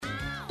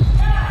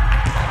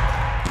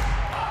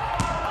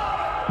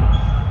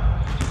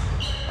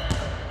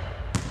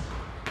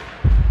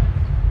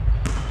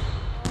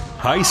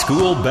High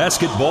school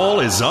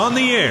basketball is on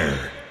the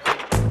air.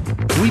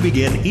 We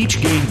begin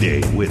each game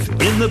day with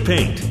In the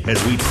Paint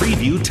as we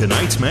preview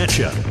tonight's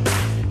matchup.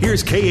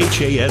 Here's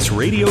KHAS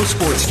Radio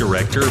Sports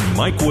Director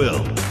Mike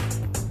Will.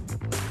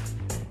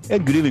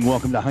 And good evening.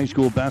 Welcome to high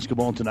school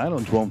basketball tonight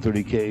on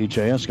 1230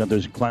 KHAS. Got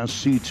those Class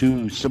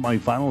C-2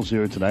 semifinals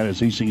here tonight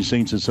as EC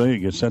St. Cecilia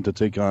gets set to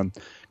take on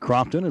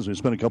Crofton as we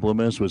spend a couple of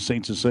minutes with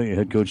St. Cecilia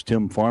head coach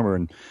Tim Farmer.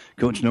 And,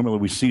 Coach, normally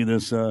we see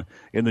this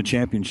in the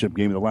championship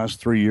game. The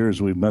last 3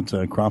 years we've met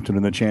Crofton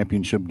in the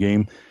championship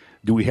game.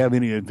 Do we have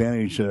any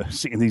advantage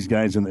seeing these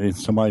guys in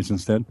semis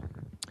instead?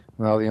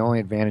 Well, the only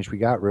advantage we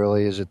got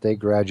really is that they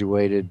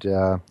graduated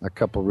a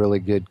couple really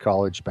good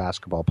college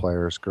basketball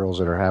players, girls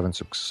that are having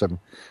some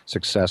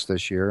success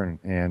this year,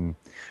 and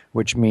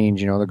which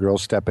means, you know, the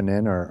girls stepping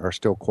in are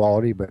still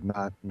quality, but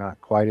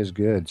not quite as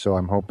good. So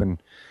I'm hoping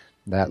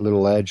that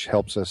little edge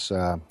helps us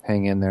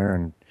hang in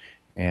there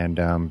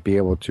and be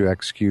able to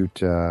execute,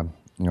 kind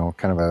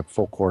of a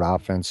full court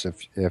offense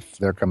if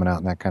they're coming out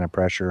in that kind of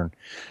pressure,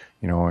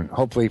 and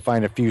hopefully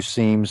find a few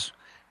seams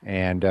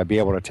and be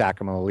able to attack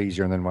them a little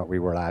easier than what we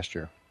were last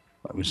year.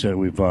 Like we said,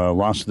 we've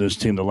lost to this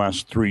team the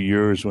last 3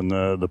 years when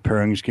the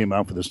pairings came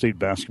out for the state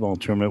basketball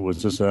tournament.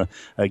 Was this a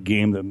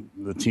game that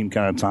the team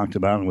kind of talked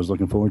about and was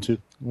looking forward to?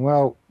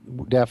 Well,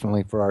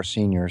 definitely for our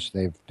seniors.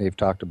 They've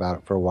talked about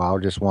it for a while,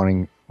 just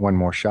wanting one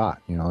more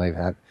shot.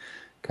 They've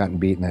gotten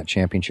beaten that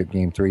championship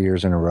game 3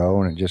 years in a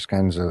row, and it just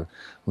kind of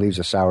leaves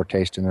a sour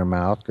taste in their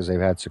mouth because they've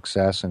had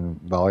success in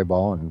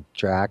volleyball and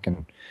track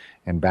and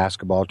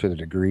basketball to the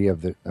degree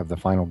of the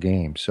final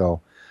game. So,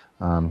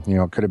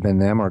 it could have been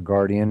them or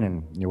Guardian,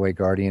 and the way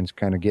Guardian's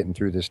kind of getting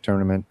through this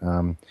tournament,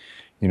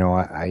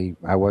 I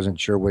wasn't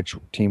sure which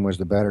team was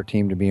the better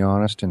team, to be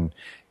honest, and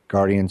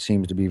Guardian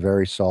seems to be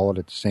very solid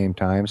at the same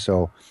time.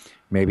 So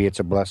maybe it's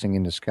a blessing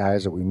in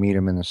disguise that we meet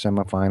them in the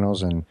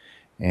semifinals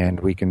and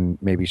we can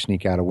maybe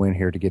sneak out a win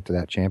here to get to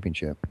that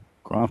championship.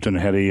 Crofton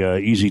had a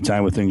easy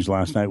time with things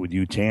last night with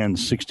UTAN,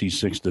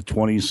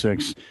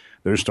 66-26.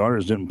 Their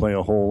starters didn't play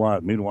a whole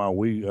lot. Meanwhile,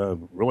 we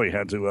really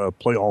had to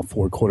play all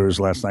four quarters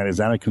last night. Is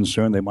that a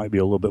concern? They might be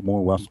a little bit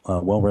more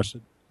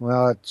well-rested?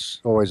 Well, it's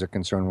always a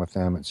concern with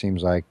them. It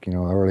seems like,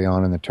 early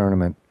on in the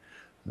tournament,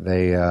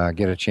 they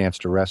get a chance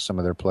to rest some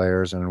of their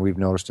players. And we've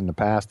noticed in the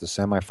past the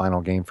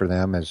semifinal game for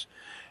them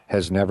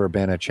has never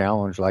been a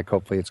challenge like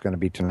hopefully it's going to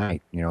be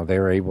tonight. They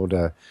were able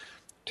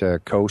to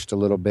coast a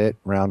little bit,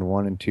 round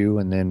 1 and 2,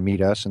 and then meet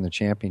us in the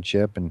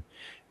championship and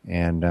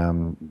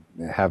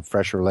have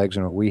fresher legs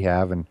than what we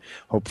have. And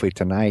hopefully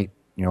tonight,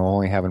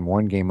 only having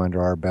one game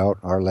under our belt,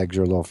 our legs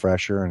are a little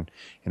fresher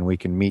and we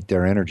can meet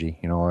their energy.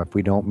 If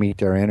we don't meet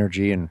their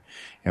energy and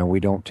we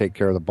don't take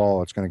care of the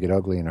ball, it's going to get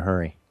ugly in a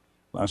hurry.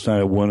 Last night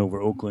I won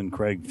over Oakland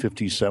Craig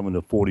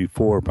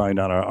 57-44. Probably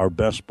not our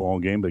best ball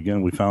game, but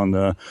again we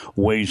found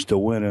ways to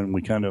win, and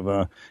we kind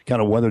of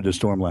weathered the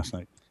storm last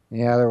night.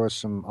 Yeah, there was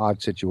some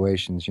odd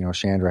situations.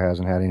 Chandra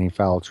hasn't had any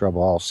foul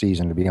trouble all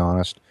season, to be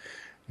honest.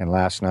 And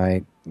last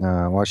night,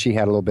 she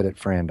had a little bit at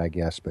friend, I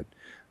guess, but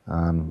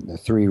the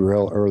 3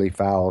 real early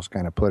fouls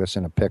kind of put us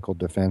in a pickle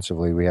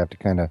defensively. We have to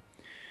kind of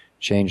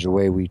change the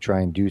way we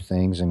try and do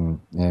things, and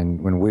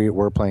when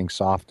we're playing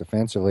soft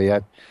defensively,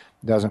 that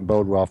doesn't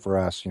bode well for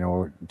us.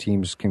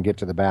 Teams can get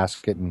to the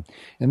basket, and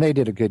they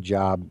did a good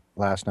job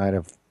last night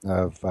of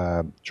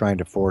trying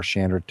to force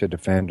Chandra to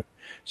defend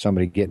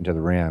somebody getting to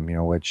the rim,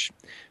 which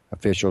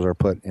officials are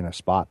put in a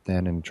spot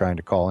then and trying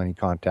to call any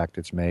contact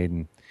that's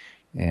made,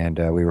 and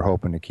we were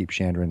hoping to keep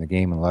Chandra in the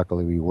game, and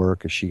luckily we were,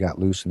 because she got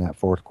loose in that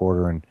fourth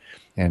quarter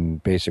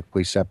and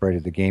basically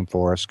separated the game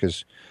for us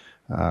because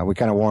we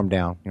kind of warmed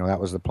down. That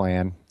was the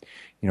plan.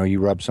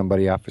 You rub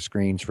somebody off the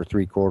screens for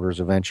 3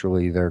 quarters,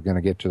 eventually they're going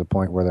to get to the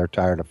point where they're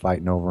tired of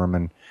fighting over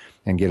them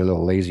and get a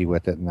little lazy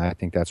with it, and I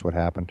think that's what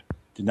happened.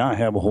 Did not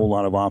have a whole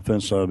lot of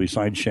offense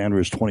besides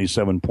Chandra's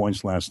 27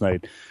 points last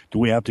night. Do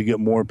we have to get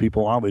more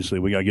people? Obviously,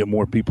 we got to get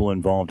more people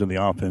involved in the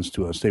offense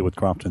to stay with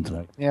Crofton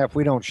tonight. Yeah, if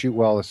we don't shoot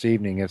well this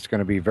evening, it's going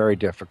to be very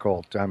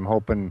difficult. I'm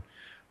hoping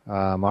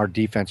our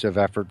defensive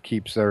effort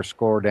keeps their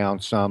score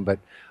down some, but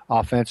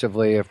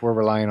offensively, if we're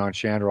relying on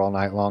Chandra all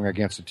night long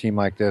against a team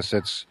like this,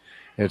 it's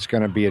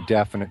going to be a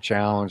definite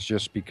challenge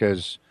just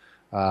because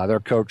they're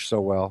coached so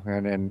well.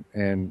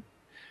 And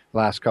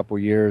last couple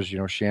of years,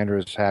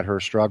 Chandra's had her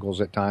struggles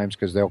at times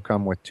because they'll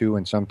come with 2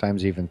 and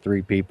sometimes even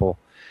 3 people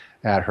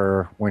at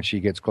her when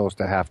she gets close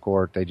to half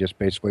court. They just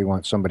basically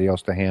want somebody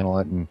else to handle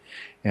it.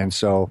 And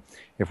so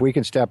if we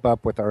can step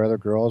up with our other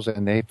girls,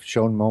 and they've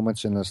shown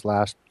moments in this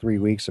last 3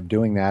 weeks of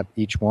doing that,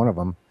 each one of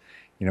them,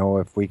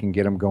 if we can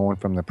get them going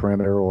from the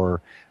perimeter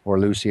or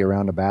Lucy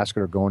around the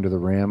basket or going to the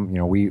rim,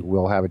 we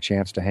will have a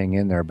chance to hang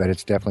in there, but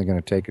it's definitely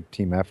going to take a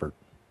team effort.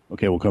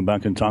 Okay, we'll come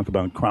back and talk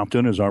about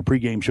Crofton as our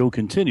pregame show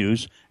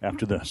continues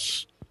after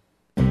this.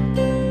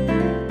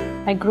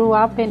 I grew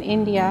up in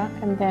India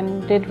and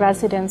then did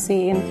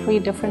residency in 3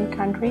 different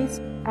countries.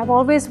 I've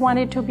always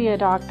wanted to be a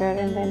doctor,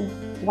 and then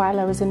while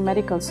I was in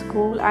medical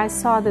school, I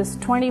saw this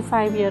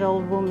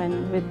 25-year-old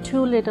woman with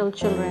 2 little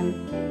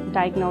children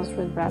diagnosed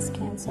with breast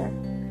cancer.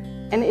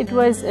 And it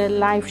was a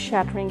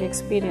life-shattering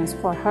experience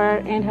for her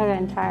and her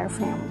entire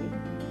family.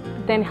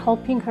 Then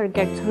helping her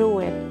get through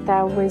it,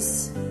 that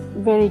was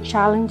very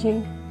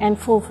challenging and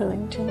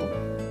fulfilling to me.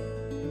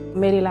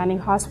 Mary Lanning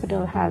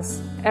Hospital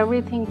has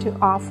everything to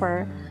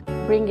offer,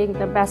 bringing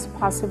the best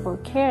possible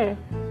care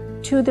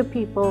to the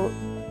people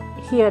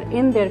here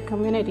in their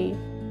community.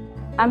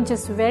 I'm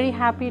just very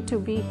happy to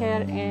be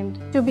here and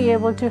to be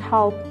able to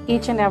help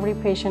each and every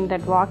patient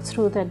that walks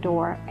through the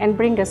door and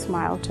bring a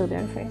smile to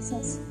their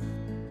faces.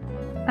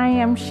 I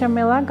am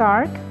Shamila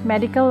Garg,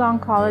 medical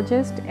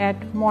oncologist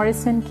at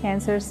Morrison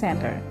Cancer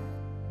Center.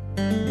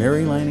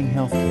 Mary Lanning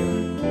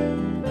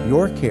Healthcare.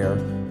 Your care,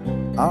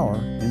 our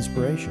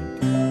inspiration.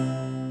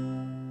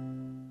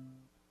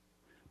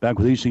 Back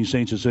with EC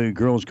St. Cecilia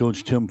girls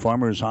coach Tim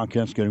Farmer's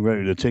Hawkettes getting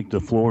ready to take the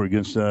floor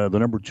against the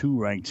number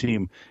 2 ranked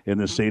team in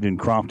the state in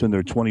Crofton.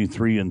 They're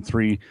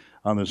 23-3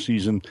 on the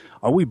season.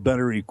 Are we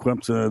better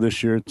equipped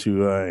this year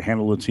to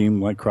handle a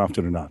team like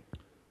Crofton or not?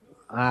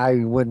 I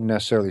wouldn't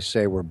necessarily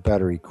say we're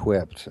better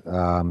equipped.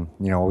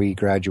 We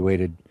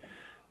graduated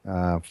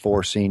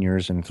 4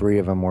 seniors, and 3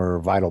 of them were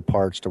vital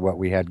parts to what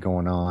we had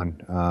going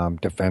on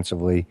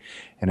defensively.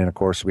 And then, of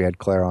course, we had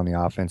Claire on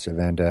the offensive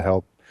end to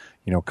help,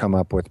 come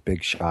up with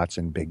big shots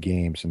in big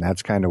games. And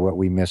that's kind of what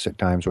we miss at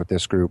times with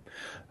this group.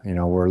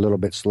 We're a little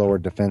bit slower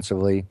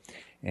defensively,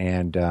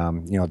 and,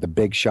 the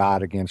big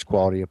shot against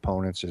quality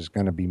opponents is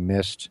going to be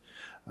missed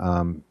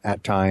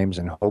at times,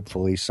 and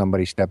hopefully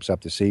somebody steps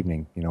up this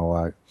evening.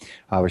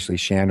 Obviously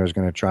Chandra's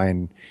going to try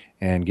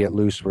and get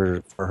loose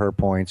for her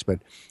points, but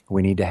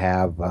we need to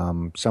have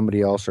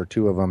somebody else or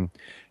 2 of them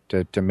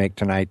to make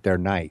tonight their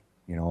night.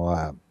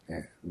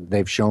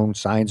 They've shown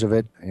signs of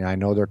it, and I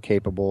know they're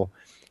capable.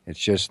 It's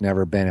just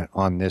never been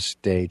on this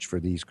stage for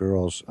these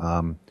girls,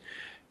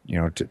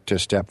 to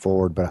step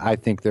forward. But I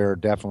think they're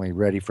definitely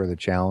ready for the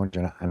challenge,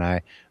 and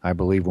I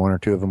believe 1 or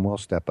 2 of them will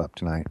step up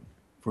tonight.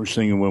 First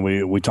thing, when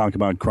we talk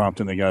about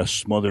Crofton, they got a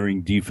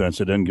smothering defense.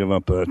 They didn't give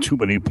up too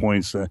many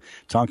points.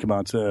 Talk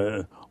about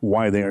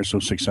why they are so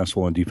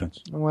successful on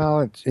defense.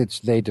 Well, it's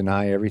they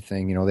deny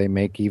everything. They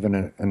make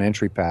even an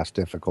entry pass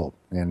difficult.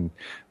 And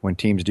when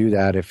teams do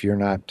that, if you're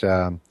not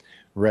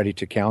ready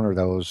to counter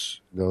those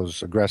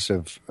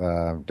aggressive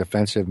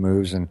defensive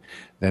moves, and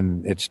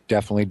then it's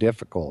definitely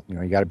difficult.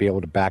 You got to be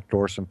able to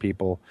backdoor some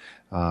people.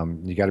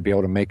 You got to be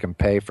able to make them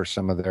pay for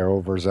some of their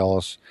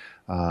overzealous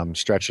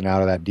stretching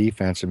out of that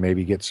defense, and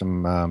maybe get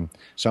some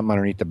something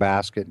underneath the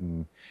basket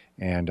and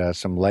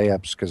some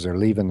layups, because they're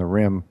leaving the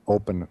rim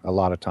open a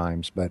lot of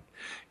times. But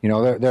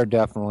they're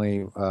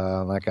definitely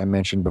like I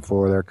mentioned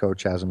before, their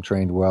coach has them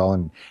trained well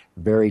and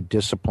very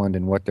disciplined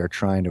in what they're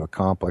trying to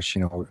accomplish.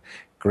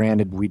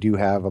 Granted, we do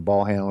have a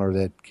ball handler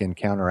that can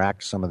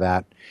counteract some of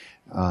that.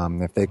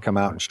 If they come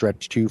out and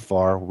stretch too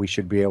far, we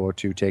should be able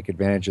to take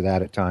advantage of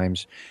that at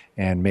times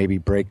and maybe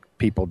break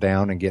people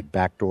down and get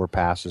backdoor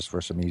passes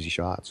for some easy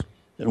shots.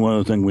 And one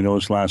other thing we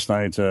noticed last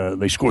night,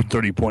 they scored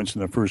 30 points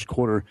in the first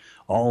quarter,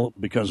 all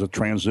because of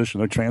transition.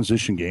 Their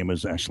transition game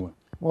is excellent.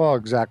 Well,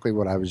 exactly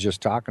what I was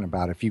just talking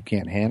about. If you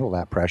can't handle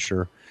that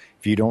pressure,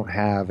 if you don't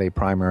have a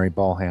primary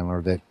ball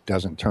handler that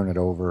doesn't turn it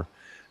over,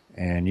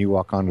 and you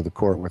walk onto the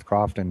court with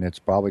Crofton, it's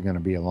probably going to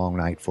be a long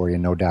night for you,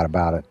 no doubt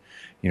about it.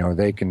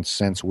 They can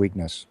sense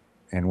weakness,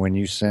 and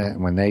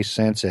when they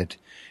sense it,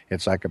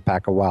 it's like a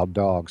pack of wild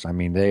dogs. I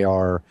mean, they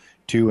are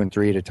 2 and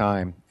 3 at a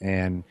time,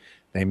 and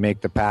they make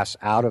the pass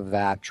out of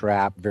that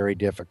trap very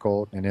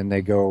difficult, and then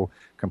they go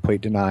complete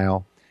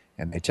denial,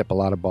 and they tip a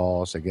lot of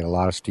balls, they get a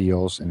lot of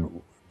steals,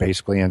 and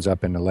basically ends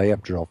up in the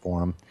layup drill for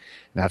them.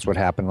 And that's what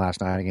happened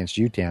last night against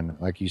UTEN.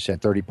 Like you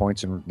said, 30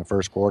 points in the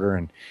first quarter,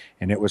 and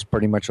it was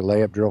pretty much a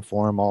layup drill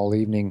for them all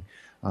evening,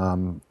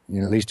 at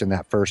least in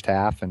that first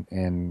half,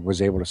 and was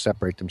able to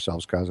separate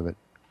themselves because of it.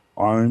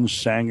 Arns,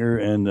 Sanger,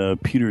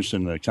 and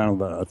Peterson,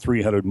 kind of a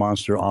 3-headed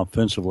monster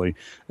offensively.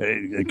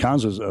 It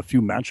causes a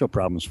few matchup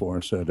problems for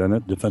us, doesn't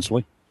it,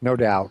 defensively? No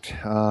doubt.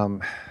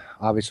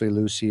 Obviously,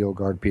 Lucy will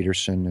guard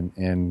Peterson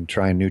and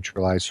try and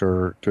neutralize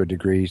her to a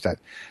degree.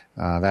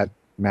 That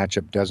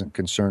matchup doesn't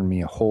concern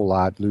me a whole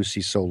lot.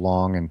 Lucy's so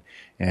long,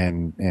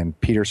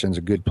 and Peterson's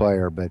a good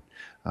player, but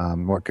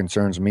what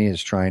concerns me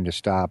is trying to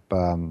stop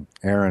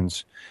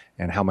Aarons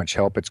and how much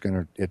help it's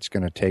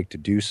gonna take to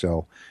do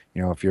so.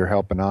 If you're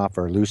helping off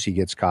or Lucy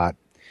gets caught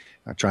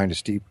trying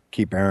to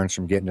keep Aarons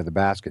from getting to the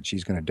basket,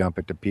 she's going to dump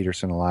it to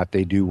Peterson a lot.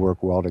 They do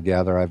work well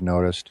together, I've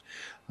noticed.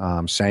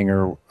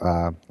 Sanger,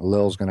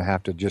 Lil's going to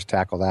have to just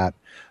tackle that.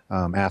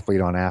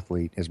 Athlete on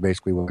athlete is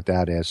basically what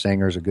that is.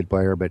 Sanger's a good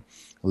player, but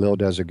Lil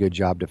does a good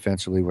job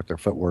defensively with their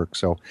footwork.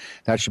 So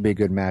that should be a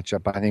good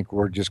matchup. I think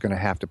we're just going to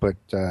have to put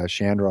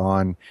Chandra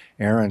on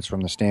Aarons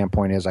from the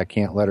standpoint is I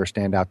can't let her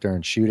stand out there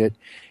and shoot it,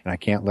 and I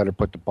can't let her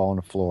put the ball on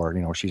the floor.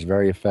 She's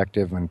very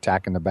effective in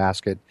attacking the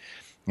basket.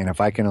 And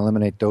if I can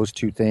eliminate those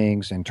 2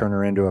 things and turn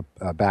her into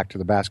a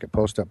back-to-the-basket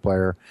post-up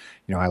player,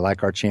 I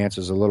like our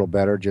chances a little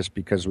better just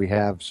because we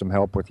have some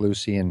help with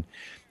Lucy and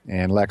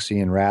Lexi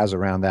and Raz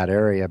around that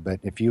area. But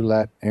if you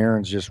let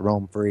Aarons just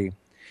roam free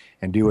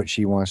and do what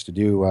she wants to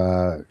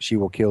do, she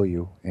will kill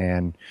you.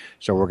 And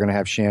so we're going to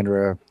have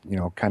Chandra,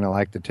 kind of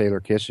like the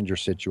Taylor Kissinger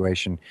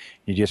situation.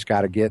 You just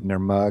got to get in their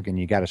mug, and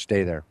you got to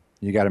stay there.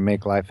 You got to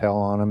make life hell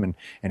on them,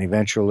 and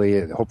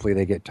eventually, hopefully,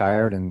 they get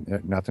tired,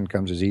 and nothing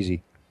comes as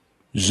easy.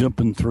 Zip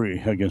and 3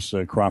 against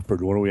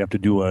Crawford. What do we have to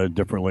do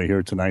differently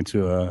here tonight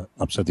to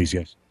upset these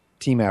guys?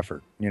 Team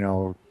effort.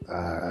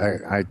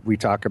 We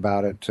talk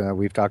about it.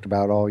 We've talked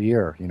about it all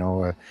year.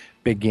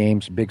 Big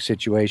games, big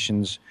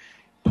situations.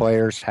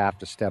 Players have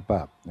to step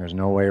up. There's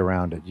no way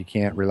around it. You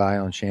can't rely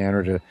on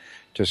Chandra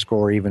to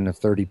score even the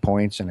 30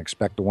 points and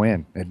expect to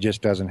win. It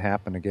just doesn't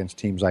happen against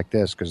teams like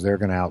this because they're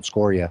going to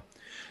outscore you.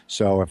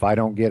 So if I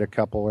don't get a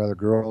couple other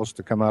girls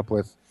to come up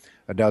with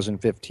a dozen,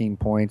 15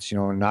 points,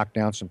 knock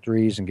down some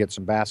threes and get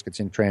some baskets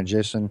in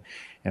transition.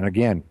 And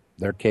again,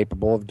 they're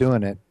capable of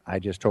doing it. I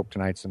just hope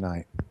tonight's the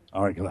night.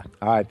 All right, good luck.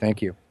 All right,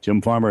 thank you.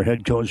 Jim Farmer,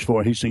 head coach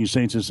for Hastings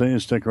St. Cecilia.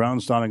 Stick around,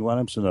 starting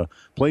lineups and a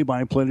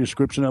play-by-play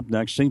description up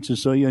next. St.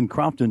 Cecilia and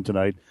Crofton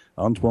tonight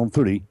on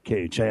 1230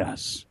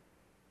 KHAS.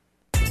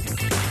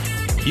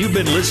 You've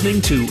been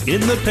listening to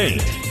In the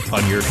Paint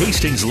on your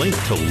Hastings link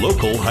to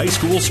local high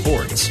school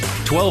sports,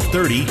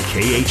 1230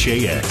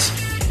 KHAS.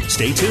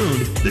 Stay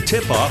tuned. The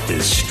tip-off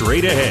is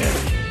straight ahead.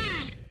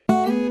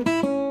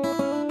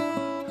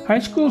 High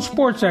school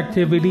sports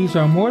activities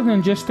are more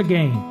than just a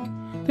game.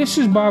 This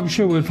is Bob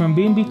Sherwood from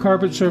B&B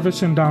Carpet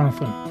Service in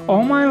Doniphan.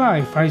 All my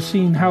life, I've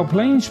seen how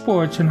playing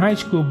sports in high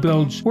school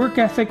builds work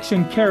ethics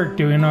and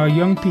character in our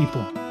young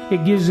people.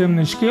 It gives them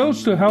the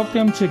skills to help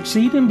them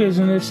succeed in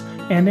business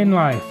and in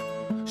life.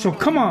 So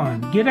come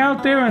on, get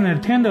out there and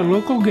attend a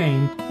local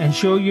game and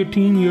show your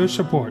team your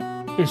support.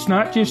 It's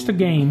not just a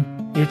game,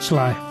 it's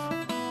life.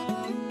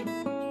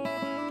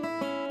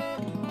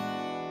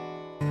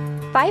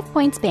 5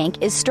 Points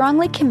Bank is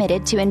strongly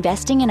committed to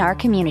investing in our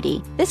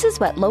community. This is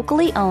what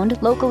locally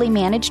owned, locally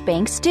managed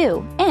banks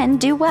do, and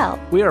do well.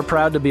 We are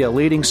proud to be a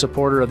leading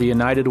supporter of the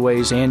United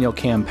Way's annual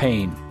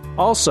campaign.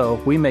 Also,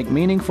 we make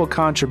meaningful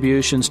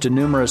contributions to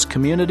numerous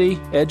community,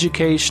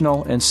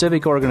 educational, and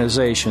civic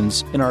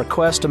organizations in our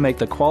quest to make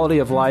the quality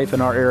of life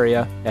in our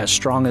area as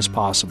strong as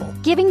possible.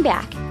 Giving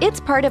back. It's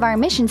part of our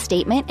mission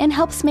statement and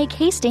helps make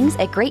Hastings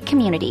a great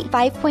community.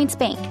 5 Points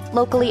Bank.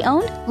 Locally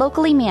owned,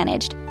 locally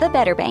managed. The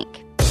better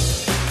bank.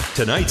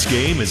 Tonight's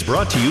game is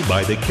brought to you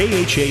by the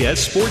KHAS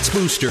Sports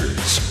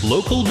Boosters,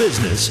 local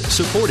business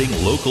supporting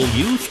local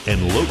youth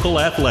and local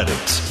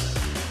athletics.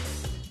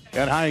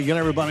 And hi again,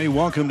 everybody.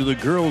 Welcome to the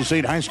Girls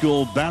 8 High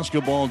School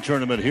Basketball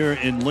Tournament here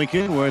in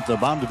Lincoln. We're at the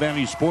Bob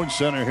Devaney Sports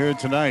Center here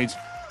tonight.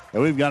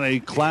 And we've got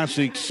a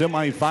classic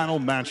semifinal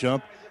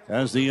matchup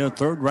as the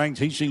third-ranked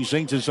Hastings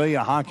St.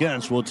 Cecilia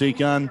Hawkettes will take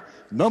on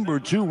number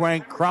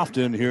 2-ranked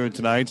Crofton here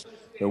tonight.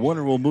 The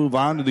winner will move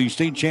on to the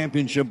state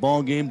championship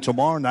ball game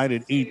tomorrow night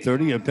at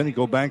 8:30 at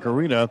Pinnacle Bank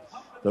Arena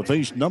to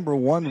face number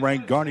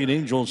 1-ranked Guardian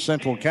Angels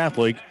Central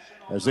Catholic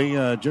as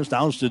they just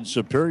ousted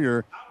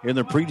Superior in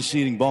the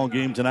preceding ball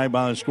game tonight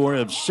by a score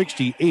of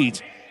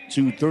 68-39.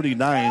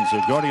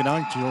 So Guardian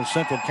Angels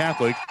Central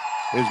Catholic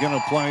is going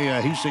to play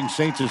Hastings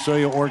St.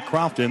 Cecilia or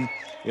Crofton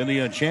in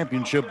the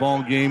championship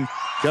ball game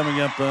coming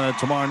up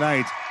tomorrow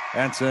night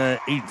at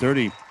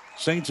 8:30.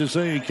 St.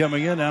 Cecilia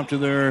coming in after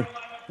their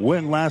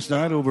win last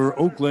night over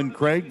Oakland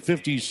Craig,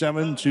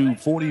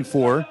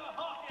 57-44.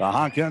 The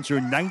Hawkettes are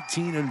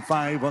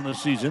 19-5 on the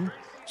season.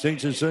 St.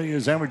 Cecilia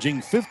is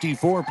averaging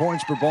 54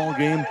 points per ball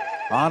game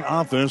on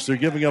offense. They're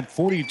giving up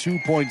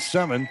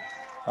 42.7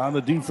 on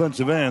the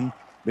defensive end.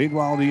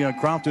 Meanwhile, the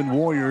Crofton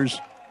Warriors,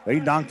 they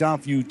knocked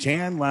off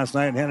UTAN last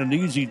night and had an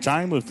easy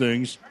time with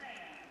things.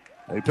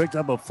 They picked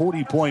up a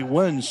 40-point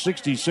win,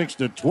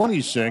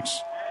 66-26.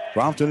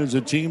 Crofton is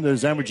a team that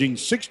is averaging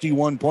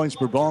 61 points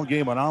per ball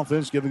game on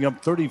offense, giving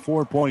up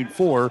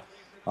 34.4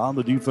 on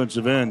the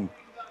defensive end.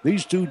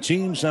 These two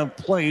teams have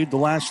played the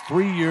last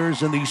 3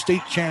 years in the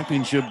state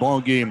championship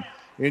ball game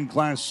in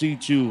Class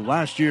C-2.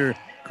 Last year,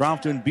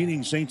 Crofton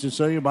beating St.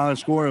 Cecilia by a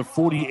score of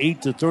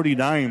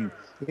 48-39.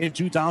 In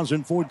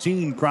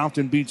 2014,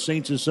 Crofton beat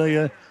St.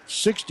 Cecilia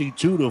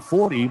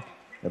 62-40.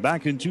 And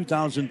back in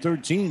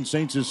 2013,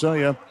 St.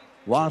 Cecilia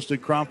lost to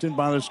Crofton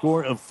by the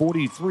score of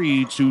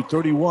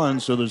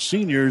 43-31. So the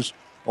seniors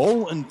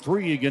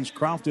 0-3 against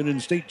Crofton in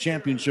state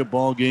championship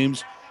ball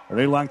games. And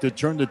they like to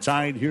turn the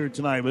tide here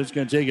tonight. But it's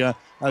going to take a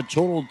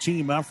total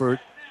team effort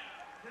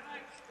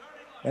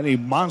and a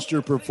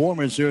monster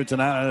performance here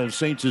tonight out of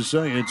St.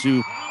 Cecilia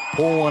to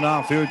pull one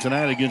off here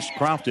tonight against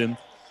Crofton.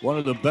 One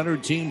of the better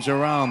teams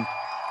around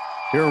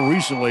here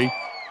recently.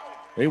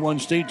 They won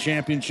state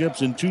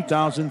championships in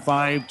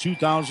 2005,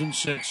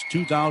 2006,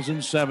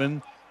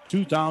 2007,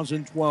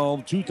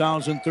 2012,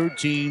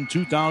 2013,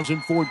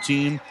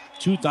 2014,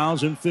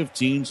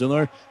 2015. So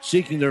they're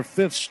seeking their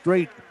fifth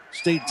straight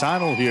state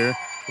title here.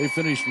 They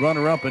finished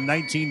runner-up in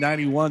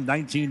 1991,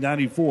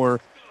 1994,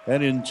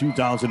 and in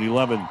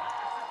 2011.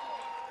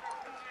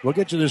 We'll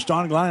get to the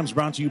starting lineups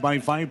brought to you by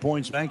 5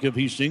 Points Bank of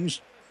Hastings.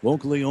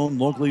 Locally owned,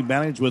 locally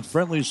managed with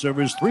friendly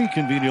service, 3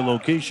 convenient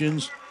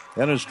locations,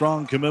 and a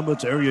strong commitment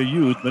to area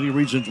youth. Many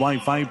reasons why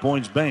 5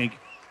 Points Bank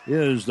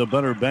is the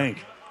better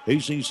bank.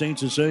 Hastings St.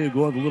 Cecilia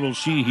go with a little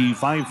Sheehy,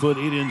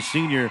 5'8"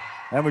 senior,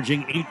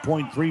 averaging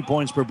 8.3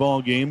 points per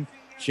ball game.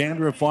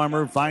 Chandra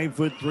Farmer,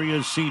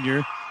 5'3"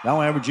 senior,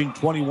 now averaging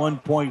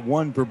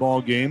 21.1 per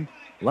ball game.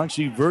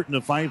 Lexi Verton,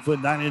 a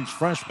 5'9"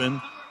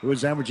 freshman, who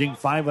is averaging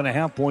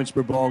 5.5 points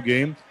per ball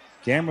game.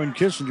 Cameron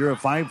Kissinger, a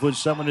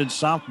 5'7"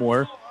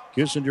 sophomore.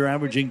 Kissinger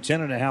averaging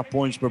 10.5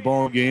 points per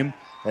ball game.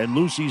 And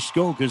Lucy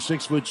Skoke, a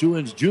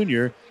 6'2"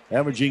 junior,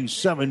 averaging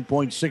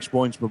 7.6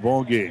 points per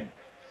ball game.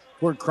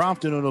 For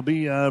Crofton, it'll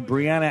be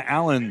Brianna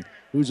Allen,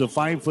 who's a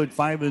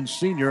 5'5"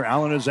 senior.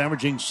 Allen is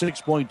averaging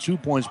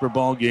 6.2 points per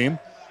ball game.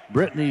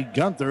 Brittany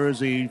Gunther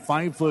is a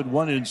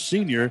 5'1"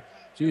 senior.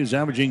 She is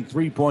averaging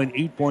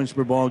 3.8 points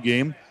per ball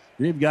game.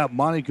 They've got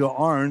Monica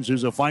Arns,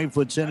 who's a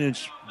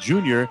 5'10"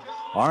 junior.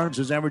 Arns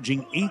is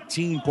averaging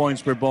 18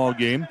 points per ball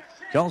game.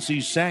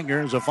 Kelsey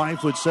Sanger is a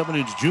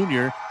 5'7"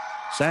 junior.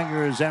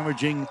 Sanger is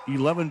averaging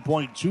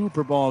 11.2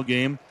 per ball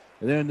game.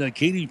 And then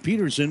Katie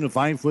Peterson, a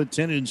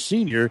 5'10"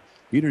 senior.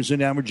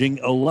 Peterson averaging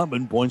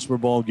 11 points per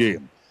ball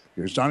game.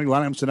 Your starting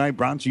lineups tonight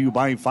brought to you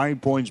by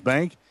 5 Points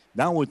Bank.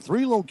 Now with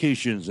 3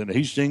 locations in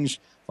Hastings.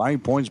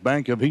 5 Points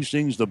Bank of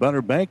Hastings, the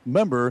better bank,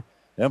 member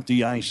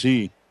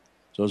FDIC.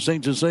 So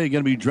St. Cecilia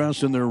going to be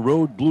dressed in their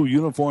road blue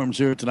uniforms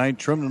here tonight,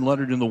 trimmed and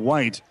lettered in the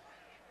white.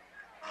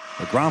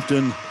 The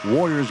Crofton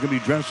Warriors going to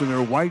be dressed in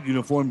their white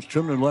uniforms,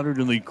 trimmed and lettered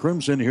in the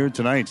crimson here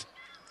tonight.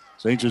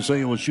 St.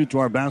 Cecilia will shoot to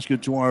our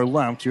basket to our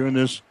left here in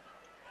this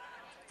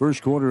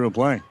first quarter of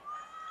play.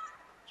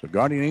 So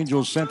Guardian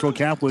Angels Central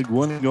Catholic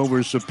winning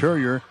over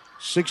Superior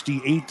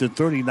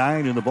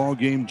 68-39 in the ball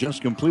game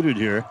just completed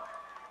here.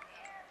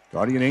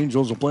 Guardian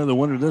Angels will play the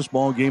winner of this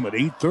ball game at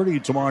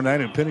 8:30 tomorrow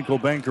night at Pinnacle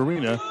Bank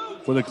Arena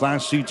for the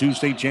Class C2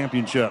 state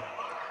championship.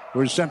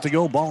 We're set to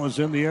go. Ball is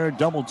in the air,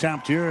 double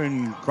tapped here,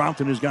 and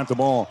Crofton has got the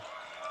ball.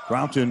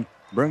 Crofton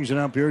brings it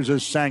up here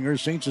as Sanger.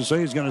 St.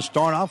 Cecilia is going to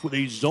start off with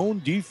a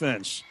zone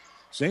defense.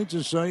 St.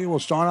 Cecilia will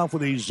start off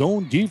with a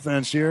zone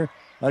defense here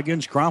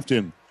against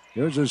Crofton.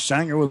 Here's a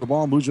Sanger with the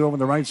ball, moves it over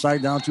the right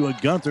side down to a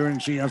Gunther,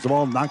 and she has the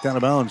ball knocked out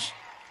of bounds.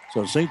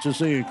 So St.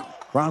 Cecilia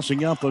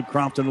crossing up at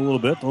Crofton a little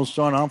bit. They'll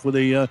start off with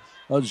a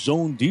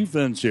zone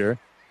defense here.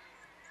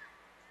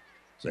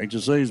 St.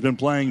 Cecilia's been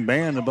playing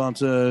man about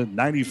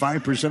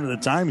 95% of the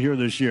time here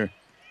this year.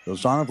 They'll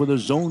start off with a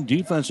zone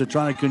defense to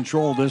try to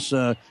control this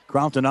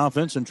Crofton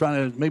offense and try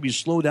to maybe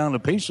slow down the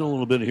pace a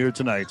little bit here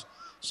tonight.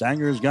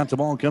 Sanger has got the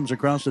ball, comes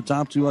across the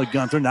top to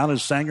Gunther. Now to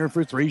Sanger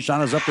for 3.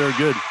 Shot is up there,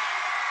 good.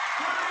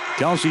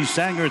 Kelsey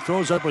Sanger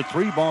throws up a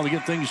 3 ball to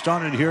get things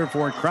started here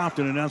for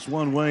Crofton, and that's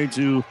one way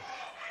to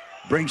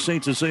break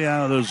St. Cecilia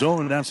out of the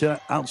zone, and that's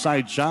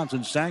outside shots,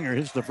 and Sanger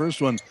hits the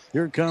first one.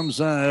 Here comes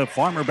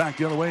Farmer back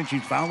the other way, and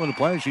she's fouling the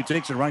play. She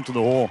takes it right to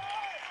the hole.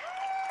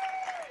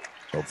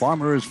 So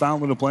Farmer is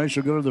fouling the play.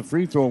 She'll go to the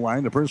free throw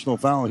line. The personal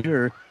foul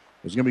here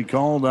is going to be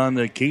called on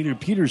Katie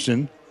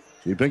Peterson.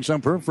 She picks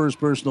up her first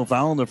personal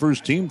foul, and the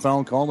first team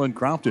foul called on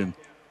Crofton.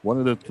 One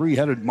of the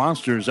 3-headed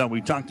monsters that we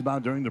talked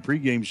about during the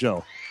pregame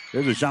show.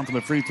 There's a shot from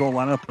the free throw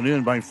line up and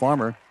in by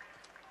Farmer.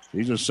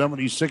 She's a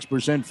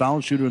 76% foul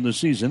shooter in the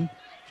season.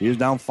 She is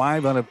now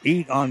 5 out of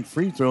 8 on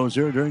free throws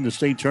here during the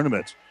state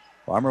tournament.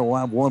 Farmer will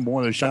have one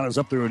more. The shot is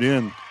up there and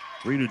in.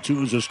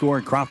 3-2 is the score,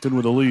 and Crofton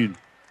with the lead.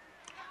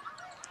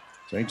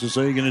 St.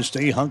 Cecilia going to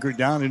stay hunkered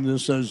down in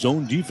this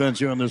zone defense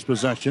here on this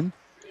possession.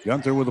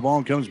 Gunther with the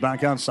ball comes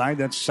back outside.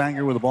 That's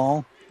Sanger with the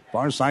ball.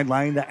 Far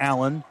sideline to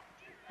Allen.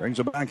 Brings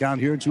it back out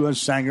here to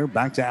Sanger.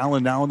 Back to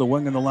Allen now on the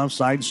wing on the left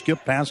side.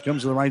 Skip pass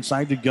comes to the right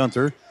side to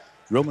Gunther.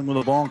 Drillman with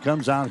the ball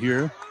comes out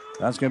here.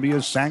 That's going to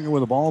be Sanger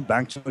with the ball.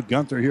 Back to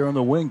Gunther here on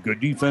the wing.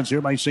 Good defense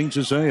here by St.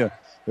 Cecilia.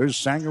 There's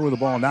Sanger with the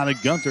ball. Now to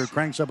Gunther.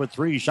 Cranks up a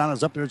 3. Shot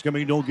is up there. It's going to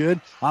be no good.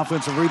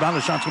 Offensive rebound.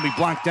 The shot's going to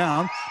be blocked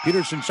down.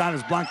 Peterson's shot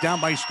is blocked down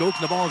by Skoke.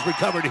 The ball is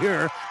recovered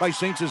here by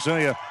St.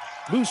 Cecilia.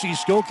 Lucy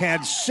Skoke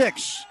had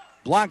 6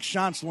 blocked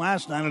shots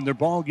last night in their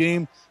ball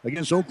game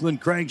against Oakland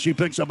Craig. She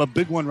picks up a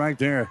big one right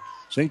there.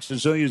 St.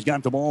 Cecilia's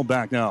got the ball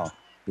back now.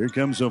 Here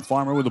comes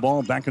Farmer with the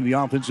ball back in the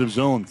offensive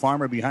zone.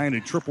 Farmer behind a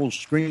triple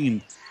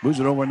screen. Moves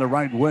it over in the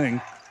right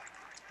wing.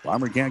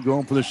 Farmer can't go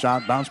in for the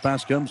shot. Bounce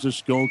pass comes to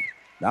Skoke.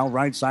 Now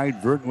right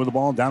side, Verton with the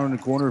ball down in the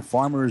corner.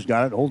 Farmer's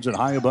got it. Holds it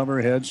high above her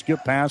head.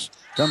 Skip pass.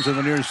 Comes to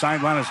the near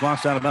sideline. It's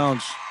lost out of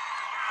bounds.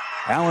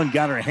 Allen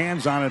got her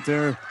hands on it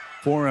there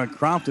for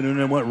Crofton. And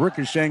then went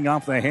ricocheting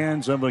off the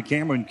hands of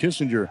Cameron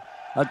Kissinger.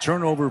 A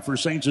turnover for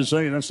St.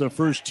 Cecilia. That's the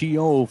first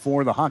TO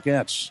for the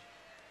Hawkettes.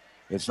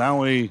 It's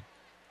now a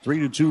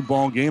 3-2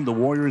 ball game. The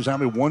Warriors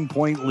have a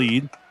 1-point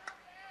lead.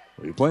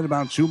 We played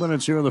about 2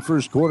 minutes here in the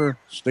first quarter.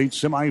 State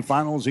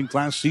semifinals in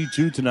Class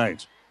C2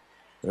 tonight.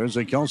 There's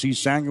Kelsey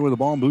Sanger with the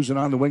ball. Moves it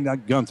on the wing.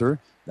 That Gunther.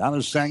 Down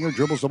to Sanger.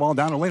 Dribbles the ball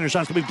down the lane. Her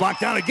shot's going to be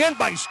blocked down again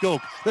by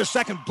Skoke. The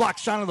second block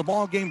shot of the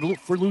ball game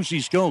for Lucy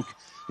Skoke.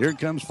 Here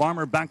comes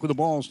Farmer back with the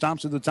ball.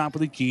 Stops at the top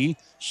of the key.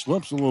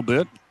 Slips a little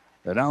bit.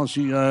 And now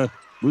she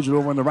moves it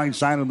over on the right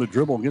side on the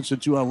dribble. Gets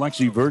it to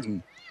Lexi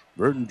Verton.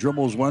 Verton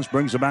dribbles once,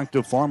 brings it back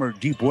to Farmer.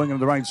 Deep wing on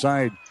the right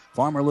side.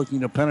 Farmer looking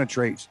to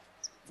penetrate.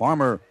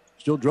 Farmer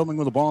Still dribbling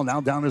with the ball. Now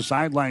down the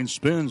sideline.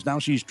 Spins. Now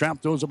she's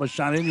trapped. Throws up a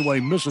shot anyway.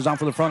 Misses out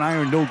for the front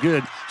iron. No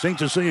good. St.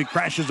 Cecilia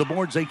crashes the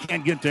boards. They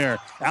can't get there.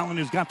 Allen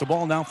has got the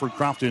ball now for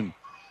Crofton.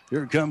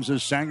 Here comes a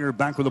Sanger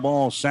back with the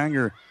ball.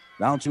 Sanger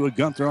down to a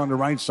Gunther on the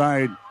right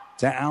side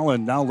to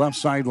Allen. Now left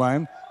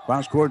sideline.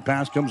 Cross-court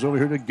pass comes over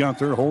here to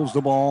Gunther. Holds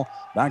the ball.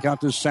 Back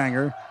out to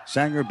Sanger.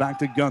 Sanger back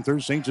to Gunther.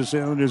 St.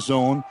 Cecilia in his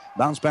zone.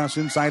 Bounce pass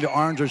inside to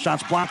Orange. Her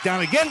shot's blocked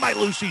down again by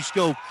Lucy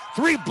Skoke.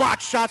 3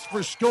 blocked shots for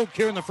Skoke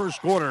here in the first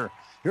quarter.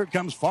 Here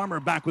comes Farmer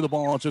back with the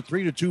ball. It's a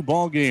 3-2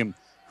 ball game.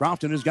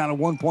 Crofton has got a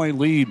 1-point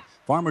lead.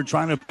 Farmer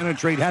trying to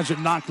penetrate. Has it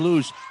knocked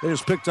loose. It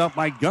is picked up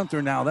by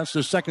Gunther now. That's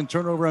the second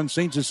turnover on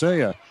St.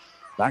 Cecilia.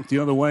 Back the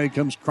other way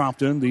comes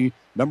Crofton, the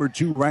number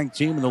 2 ranked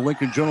team in the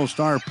Lincoln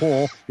Journal-Star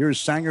poll. Here's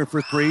Sanger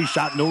for 3.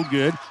 Shot no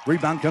good.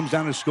 Rebound comes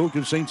down to Skoke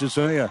of St.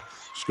 Cecilia.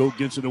 Skoke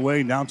gets it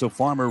away. Now to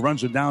Farmer.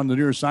 Runs it down the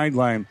near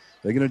sideline.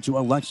 They get it to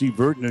Alexi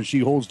Burton as she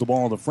holds the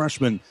ball. The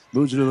freshman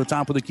moves it to the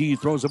top of the key.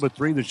 Throws up a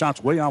 3. The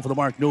shot's way off of the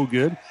mark. No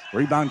good.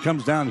 Rebound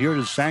comes down here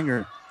to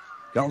Sanger.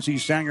 Kelsey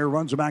Sanger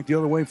runs it back the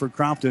other way for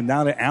Crofton.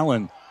 Now to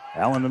Allen.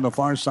 Allen on the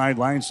far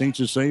sideline. St.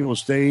 Cecilia will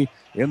stay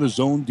in the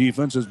zone.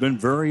 Defense has been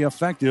very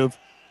effective.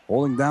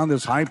 Holding down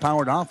this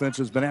high-powered offense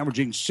has been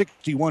averaging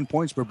 61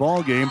 points per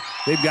ball game.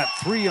 They've got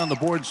 3 on the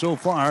board so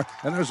far,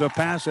 and there's a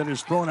pass that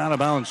is thrown out of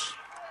bounds.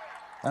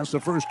 That's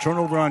the first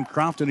turnover on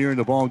Crofton here in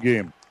the ball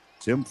game.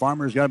 Tim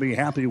Farmer's got to be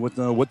happy with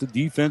what the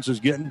defense is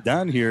getting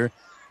done here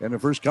in the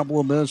first couple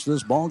of minutes of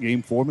this ball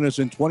game. 4 minutes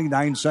and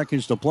 29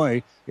 seconds to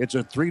play. It's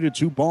a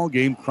 3-2 ball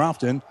game.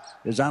 Crofton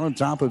is out on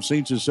top of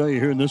St. Cecilia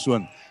here in this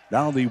one.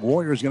 Now the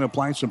Warriors going to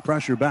apply some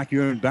pressure back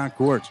here in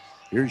backcourt.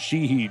 Here's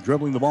Sheehy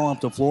dribbling the ball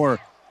up the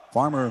floor.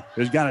 Farmer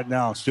has got it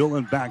now, still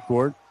in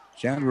backcourt.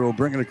 Chandler will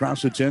bring it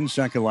across the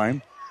 10-second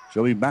line.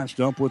 She'll be matched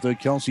up with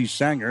Kelsey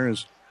Sanger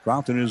as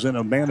Crofton is in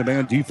a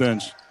man-to-man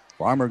defense.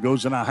 Farmer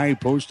goes in a high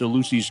post to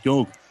Lucy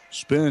Skoke.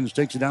 Spins,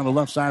 takes it down the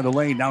left side of the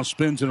lane. Now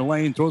spins in the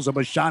lane, throws up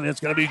a shot, and it's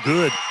going to be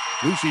good.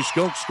 Lucy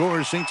Skoke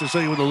scores. St.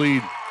 Cecilia with the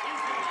lead.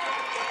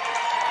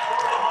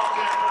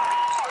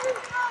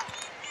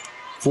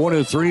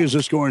 4-3 is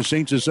the score.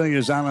 St. Cecilia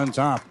is out on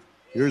top.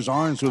 Here's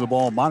Arns with the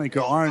ball. Monica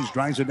Arns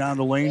drives it down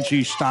the lane.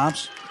 She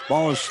stops.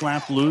 Ball is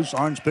slapped loose.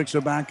 Arns picks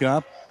it back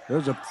up.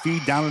 There's a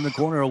feed down in the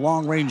corner. A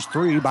long-range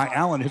 3 by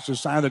Allen. Hits the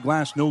side of the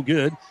glass. No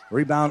good.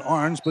 Rebound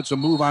Arns. Puts a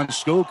move on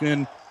Skoke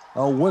and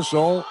a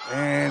whistle.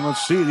 And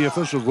let's see. The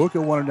officials look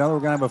at one another. We're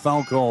going to have a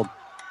foul called.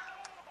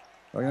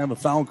 We're going to have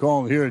a foul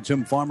call here.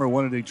 Tim Farmer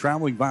wanted a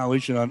traveling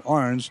violation on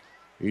Arns.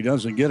 He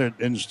doesn't get it.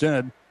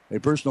 Instead, a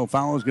personal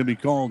foul is going to be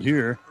called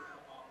here.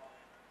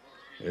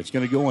 It's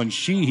going to go on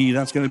Sheehy.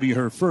 That's going to be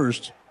her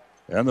first.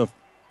 And the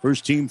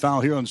first team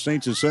foul here on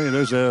St. Cecilia.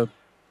 There's a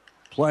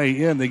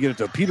play in. They get it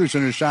to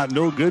Peterson. Her shot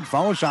no good.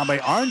 Foul shot by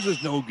Arns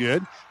is no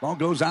good. Ball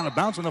goes out of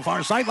bounds on the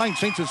far sideline.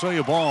 St.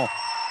 Cecilia ball.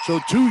 So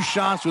 2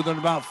 shots within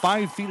about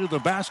 5 feet of the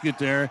basket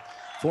there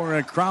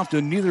for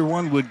Crofton. Neither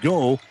one would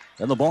go.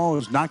 And the ball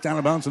is knocked out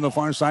of bounds on the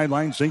far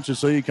sideline. St.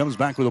 Cecilia comes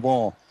back with the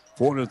ball.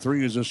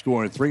 4-3 is the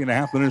score.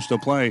 3.5 minutes to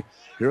play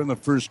here in the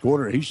first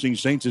quarter. Hastings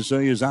St.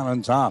 Cecilia is out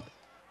on top.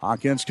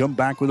 Hawkins come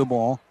back with the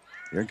ball.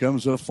 Here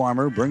comes the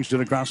Farmer. Brings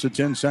it across the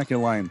 10-second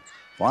line.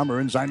 Farmer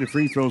inside the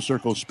free throw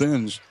circle.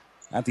 Spins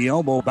at the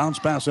elbow. Bounce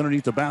pass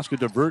underneath the basket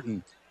to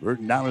Burton.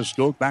 Burton down to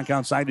Skoke. Back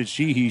outside to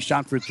Sheehy.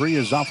 Shot for 3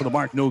 is off of the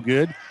mark. No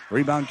good.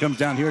 Rebound comes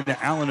down here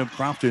to Allen of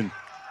Crofton.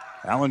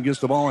 Allen gets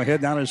the ball ahead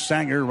down to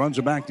Sanger. Runs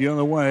it back the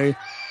other way.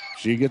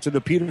 She gets it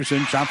to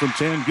Peterson. Shot from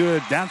 10.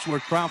 Good. That's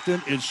where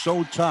Crofton is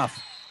so tough.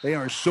 They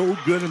are so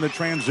good in the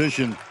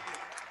transition.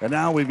 And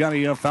now we've got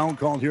a foul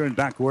called here in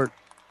backcourt.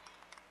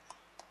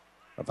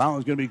 A foul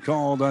is going to be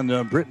called on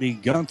Brittany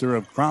Gunther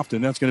of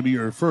Crofton. That's going to be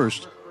her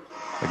first.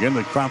 Again,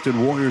 the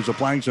Crofton Warriors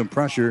applying some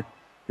pressure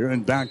here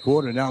in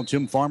backcourt. And now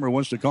Tim Farmer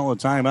wants to call a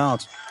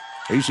timeout.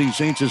 Hastings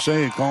St.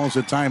 Cecilia calls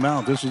a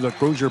timeout. This is a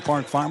Crozier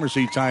Park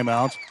Pharmacy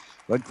timeout.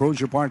 Let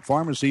Crozier Park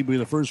Pharmacy be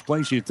the first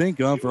place you think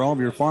of for all of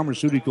your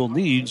pharmaceutical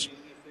needs.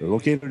 They're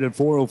located at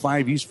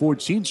 405 East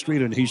 14th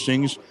Street in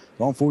Hastings.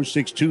 Call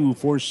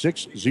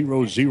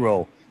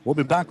 462-4600. We'll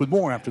be back with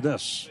more after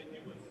this.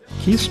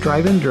 Keith's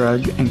Drive-In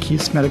Drug and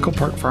Keith's Medical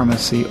Park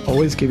Pharmacy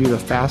always give you the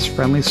fast,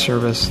 friendly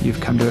service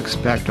you've come to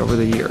expect over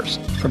the years.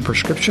 From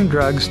prescription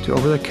drugs to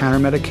over-the-counter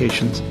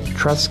medications,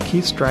 trust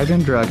Keith's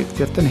Drive-In Drug at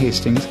 5th and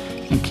Hastings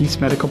and Keith's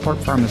Medical Park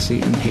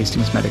Pharmacy in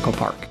Hastings Medical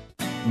Park.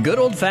 Good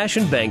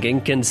old-fashioned banking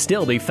can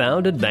still be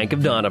found at Bank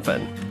of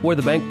Donovan, where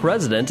the bank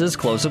president is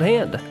close at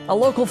hand. A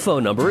local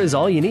phone number is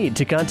all you need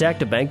to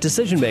contact a bank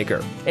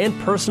decision-maker, and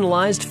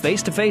personalized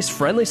face-to-face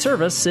friendly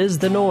service is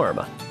the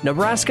norm.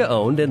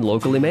 Nebraska-owned and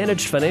locally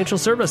managed financial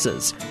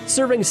services,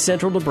 serving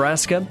central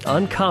Nebraska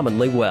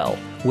uncommonly well,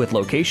 with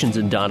locations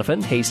in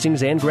Donovan,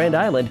 Hastings, and Grand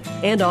Island,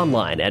 and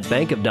online at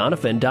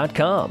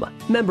bankofdonovan.com.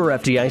 Member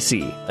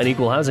FDIC, an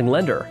equal housing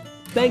lender.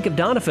 Bank of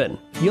Donovan,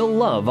 you'll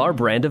love our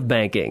brand of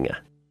banking.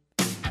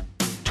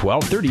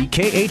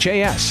 1230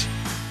 KHAS.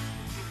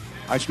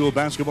 High school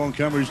basketball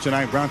coverage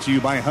tonight brought to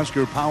you by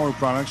Husker Power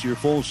Products, your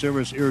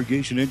full-service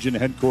irrigation engine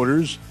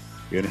headquarters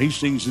in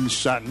Hastings and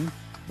Sutton.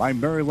 by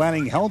Mary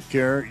Lanning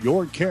Healthcare,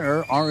 your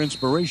care, our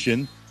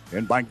inspiration,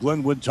 and by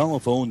Glenwood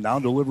Telephone, now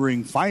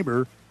delivering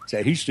fiber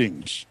to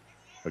Hastings.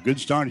 A good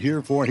start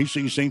here for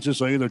Hastings St.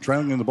 Cecilia. They're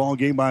trailing in the ball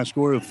game by a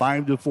score of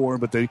 5-4,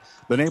 but they've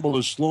been able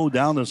to slow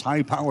down this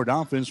high-powered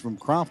offense from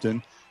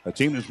Crofton, a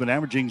team that's been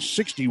averaging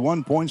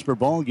 61 points per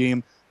ball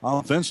game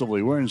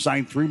offensively. We're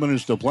inside 3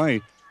 minutes to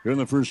play here in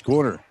the first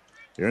quarter.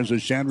 Here's a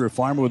Chandra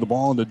Farmer with the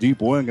ball in the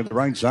deep wing at the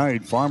right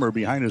side. Farmer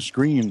behind a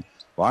screen.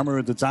 Farmer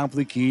at the top of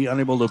the key,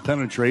 unable to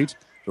penetrate.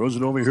 Throws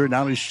it over here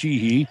now to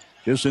Sheehy.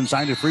 Just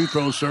inside the free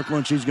throw circle,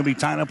 and she's going to be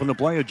tied up in the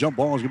play. A jump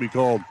ball is going to be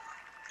called.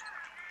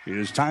 She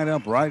is tied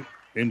up right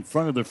in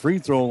front of the free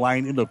throw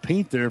line in the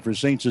paint there for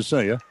St.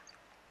 Cecilia.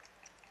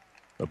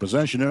 The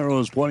possession arrow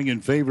is pointing in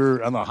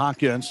favor on the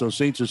Hawk end, so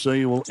St.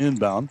 Cecilia will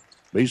inbound.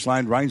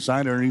 Baseline right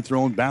side underneath their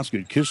own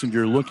basket.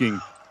 Kissinger looking.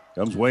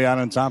 Comes way out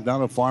on top. Down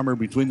to Farmer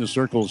between the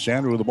circles.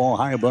 Chandra with the ball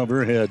high above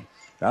her head.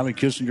 Down to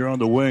Kissinger on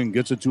the wing.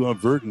 Gets it to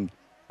Verton.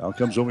 Now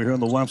comes over here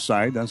on the left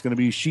side. That's going to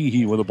be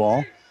Sheehy with the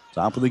ball.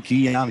 Top of the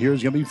key out here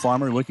is going to be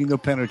Farmer looking to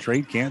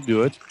penetrate. Can't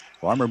do it.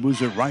 Farmer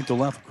moves it right to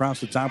left across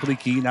the top of the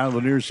key. Now to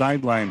the near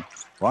sideline.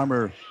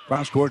 Farmer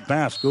cross-court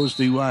pass goes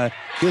to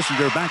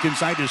Kissinger. Back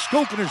inside to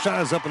Skoke, and her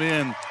shot is up and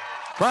in.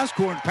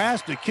 Cross-court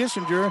pass to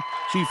Kissinger.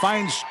 She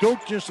finds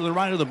Skoke just to the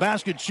right of the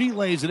basket. She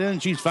lays it in.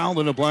 She's fouled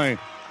in the play.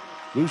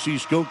 Lucy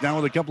Skoke now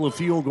with a couple of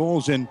field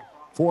goals and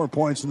 4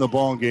 points in the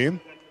ball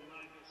game.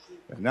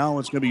 And now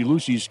it's going to be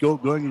Lucy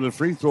Skoke going to the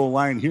free throw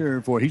line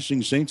here for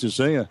Hastings St.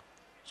 Cecilia.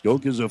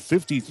 Skoke is a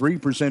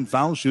 53%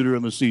 foul shooter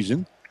in the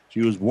season.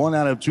 She was 1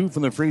 out of 2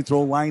 from the free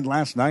throw line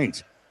last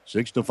night.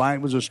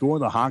 6-5 was the score.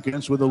 The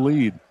Hawkins with the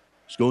lead.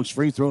 Skoke's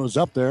free throw is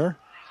up there.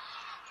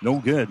 No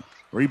good.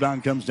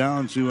 Rebound comes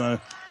down to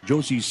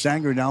Josie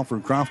Sanger now for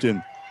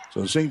Crofton.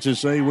 So St.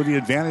 Cecilia with the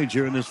advantage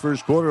here in this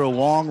first quarter. A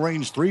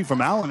long-range three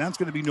from Allen. That's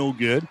going to be no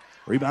good.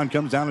 Rebound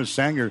comes down to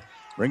Sanger.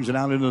 Brings it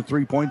out into the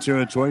three-point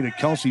territory to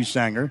Kelsey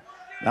Sanger.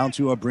 Down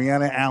to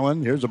Brianna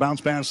Allen. Here's a bounce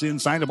pass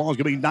inside. The ball is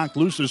going to be knocked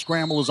loose. The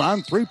scramble is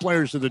on. 3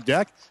 players to the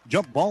deck.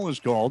 Jump ball is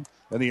called.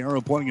 And the arrow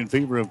pointing in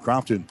favor of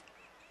Crofton.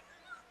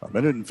 1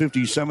 minute and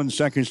 57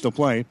 seconds to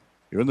play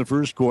here in the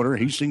first quarter.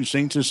 Hastings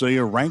St.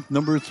 Cecilia ranked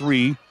number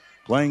 3.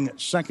 Playing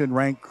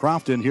second-ranked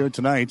Crofton here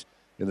tonight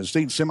in the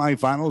state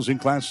semifinals in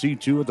Class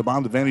C2 at the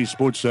Bond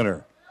Sports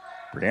Center.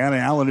 Brianna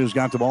Allen has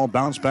got the ball.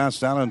 Bounce pass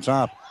down on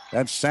top.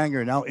 That's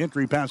Sanger. Now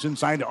entry pass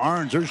inside to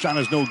Arns. Her shot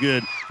is no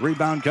good.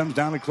 Rebound comes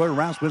down to Claire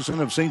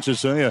Rasmussen of St.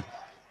 Cecilia.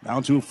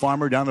 Down to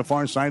Farmer. Down the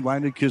far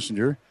sideline to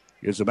Kissinger.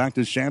 Gives it back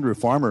to Chandra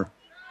Farmer.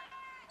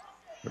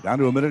 We're down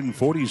to 1 minute and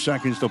 40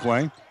 seconds to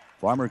play.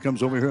 Farmer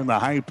comes over here in the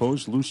high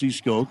post. Lucy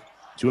Skoke.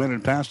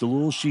 200 pass to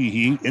Lil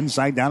Sheehy.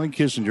 Inside down to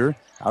Kissinger.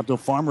 Out to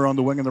Farmer on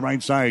the wing on the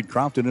right side.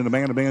 Crofton in a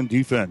man-to-man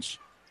defense.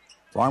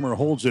 Farmer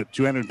holds it.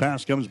 200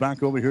 pass comes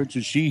back over here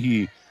to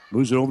Sheehy.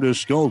 Moves it over to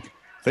Skoke.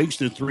 Fakes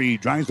the three.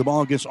 Drives the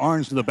ball. Gets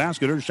Arns to the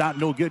basket. Her shot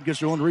no good. Gets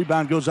her own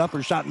rebound. Goes up.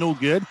 Her shot no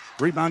good.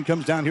 Rebound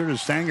comes down here to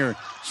Sanger.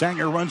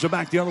 Sanger runs it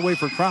back the other way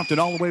for Crofton.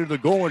 All the way to the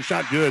goal. Her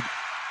shot good.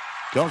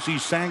 Kelsey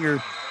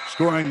Sanger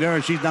scoring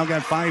there. She's now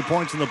got 5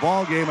 points in the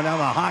ball game. And now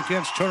the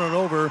Hawkins turn it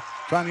over.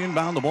 Trying to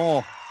inbound the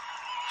ball.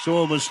 So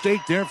a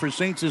mistake there for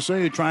St.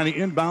 Cecilia trying to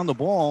inbound the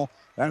ball.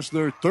 That's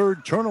their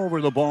third turnover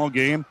of the ball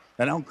game.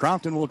 And now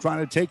Crofton will try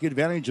to take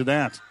advantage of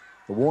that.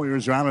 The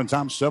Warriors are out on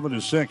top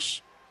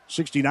 7-6.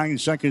 69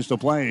 seconds to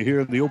play here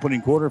in the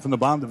opening quarter from the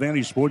Bond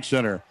Sports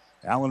Center.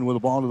 Allen with the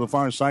ball to the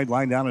far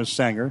sideline down to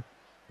Sanger.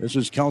 This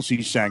is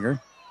Kelsey Sanger.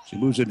 She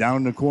moves it down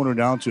in the corner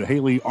down to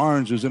Haley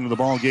Arns, who's into the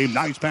ball game.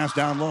 Nice pass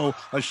down low.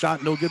 A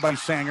shot no good by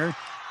Sanger.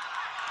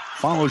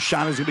 Follow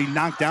shot is going to be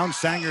knocked down.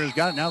 Sanger has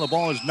got it. Now the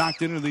ball is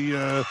knocked into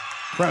the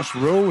press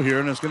row here,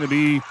 and it's going to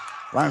be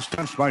last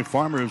touch by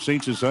Farmer of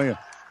St. Cecilia.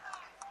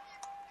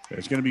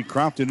 It's going to be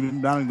Crofton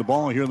inbounding the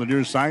ball here on the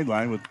near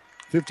sideline with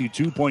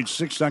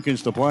 52.6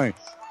 seconds to play.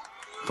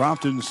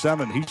 Crofton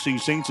 7.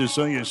 Hastings St.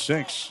 Cecilia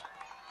 6.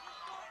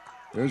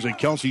 There's a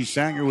Kelsey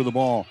Sanger with the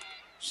ball.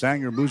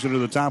 Sanger moves it to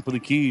the top of the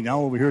key.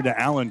 Now over here to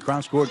Allen.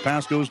 Cross-court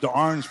pass goes to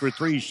Arns for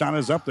 3. Shot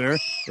is up there.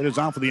 It is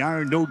off of the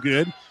iron. No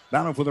good.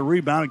 Battle for the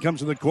rebound. It comes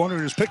to the corner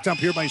and is picked up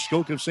here by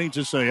Skoke of St.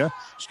 Cecilia.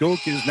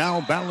 Skoke is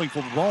now battling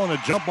for the ball, and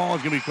a jump ball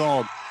is going to be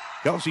called.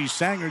 Kelsey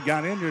Sanger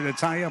got in there to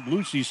tie up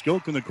Lucy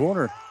Skoke in the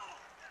corner.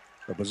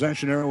 The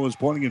possession arrow is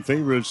pointing in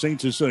favor of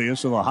St. Cecilia,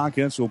 so the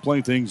Hawkins will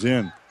play things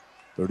in.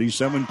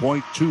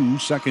 37.2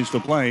 seconds to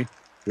play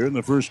here in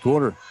the first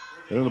quarter.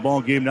 There the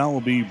ball game now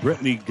will be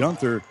Brittany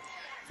Gunther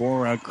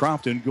for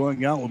Crofton.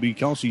 Going out will be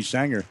Kelsey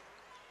Sanger.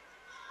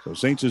 So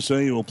St.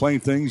 Cecilia will play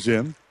things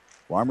in.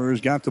 Farmer has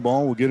got the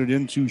ball. We'll get it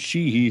into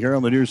Sheehy here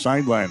on the near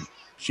sideline.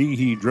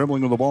 Sheehy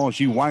dribbling with the ball.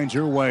 She winds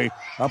her way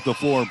up the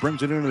floor.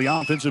 Brings it into the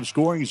offensive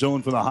scoring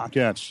zone for the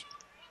Hawkettes.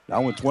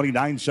 Now with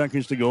 29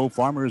 seconds to go,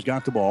 Farmer has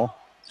got the ball.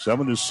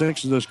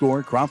 7-6 is the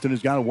score. Crofton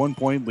has got a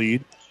 1-point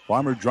lead.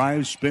 Farmer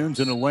drives,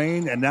 spins in a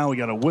lane, and now we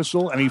got a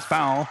whistle, and a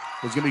foul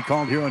is going to be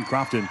called here on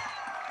Crofton.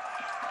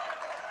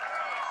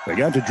 They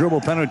got the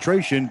dribble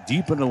penetration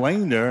deep in the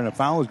lane there, and a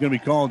foul is going to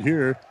be called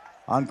here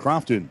on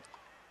Crofton.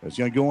 It's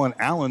going to go on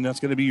Allen. That's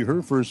going to be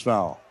her first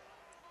foul.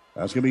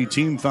 That's going to be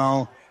team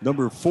foul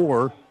number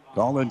 4.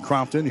 Called in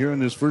Crofton here in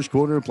this first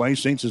quarter of play.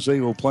 St.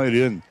 Cecilia will play it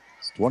in.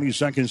 20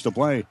 seconds to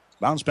play.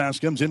 Bounce pass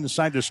comes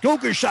inside to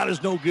Skoker. Shot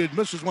is no good.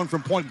 Misses one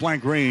from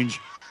point-blank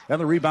range.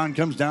 And the rebound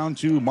comes down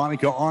to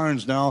Monica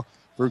Arns now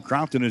for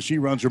Crofton as she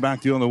runs her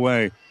back the other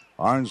way.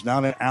 Arns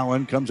now to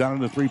Allen. Comes out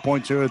into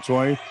three-point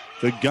territory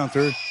to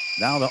Gunther.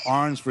 Now to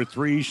Arns for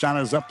 3. Shot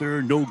is up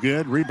there. No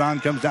good.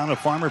 Rebound comes down to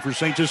Farmer for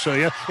St.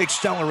 Cecilia.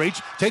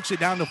 Accelerates. Takes it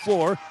down the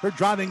floor. Her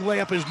driving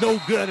layup is no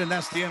good. And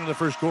that's the end of the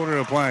first quarter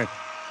of play.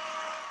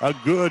 A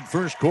good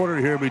first quarter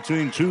here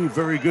between two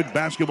very good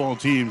basketball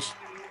teams.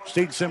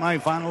 State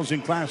semifinals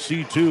in Class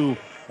C2.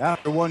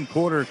 After one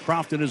quarter,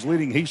 Crofton is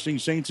leading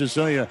Hastings St.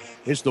 Cecilia.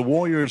 It's the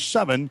Warriors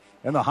 7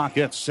 and the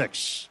Hawkettes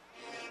 6.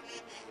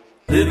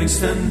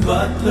 Livingston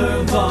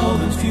Butler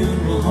Volvin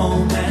Funeral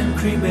Home and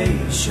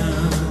Cremation.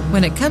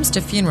 When it comes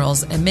to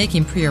funerals and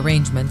making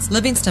pre-arrangements,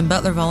 Livingston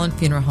Butler Volvin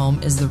Funeral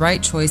Home is the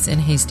right choice in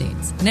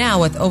Hastings. Now,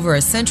 with over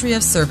a century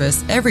of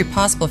service, every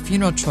possible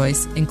funeral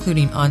choice,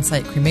 including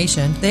on-site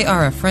cremation, they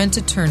are a friend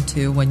to turn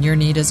to when your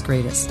need is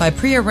greatest. By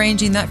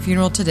pre-arranging that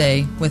funeral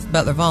today with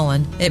Butler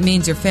Volvin, it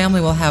means your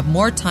family will have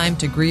more time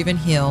to grieve and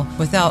heal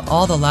without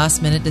all the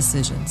last-minute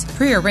decisions.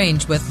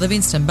 Pre-arrange with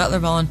Livingston Butler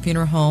Volvin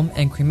Funeral Home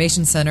and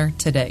Cremation Center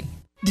today.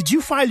 Did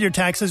you file your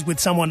taxes with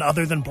someone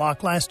other than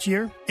Block last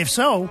year? If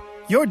so,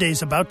 your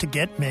day's about to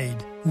get made.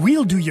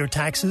 We'll do your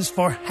taxes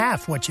for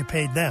half what you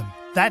paid them.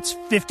 That's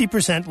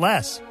 50%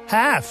 less.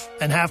 Half.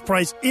 And half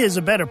price is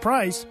a better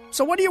price.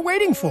 So what are you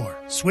waiting for?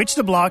 Switch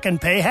to Block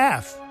and pay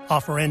half.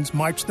 Offer ends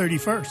March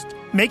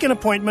 31st. Make an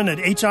appointment at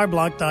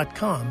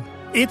hrblock.com.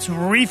 It's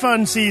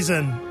refund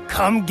season.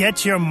 Come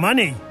get your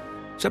money.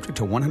 Subject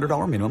to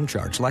 $100 minimum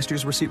charge. Last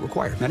year's receipt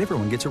required. Not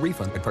everyone gets a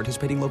refund at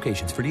participating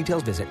locations. For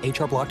details, visit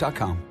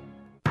hrblock.com.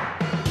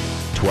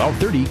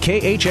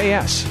 1230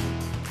 KHAS.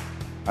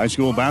 High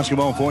school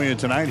basketball for you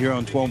tonight here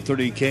on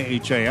 1230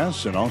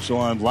 KHAS and also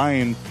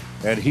online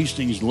at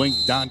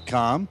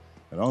hastingslink.com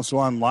and also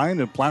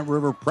online at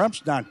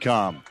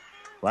PlatteRiverPreps.com.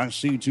 Class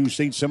C2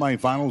 state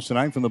semifinals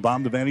tonight from the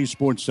Bob Devaney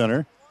Sports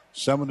Center.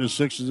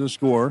 7-6 is the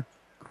score.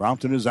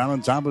 Crofton is out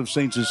on top of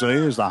St.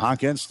 Cecilia as the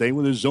Hawkettes stay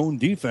with his zone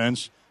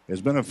defense.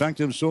 Has been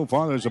effective so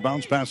far. There's a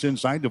bounce pass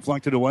inside,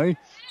 deflected away,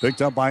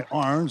 picked up by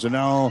Arns, and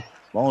now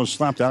ball is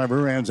slapped out of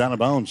her hands, out of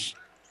bounds.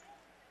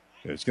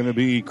 It's going to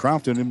be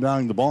Crofton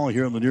inbounding the ball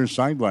here on the near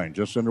sideline.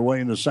 Just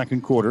underway in the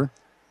second quarter.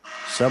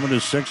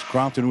 7-6,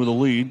 Crofton with a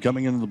lead.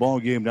 Coming into the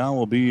ball game now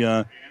will be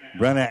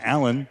Brenna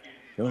Allen.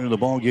 Coming into the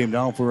ball game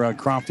now for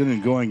Crofton,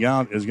 and going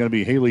out is going to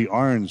be Haley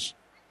Arns.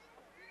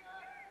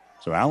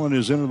 So Allen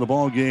is into the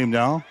ball game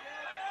now.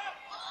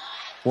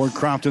 For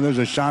Crofton, there's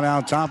a shot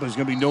out top. It's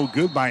going to be no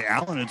good by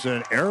Allen. It's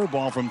an air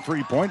ball from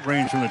three-point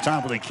range from the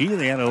top of the key.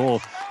 They had a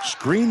little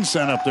screen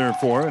set up there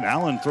for it.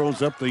 Allen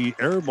throws up the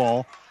air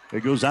ball.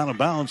 It goes out of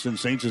bounds, and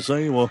St.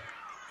 Cecilia will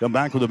come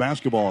back with the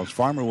basketball as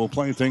Farmer will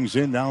play things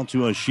in down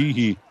to a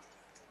Sheehy.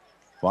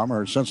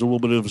 Farmer sends a little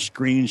bit of a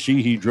screen.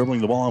 Sheehy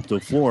dribbling the ball up the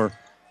floor.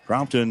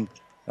 Crofton,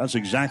 that's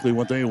exactly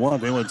what they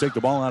want. They want to take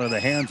the ball out of the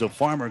hands of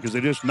Farmer because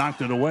they just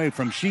knocked it away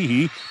from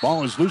Sheehy.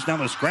 Ball is loose. Now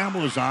the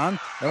scramble is on.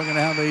 And we're going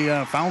to have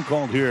a foul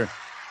called here.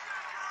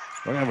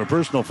 We're going to have a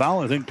personal foul,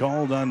 I think,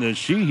 called on the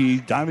Sheehy,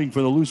 diving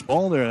for the loose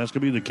ball there. That's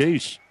going to be the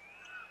case.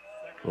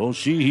 Well,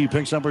 Sheehy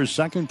picks up her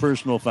second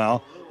personal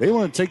foul. They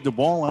want to take the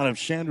ball out of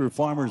Chandra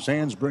Farmer's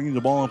hands, bringing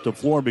the ball up the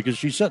floor because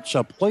she's such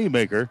a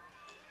playmaker.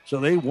 So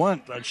they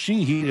want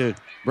Sheehy to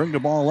bring the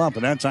ball up,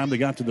 and that time they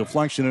got the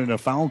deflection and a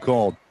foul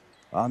called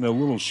on the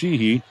little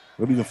Sheehy.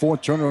 It'll be the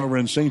fourth turnover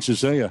in St.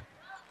 Cecilia.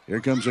 Here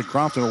comes a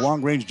Crofton, a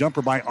long-range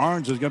jumper by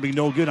Arns is going to be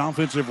no good.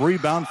 Offensive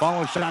rebound,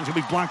 follow shot is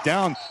going to be blocked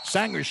down.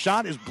 Sanger's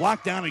shot is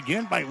blocked down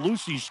again by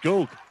Lucy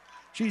Skoke.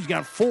 She's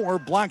got 4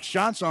 blocked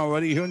shots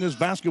already here in this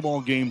basketball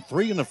game.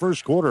 3 in the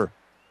first quarter.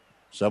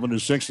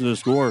 7-6 to the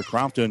score.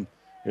 Crofton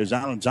is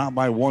out on top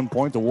by 1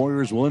 point. The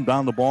Warriors will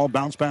inbound the ball.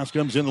 Bounce pass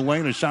comes in the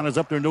lane. A shot is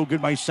up there, no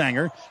good by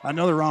Sanger.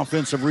 Another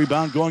offensive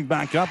rebound going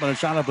back up, and a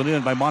shot up and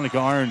in by Monica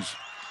Arns.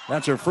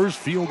 That's her first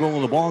field goal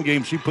of the ball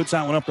game. She puts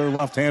that one up there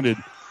left-handed.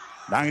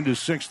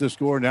 9-6 the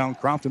score now.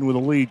 Crofton with a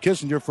lead.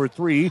 Kissinger for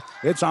 3.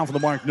 It's off of the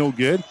mark, no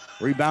good.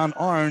 Rebound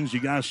Arns.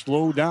 You got to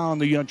slow down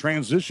the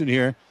transition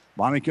here.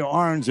 Monica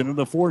Arns into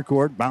the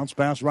forecourt. Bounce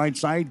pass right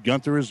side.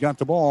 Gunther has got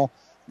the ball.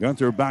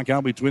 Gunther back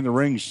out between the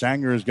rings.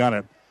 Sanger has got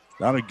it.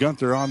 Now to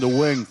Gunther on the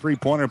wing.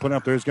 Three-pointer put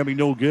up there. It's going to be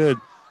no good.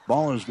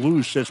 Ball is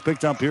loose. It's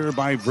picked up here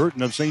by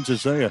Burton of St.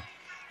 Cecilia.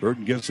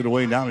 Burton gets it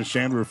away down to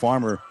Chandra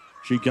Farmer.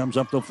 She comes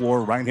up the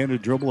floor.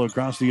 Right-handed dribble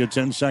across the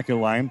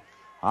 10-second line.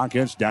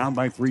 Hawkettes down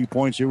by 3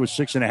 points here with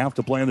 6.5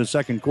 to play in the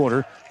second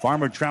quarter.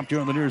 Farmer trapped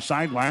here on the near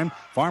sideline.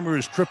 Farmer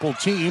is triple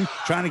team,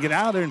 trying to get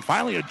out of there, and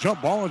finally a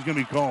jump ball is going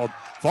to be called.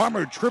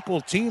 Farmer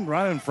triple team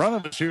right in front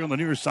of us here on the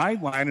near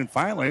sideline, and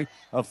finally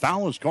a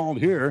foul is called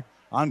here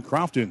on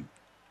Crofton.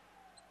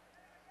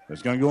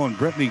 It's going to go on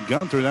Brittany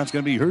Gunther. That's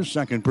going to be her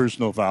second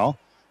personal foul.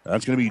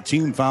 That's going to be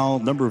team foul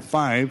number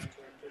 5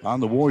 on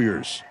the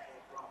Warriors.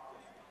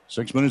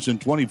 6 minutes and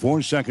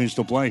 24 seconds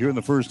to play here in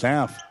the first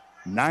half.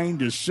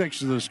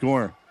 9-6 is the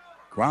score.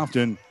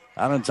 Crofton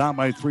Out on top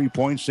by 3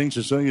 points. St.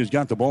 Cecilia's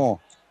got the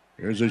ball.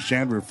 Here's a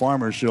Chandra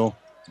Farmer. She'll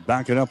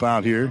back it up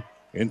out here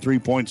in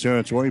 3-point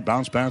territory.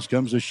 Bounce pass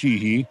comes to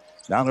Sheehy.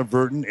 Down to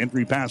Burton.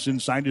 Entry pass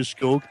inside to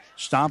Skoke.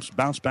 Stops.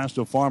 Bounce pass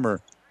to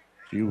Farmer.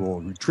 She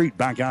will retreat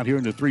back out here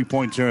into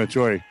 3-point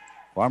territory.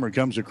 Farmer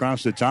comes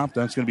across the top.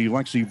 That's going to be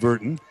Lexi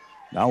Burton.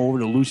 Now over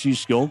to Lucy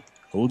Skoke.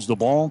 Holds the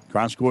ball.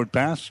 Cross-court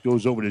pass.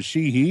 Goes over to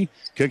Sheehy.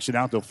 Kicks it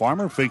out to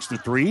Farmer. Fakes the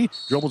three.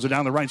 Dribbles it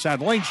down the right side of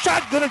the lane.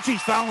 Shot good, and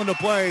she's fouling the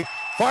play.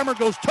 Farmer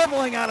goes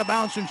tumbling out of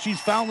bounds, and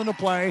she's fouling the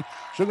play.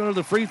 She'll go to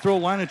the free throw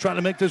line and try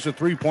to make this a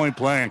 3-point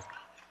play.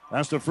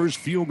 That's the first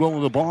field goal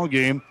of the ball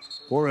game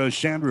for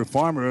Chandra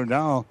Farmer.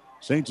 Now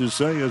St.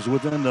 Cecilia is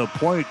within the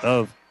point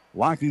of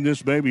locking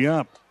this baby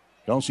up.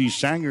 Kelsey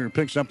Sanger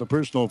picks up the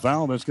personal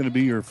foul. That's going to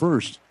be her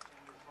first.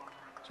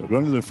 So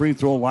going to the free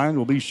throw line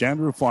will be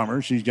Chandra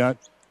Farmer. She's got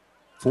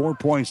 4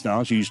 points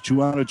now. She's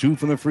 2 out of 2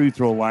 from the free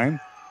throw line.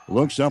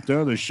 Looks up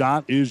there. The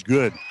shot is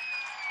good.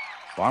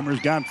 Farmer's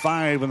got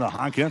 5, and the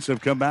Hawkettes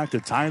have come back to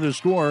tie the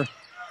score.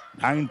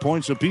 9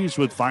 points apiece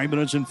with 5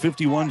 minutes and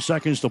 51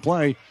 seconds to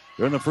play.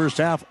 During the first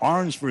half,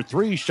 Arns for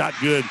 3. Shot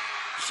good.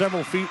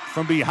 Several feet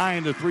from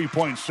behind the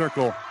 3-point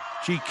circle.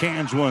 She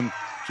cans one.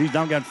 She's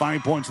now got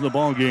 5 points in the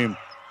ball game.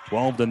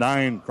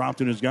 12-9.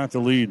 Crofton has got the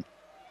lead.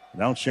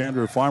 Now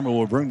Chandra Farmer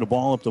will bring the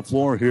ball up the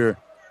floor here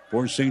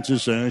for St.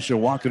 Cecilia. She'll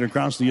walk it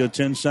across the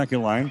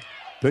 10-second line.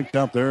 Picked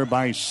up there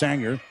by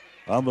Sanger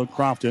of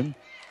Crofton.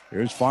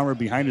 Here's Farmer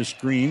behind the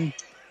screen.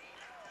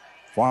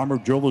 Farmer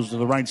dribbles to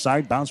the right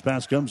side. Bounce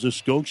pass comes to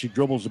Skoke. She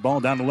dribbles the ball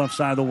down the left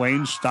side of the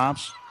lane.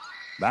 Stops.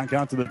 Back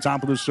out to the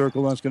top of the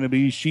circle. That's going to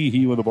be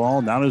Sheehy with the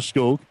ball. Now to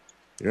Skoke.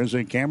 There's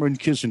a Cameron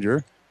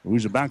Kissinger.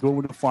 Moves it back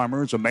over to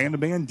Farmer. It's a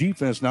man-to-man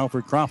defense now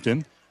for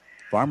Crofton.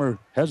 Farmer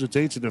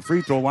hesitates at the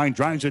free throw line.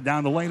 Drives it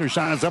down the lane. Her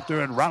shot is up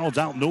there and rattles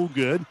out. No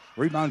good.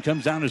 Rebound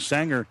comes down to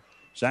Sanger.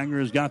 Sanger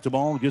has got the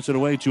ball. Gets it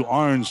away to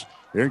Arns.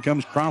 Here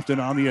comes Crofton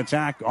on the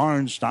attack.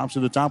 Arns stops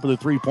at the top of the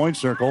 3-point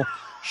circle.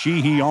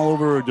 Sheehy all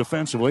over her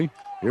defensively.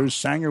 Here's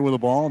Sanger with the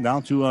ball. Now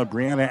to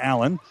Brianna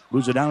Allen.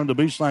 Moves it down to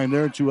the baseline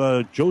there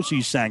to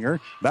Josie Sanger.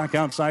 Back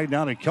outside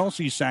now to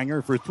Kelsey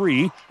Sanger for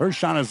 3. Her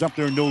shot is up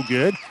there, no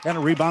good. And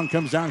a rebound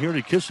comes down here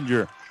to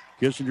Kissinger.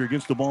 Kissinger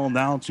gets the ball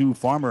now to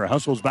Farmer.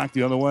 Hustles back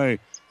the other way.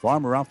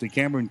 Farmer off to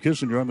Cameron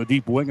Kissinger on the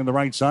deep wing on the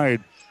right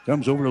side.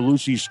 Comes over to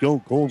Lucy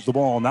Skoke. Holds the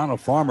ball. Now to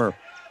Farmer.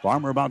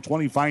 Farmer about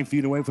 25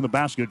 feet away from the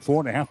basket.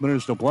 4.5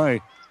 minutes to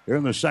play. Here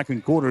in the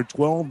second quarter.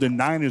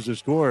 12-9 is the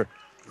score.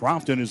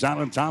 Crofton is out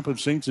on top of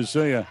St.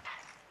 Cecilia.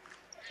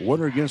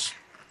 Winner against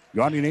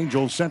Guardian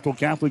Angels Central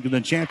Catholic in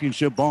the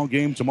championship ball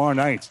game tomorrow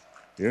night.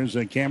 Here's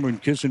Cameron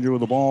Kissinger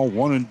with the ball.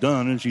 One and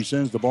done. And she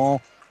sends the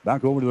ball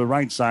back over to the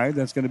right side.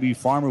 That's going to be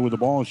Farmer with the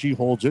ball. She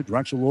holds it.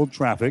 Directs a little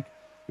traffic.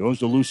 Goes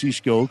to Lucy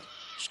Skoke.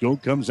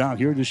 Skoke comes out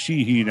here to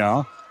Sheehy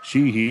now.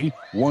 Sheehy,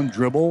 one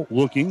dribble,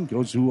 looking.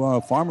 Goes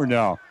to Farmer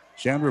now.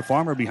 Chandra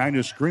Farmer behind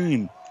the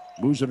screen.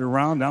 Moves it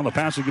around. Now the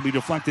pass is going to be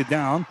deflected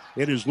down.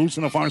 It is loose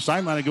on the far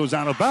sideline. It goes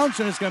out of bounds,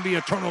 and it's going to be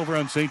a turnover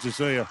on St.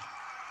 Cecilia.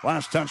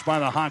 Last touch by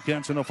the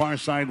Hawkettes on the far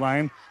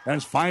sideline.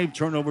 That's 5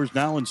 turnovers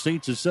now in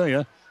St.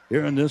 Cecilia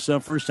here in this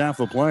first half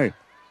of play.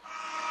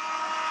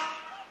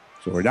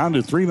 So we're down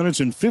to 3 minutes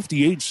and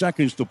 58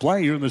 seconds to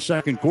play here in the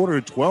second quarter.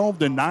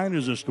 12-9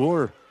 is the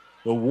score.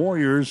 The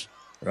Warriors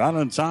are out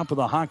on top of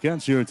the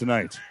Hawkettes here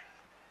tonight.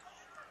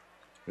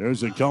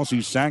 There's a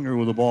Kelsey Sanger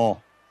with the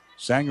ball.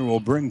 Sanger will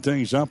bring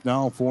things up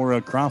now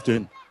for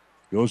Crofton.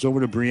 Goes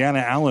over to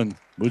Brianna Allen.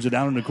 Moves it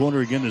down in the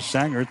corner again to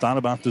Sanger. Thought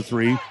about the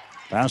 3.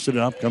 Pass it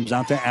up. Comes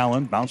out to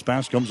Allen. Bounce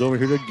pass comes over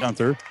here to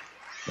Gunther.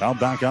 Now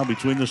back out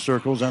between the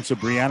circles. That's a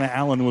Brianna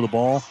Allen with the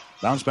ball.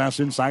 Bounce pass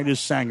inside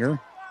is Sanger.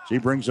 She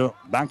brings it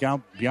back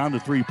out beyond the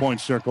 3-point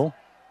circle.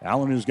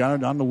 Allen has got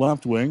it on the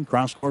left wing.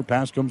 Cross-court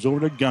pass comes over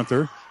to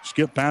Gunther.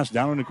 Skip pass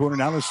down in the corner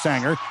now to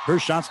Sanger. Her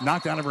shot's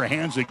knocked out of her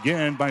hands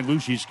again by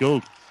Lucy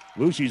Skoke.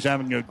 Lucy's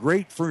having a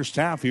great first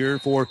half here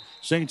for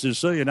St.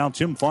 Cecilia. Now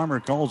Tim Farmer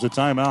calls a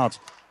timeout.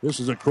 This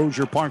is a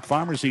Crozier Park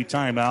Pharmacy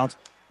timeout.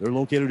 They're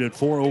located at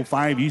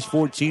 405 East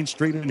 14th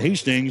Street in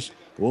Hastings.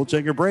 We'll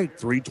take a break.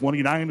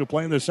 3:29 to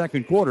play in the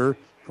second quarter.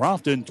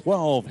 Crofton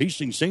 12,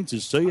 Hastings St.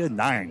 Cecilia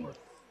 9.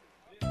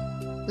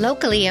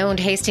 Locally owned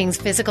Hastings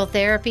Physical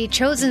Therapy,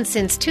 chosen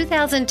since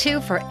 2002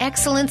 for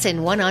excellence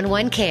in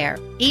one-on-one care.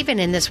 Even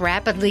in this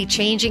rapidly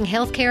changing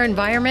healthcare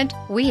environment,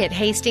 we at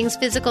Hastings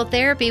Physical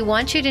Therapy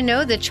want you to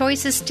know the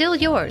choice is still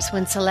yours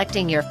when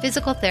selecting your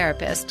physical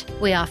therapist.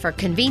 We offer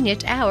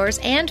convenient hours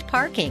and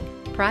parking.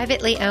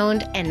 Privately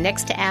owned and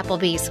next to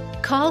Applebee's.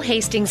 Call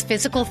Hastings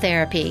Physical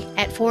Therapy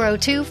at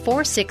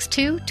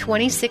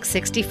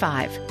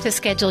 402-462-2665 to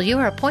schedule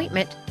your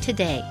appointment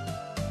today.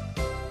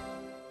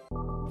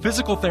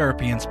 Physical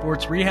Therapy and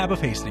Sports Rehab of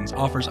Hastings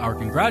offers our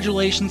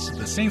congratulations to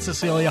the St.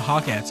 Cecilia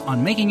Hawkettes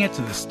on making it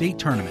to the state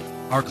tournament.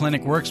 Our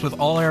clinic works with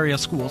all area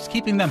schools,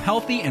 keeping them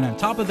healthy and on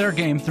top of their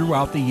game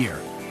throughout the year.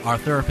 Our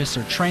therapists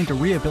are trained to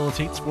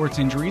rehabilitate sports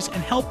injuries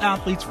and help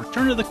athletes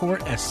return to the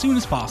court as soon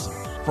as possible.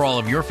 For all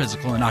of your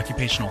physical and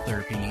occupational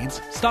therapy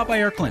needs, stop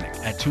by our clinic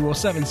at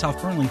 207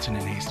 South Burlington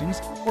in Hastings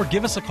or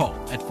give us a call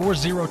at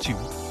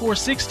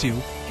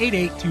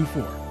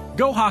 402-462-8824.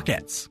 Go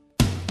Hawkettes!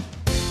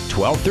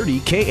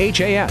 1230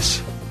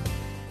 KHAS.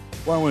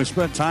 Well, we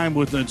spent time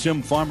with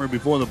Tim Farmer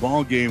before the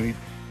ball game. He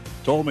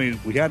told me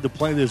we had to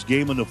play this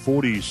game in the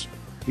 40s.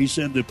 He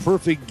said the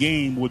perfect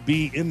game would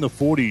be in the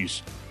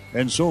 40s.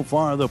 And so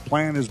far, the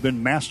plan has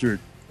been mastered.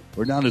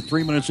 We're down to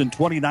 3 minutes and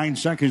 29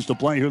 seconds to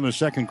play here in the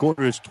second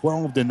quarter. It's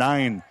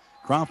 12-9.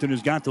 Crofton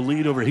has got the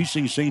lead over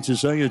Hastings St.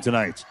 Cecilia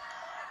tonight.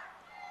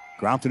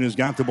 Crofton has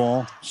got the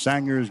ball.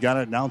 Sanger has got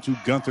it now to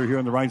Gunther here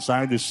on the right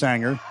side to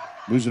Sanger.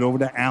 Moves it over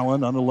to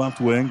Allen on the left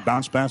wing.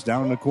 Bounce pass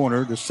down in the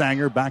corner to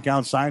Sanger. Back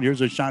outside.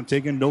 Here's a shot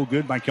taken. No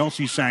good by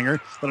Kelsey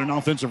Sanger. But an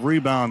offensive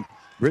rebound.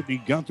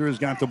 Brittany Gunther has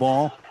got the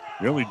ball.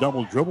 Nearly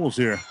double dribbles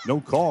here.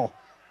 No call.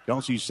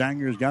 Kelsey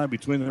Sanger has got it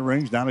between the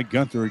rings. Down to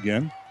Gunther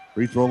again.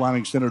 Free throw line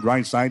extended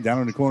right side.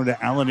 Down in the corner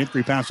to Allen.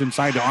 Entry pass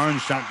inside to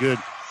Arns. Shot good.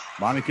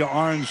 Monica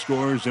Arns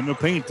scores in the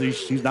paint.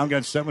 She's now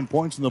got 7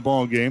 points in the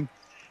ball game.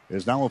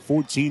 It's now a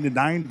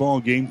 14-9 ball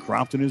game.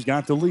 Crofton has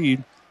got the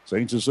lead.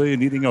 St. Cecilia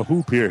needing a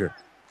hoop here.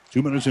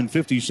 2 minutes and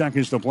 50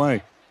 seconds to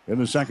play in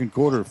the second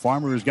quarter.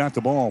 Farmer has got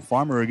the ball.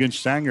 Farmer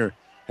against Sanger.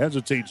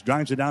 Hesitates.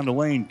 Drives it down the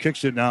lane.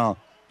 Kicks it now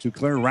to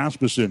Claire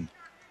Rasmussen.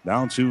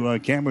 Down to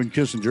Cameron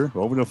Kissinger.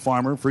 Over to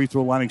Farmer. Free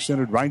throw line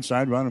extended right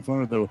side. Right in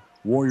front of the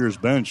Warriors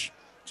bench.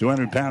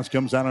 200 pass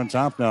comes out on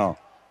top now.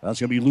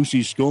 That's going to be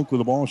Lucy Skolk with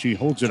the ball. She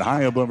holds it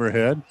high above her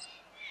head.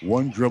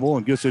 One dribble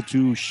and gets it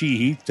to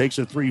Sheehy. Takes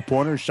a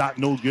three-pointer. Shot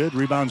no good.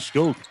 Rebound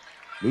Skolk.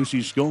 Lucy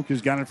Skolk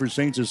has got it for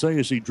St.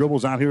 Cecilia. She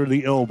dribbles out here to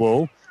the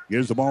elbow.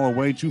 Gives the ball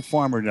away to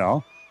Farmer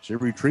now. She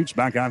retreats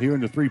back out here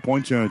into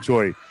three-point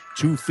territory.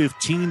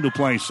 2:15 to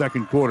play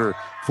second quarter.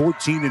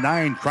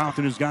 14-9.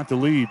 Crofton has got the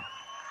lead.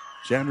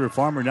 Chandra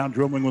Farmer now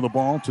dribbling with the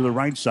ball to the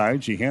right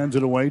side. She hands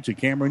it away to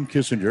Cameron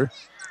Kissinger.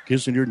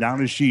 Kissinger down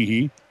to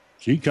Sheehy.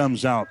 She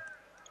comes out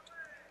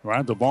right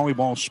at the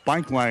volleyball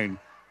spike line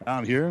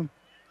out here.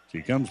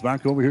 She comes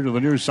back over here to the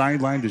near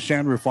sideline to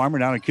Chandra Farmer.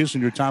 Now to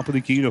Kissinger, top of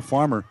the key to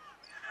Farmer.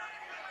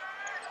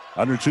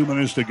 Under 2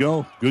 minutes to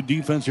go. Good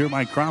defense here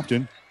by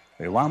Crofton.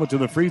 They lob it to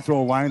the free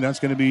throw line. That's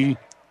going to be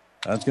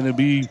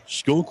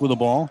Skolk with the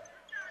ball.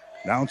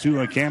 Now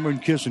to Cameron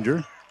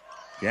Kissinger.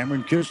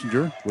 Cameron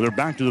Kissinger with her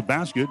back to the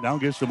basket. Now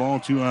gets the ball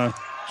to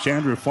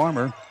Chandra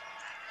Farmer.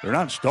 They're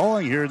not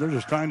stalling here. They're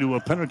just trying to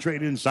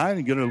penetrate inside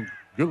and get a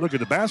good look at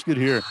the basket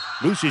here.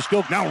 Lucy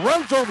Skolk now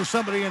runs over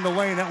somebody in the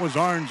lane. That was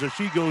Arns as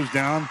she goes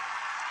down.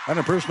 And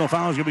a personal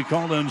foul is going to be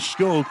called on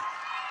Skolk.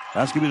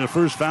 That's going to be the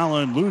first foul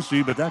on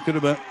Lucy, but that could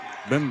have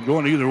been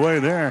going either way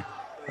there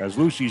as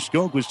Lucy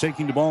Skolk was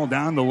taking the ball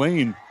down the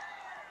lane.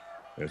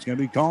 It's going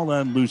to be called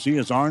on Lucy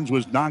as Arns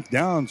was knocked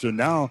down. So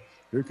now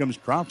here comes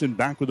Crofton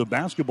back with the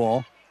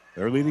basketball.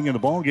 They're leading in the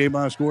ball game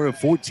by a score of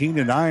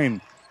 14-9.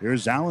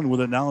 Here's Allen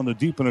with it now in the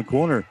deep in the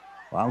corner.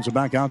 Fouls it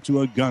back out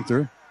to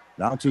Gunther.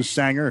 Now to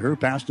Sanger. Her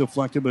pass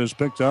deflected, but is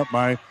picked up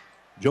by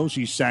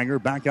Josie Sanger.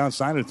 Back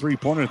outside, a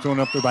three-pointer thrown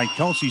up there by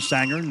Kelsey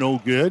Sanger. No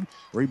good.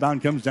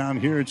 Rebound comes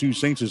down here to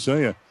St.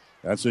 Cecilia.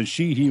 That's a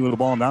Sheehy with the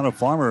ball down to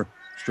Farmer.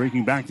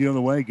 Streaking back the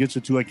other way. Gets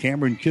it to a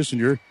Cameron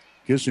Kissinger.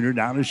 Kissinger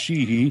down to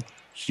Sheehy.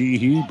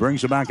 Sheehy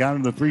brings it back out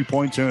into the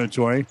three-point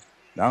territory.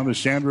 Down to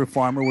Chandra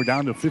Farmer. We're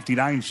down to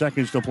 59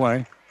 seconds to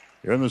play.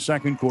 Here in the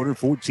second quarter,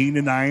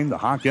 14-9. The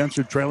Hawkettes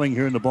are trailing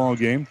here in the ball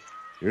game.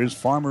 Here's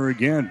Farmer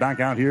again,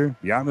 back out here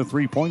beyond the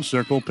three-point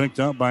circle,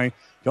 picked up by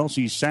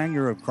Kelsey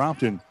Sanger of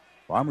Crofton.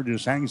 Farmer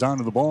just hangs on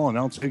to the ball and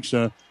now takes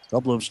a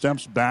couple of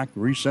steps back,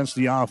 resets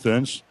the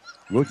offense,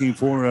 looking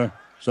for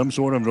some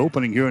sort of an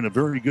opening here in a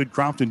very good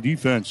Crofton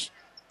defense.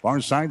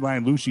 Far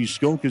sideline, Lucy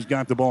Skolk has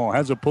got the ball,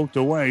 has it poked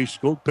away.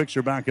 Skolk picks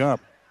her back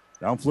up.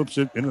 Now flips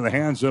it into the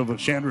hands of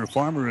Chandra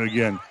Farmer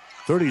again.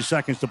 30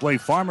 seconds to play.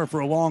 Farmer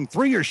for a long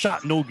three-year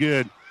shot, no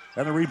good.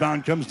 And the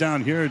rebound comes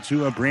down here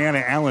to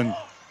Brianna Allen.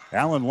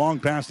 Allen, long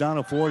pass down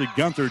the floor to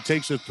Gunther.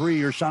 Takes a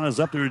three-year shot, is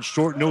up there. It's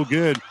short, no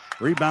good.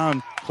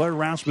 Rebound, Claire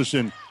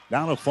Rasmussen.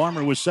 Down to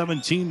Farmer with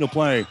 17 to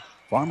play.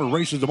 Farmer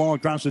races the ball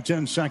across the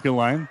 10-second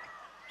line.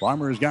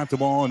 Farmer has got the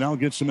ball and now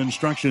gets some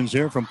instructions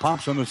here from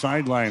Pops on the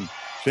sideline.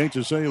 St.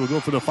 Cecilia will go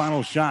for the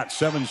final shot.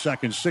 7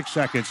 seconds, 6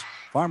 seconds.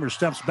 Farmer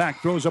steps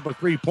back, throws up a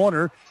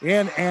three-pointer.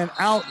 In and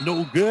out,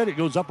 no good. It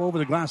goes up over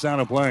the glass, out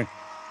of play.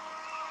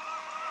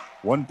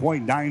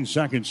 1.9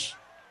 seconds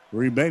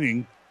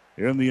remaining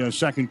in the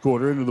second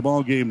quarter. Into the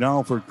ball game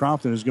now for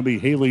Crofton is going to be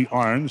Haley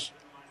Arns.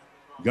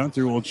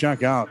 Gunther will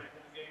check out.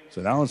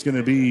 So now it's going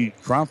to be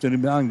Crofton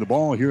inbounding the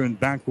ball here in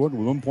backcourt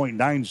with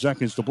 1.9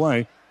 seconds to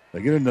play.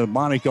 They get into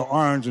Monica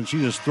Arns, and she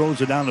just throws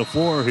it down the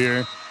floor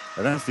here.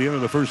 And that's the end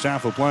of the first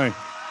half of play.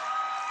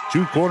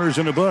 2 quarters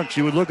in the books.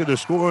 You would look at the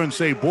score and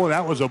say, boy,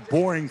 that was a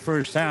boring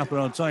first half. But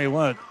I'll tell you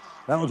what,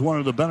 that was one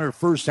of the better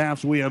first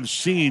halves we have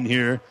seen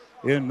here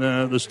in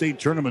the state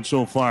tournament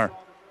so far.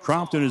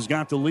 Crofton has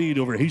got the lead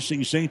over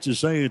Hastings St.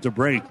 Cecilia at the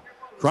break.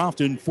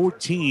 Crofton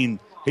 14,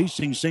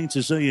 Hastings St.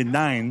 Cecilia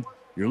 9.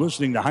 You're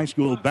listening to high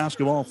school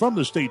basketball from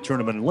the state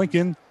tournament in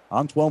Lincoln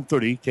on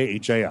 1230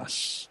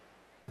 KHAS.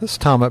 This is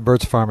Tom at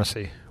Burt's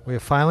Pharmacy. We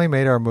have finally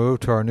made our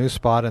move to our new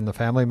spot in the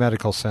Family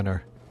Medical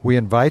Center. We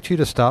invite you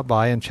to stop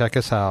by and check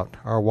us out.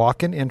 Our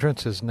walk-in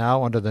entrance is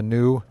now under the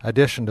new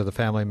addition to the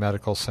Family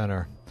Medical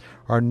Center.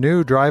 Our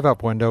new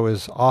drive-up window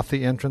is off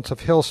the entrance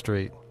of Hill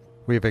Street.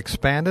 We've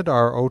expanded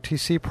our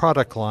OTC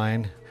product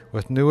line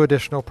with new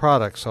additional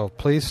products, so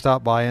please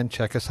stop by and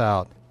check us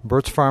out.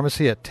 Burt's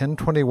Pharmacy at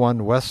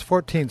 1021 West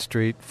 14th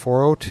Street,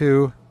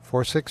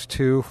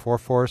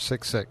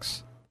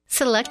 402-462-4466.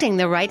 Selecting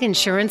the right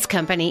insurance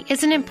company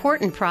is an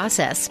important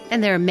process,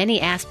 and there are many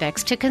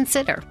aspects to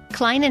consider.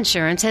 Klein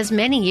Insurance has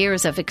many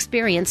years of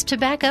experience to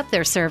back up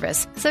their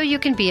service, so you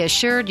can be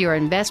assured your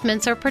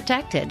investments are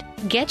protected.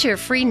 Get your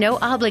free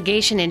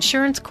no-obligation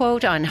insurance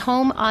quote on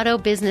home, auto,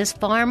 business,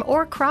 farm,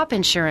 or crop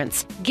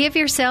insurance. Give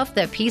yourself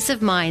the peace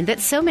of mind that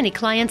so many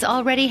clients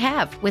already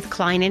have with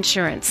Klein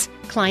Insurance.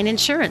 Klein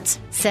Insurance,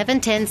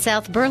 710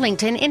 South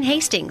Burlington in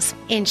Hastings.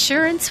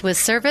 Insurance with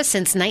service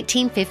since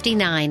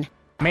 1959.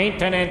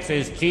 Maintenance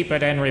is cheaper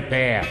than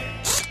repair.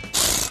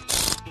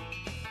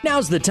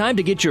 Now's the time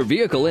to get your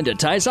vehicle into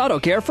Tice Auto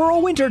Care for a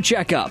winter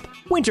checkup.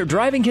 Winter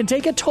driving can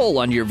take a toll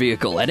on your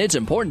vehicle, and it's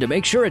important to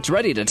make sure it's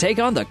ready to take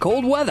on the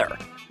cold weather.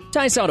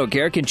 Tice Auto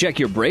Care can check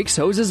your brakes,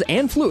 hoses,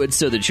 and fluids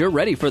so that you're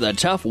ready for the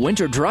tough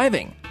winter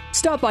driving.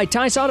 Stop by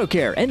Tice Auto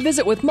Care and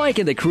visit with Mike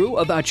and the crew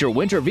about your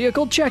winter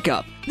vehicle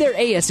checkup. They're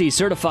ASE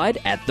certified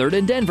at 3rd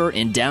and Denver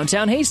in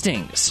downtown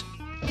Hastings.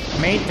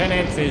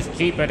 Maintenance is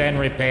cheaper than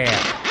repair.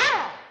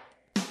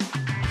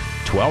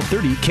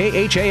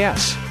 1230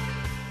 KHAS.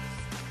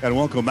 And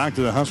welcome back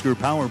to the Husker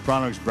Power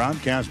Products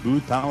broadcast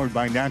booth, powered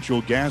by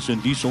natural gas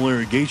and diesel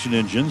irrigation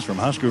engines from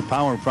Husker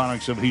Power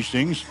Products of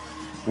Hastings.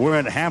 We're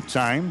at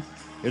halftime.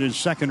 It is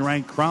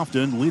second-ranked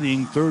Crofton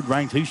leading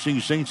third-ranked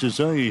Hastings St.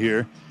 Cecilia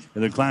here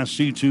in the Class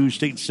C2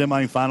 state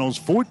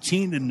semifinals.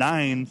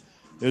 14-9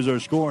 is our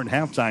score at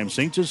halftime.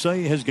 St.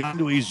 Cecilia has gone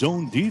to a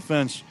zone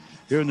defense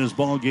here in this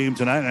ball game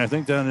tonight, and I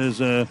think that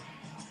is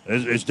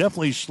it's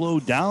definitely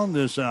slowed down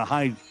this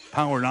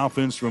high-powered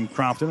offense from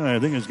Crofton, and I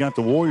think it's got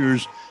the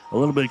Warriors a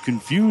little bit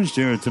confused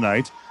here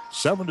tonight.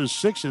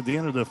 7-6 at the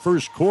end of the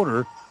first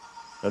quarter,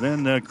 and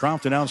then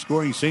Crofton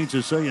outscoring St.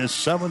 Cecilia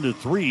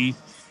 7-3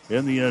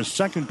 in the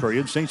second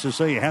period. St.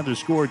 Cecilia had the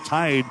score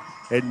tied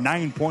at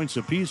 9 points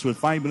apiece with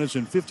 5 minutes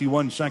and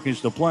 51 seconds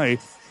to play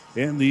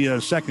in the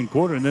second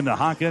quarter, and then the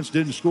Hawkettes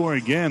didn't score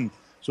again.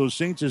 So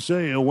St.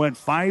 Cecilia went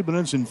 5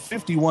 minutes and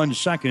 51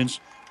 seconds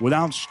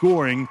without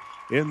scoring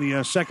in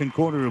the second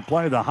quarter of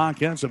play. The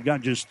Hawkettes have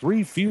got just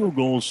 3 field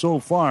goals so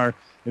far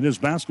in this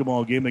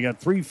basketball game. They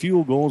got 3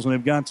 field goals, and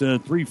they've got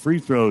 3 free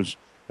throws.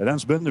 And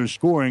that's been their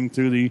scoring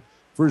through the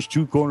first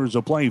 2 quarters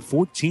of play.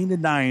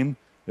 14-9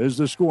 is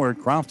the score.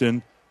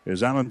 Crofton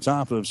is out on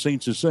top of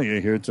St.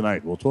 Cecilia here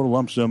tonight. We'll total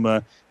up some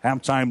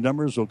halftime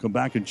numbers. We'll come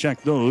back and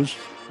check those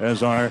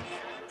as our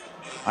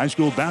high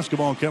school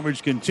basketball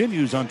coverage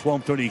continues on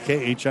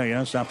 1230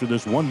 KHIS after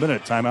this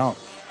 1-minute timeout.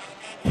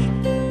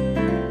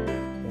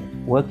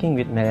 Working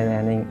with Mary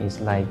Lanning is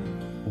like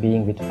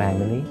being with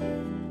family.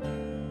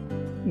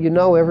 You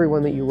know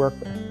everyone that you work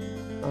with.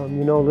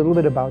 You know a little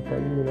bit about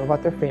them. You know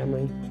about their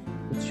family.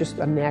 It's just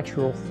a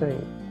natural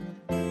thing.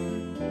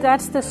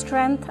 That's the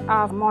strength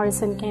of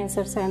Morrison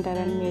Cancer Center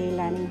and Mary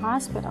Lanning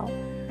Hospital,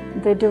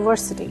 the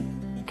diversity,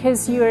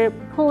 because you're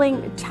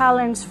pulling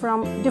talents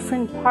from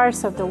different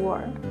parts of the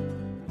world.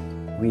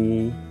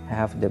 We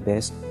have the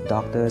best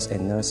doctors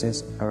and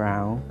nurses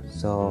around,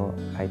 so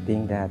I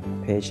think that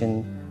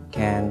patients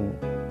can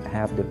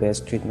have the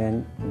best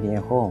treatment near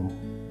home.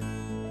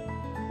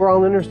 We're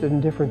all interested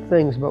in different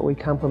things, but we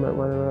complement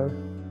one another.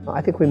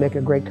 I think we make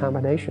a great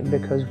combination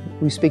because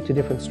we speak to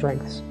different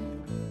strengths.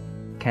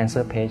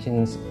 Cancer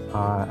patients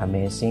are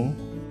amazing.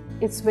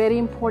 It's very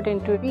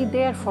important to be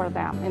there for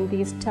them in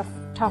these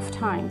tough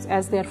times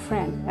as their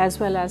friend as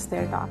well as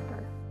their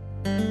doctor.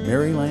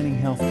 Mary Lanning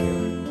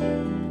Healthcare.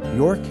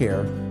 Your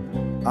care,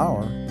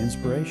 our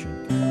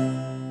inspiration.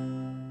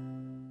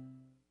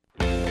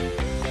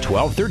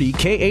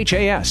 1230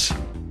 KHAS.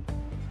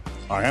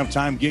 Our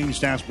halftime game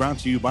stats brought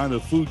to you by the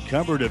Food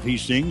Cupboard of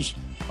Hastings.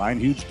 Find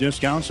huge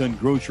discounts on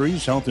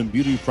groceries, health and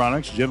beauty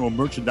products, general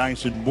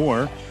merchandise, and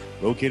more.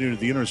 Located at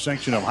the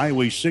intersection of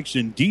Highway 6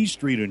 and D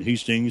Street in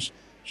Hastings.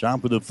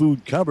 Shop with the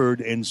Food Cupboard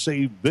and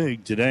save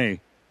big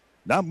today.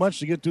 Not much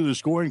to get through the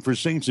scoring for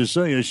St.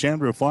 Cecilia.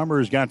 Chandra Farmer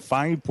has got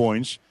 5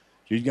 points.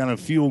 She's got a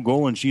field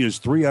goal, and she is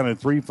 3 out of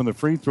 3 from the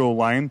free throw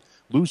line.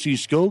 Lucy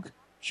Skoke,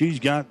 she's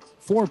got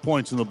 4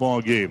 points in the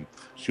ball game.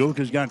 Skoke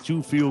has got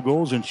 2 field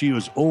goals, and she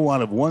was 0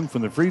 out of 1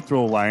 from the free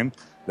throw line.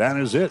 That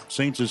is it.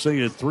 St.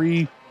 Cecilia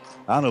 3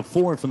 out of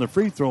 4 from the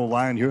free throw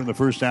line here in the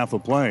first half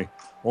of play.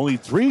 Only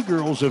 3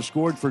 girls have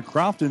scored for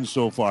Crofton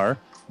so far.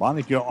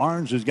 Monica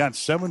Arns has got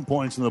 7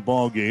 points in the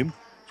ball game.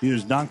 She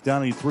has knocked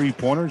down a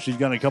 3-pointer. She's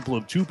got a couple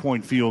of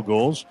 2-point field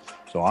goals.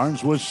 So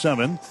Arns was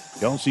 7.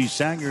 Kelsey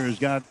Sanger has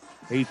got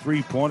a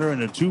 3-pointer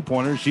and a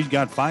 2-pointer. She's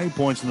got 5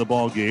 points in the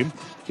ball game.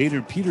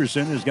 Kater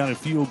Peterson has got a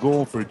field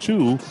goal for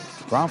 2.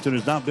 Crofton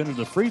has not been to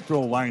the free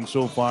throw line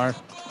so far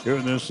here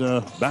in this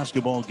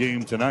basketball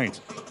game tonight.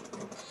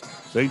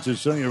 St.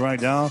 Cecilia right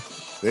now,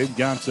 they've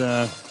got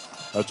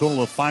a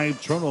total of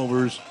 5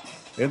 turnovers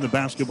in the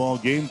basketball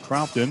game.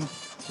 Crofton,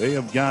 they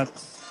have got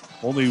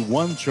only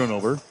 1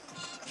 turnover.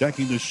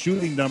 Checking the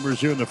shooting numbers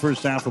here in the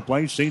first half of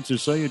play, St.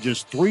 Cecilia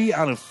just 3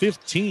 out of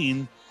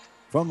 15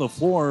 from the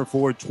floor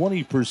for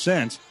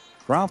 20%.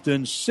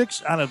 Crofton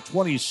 6 out of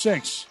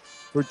 26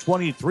 for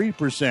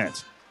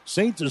 23%.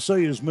 St.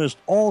 Cecilia's missed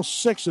all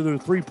 6 of their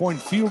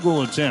 3-point field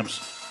goal attempts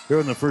here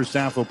in the first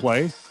half of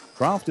play.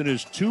 Crofton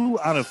is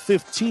 2 out of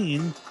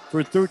 15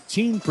 for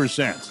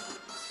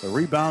 13%. The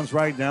rebounds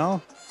right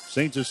now,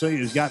 St. Cecilia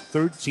has got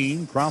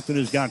 13. Crofton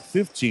has got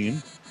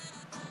 15.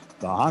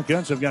 The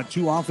Hawkins have got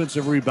 2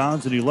 offensive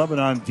rebounds and 11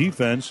 on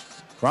defense.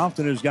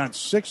 Crofton has got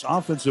 6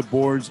 offensive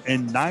boards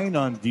and 9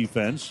 on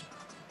defense.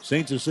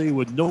 St. Cecilia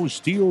with no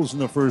steals in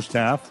the first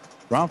half.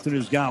 Crofton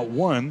has got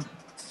 1.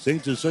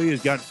 St. Cecilia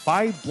has got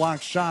 5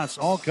 block shots,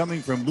 all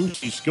coming from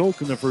Lucy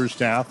Skoke in the first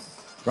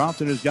half.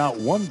 Crofton has got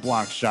 1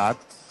 block shot.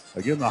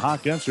 Again, the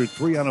Hawkins are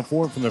 3 out of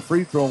 4 from the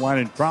free throw line,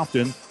 and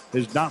Crofton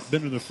has not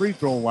been to the free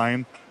throw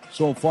line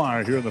so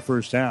far here in the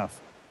first half.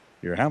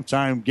 Your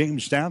halftime game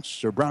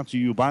stats are brought to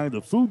you by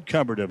the Food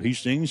Cupboard of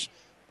Hastings.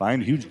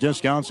 Find huge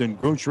discounts in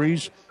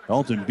groceries,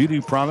 health and beauty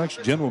products,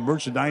 general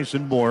merchandise,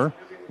 and more.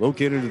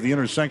 Located at the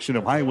intersection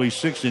of Highway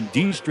 6 and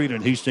D Street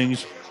in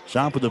Hastings.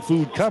 Shop at the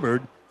Food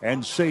Cupboard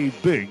and save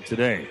big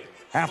today.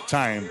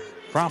 Halftime,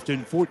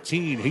 Crofton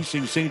 14,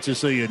 Hastings St.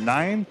 Cecilia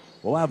 9.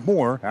 We'll have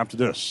more after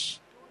this.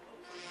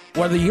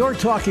 Whether you're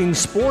talking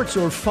sports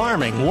or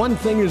farming, one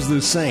thing is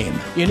the same.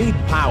 You need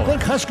power.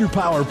 Think Husker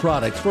Power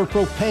products for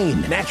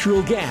propane,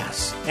 natural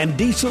gas, and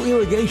diesel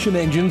irrigation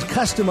engines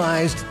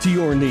customized to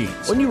your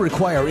needs. When you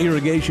require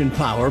irrigation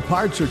power,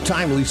 parts, or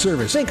timely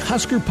service, think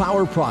Husker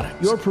Power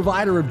products, your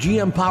provider of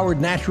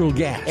GM-powered natural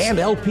gas and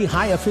LP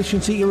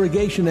high-efficiency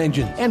irrigation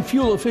engine and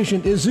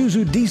fuel-efficient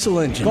Isuzu diesel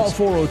engines. Call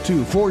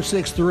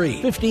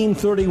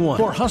 402-463-1531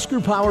 for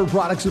Husker Power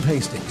products of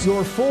Hastings,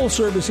 your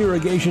full-service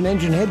irrigation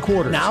engine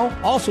headquarters. Now,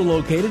 also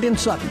located in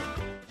Sutton.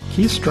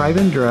 Keith's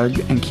Drive-In Drug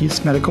and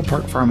Keith's Medical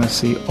Park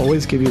Pharmacy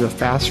always give you the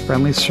fast,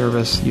 friendly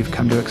service you've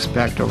come to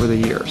expect over the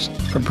years.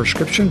 From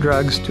prescription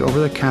drugs to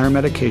over-the-counter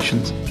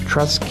medications,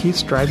 trust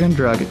Keith's Drive-In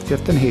Drug at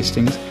 5th and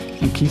Hastings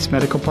and Keith's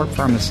Medical Park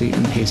Pharmacy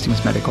in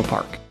Hastings Medical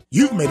Park.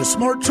 You've made a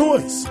smart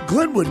choice.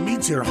 Glenwood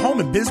meets your home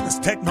and business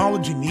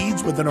technology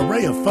needs with an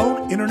array of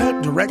phone,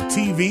 internet, direct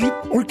TV,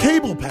 or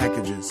cable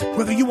packages.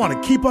 Whether you want to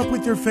keep up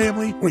with your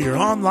family or your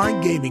online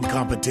gaming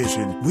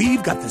competition,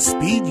 we've got the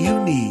speed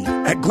you need.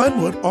 At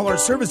Glenwood, all our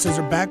services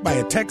are backed by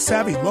a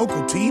tech-savvy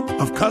local team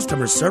of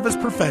customer service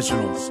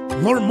professionals.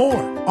 Learn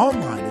more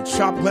online at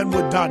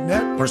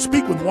shopglenwood.net or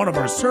speak with one of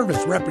our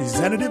service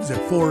representatives at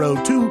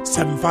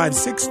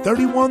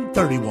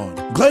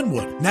 402-756-3131.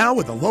 Glenwood, now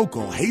with a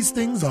local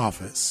Hastings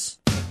office.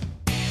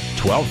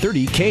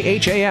 1230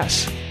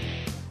 KHAS.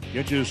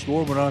 Get you a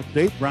scoreboard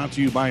update brought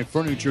to you by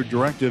Furniture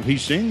Direct of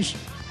Hastings.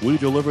 We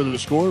deliver the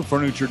score.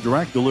 Furniture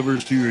Direct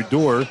delivers to your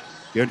door.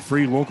 Get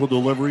free local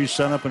delivery,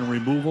 setup, and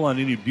removal on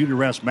any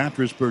Beautyrest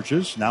mattress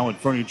purchase. Now at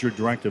Furniture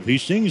Direct of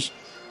Hastings.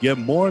 Get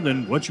more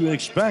than what you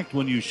expect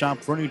when you shop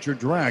Furniture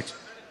Direct.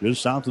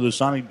 Just south of the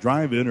Sonic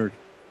Drive-In or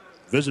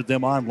visit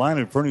them online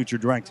at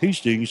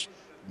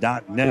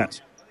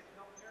FurnitureDirectHastings.net.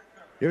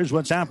 Here's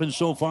what's happened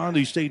so far in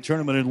the state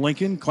tournament in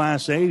Lincoln.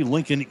 Class A,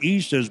 Lincoln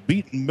East has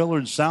beaten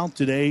Millard South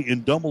today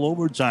in double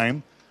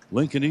overtime.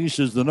 Lincoln East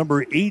is the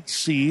number 8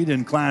 seed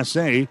in Class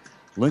A.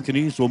 Lincoln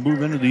East will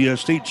move into the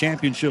state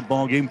championship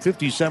ball game.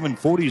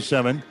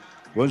 57-47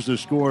 was the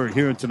score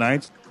here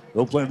tonight.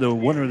 They'll play the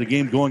winner of the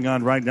game going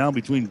on right now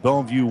between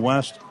Bellevue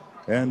West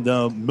and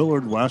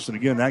Millard West. And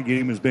again, that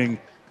game is being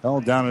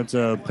held down at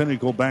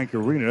Pinnacle Bank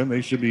Arena. They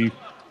should be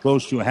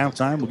close to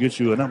halftime. We'll get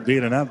you an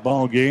update on that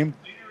ball game.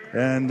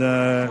 And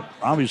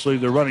obviously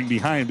they're running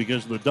behind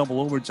because of the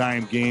double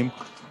overtime game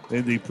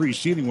in the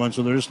preceding one.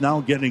 So they're just now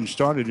getting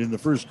started in the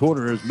first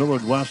quarter as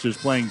Millard West is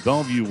playing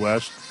Bellevue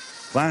West.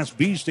 Class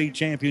B state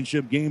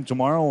championship game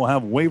tomorrow. We'll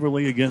have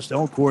Waverly against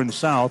Elkhorn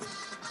South.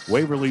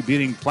 Waverly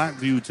beating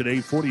Platteview today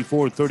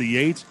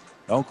 44-38.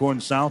 Elkhorn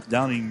South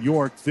downing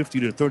York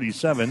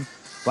 50-37.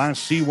 Class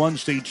C1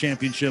 state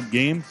championship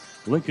game.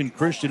 Lincoln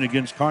Christian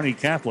against Kearney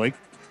Catholic.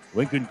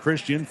 Lincoln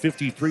Christian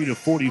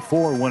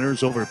 53-44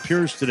 winners over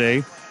Pierce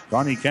today.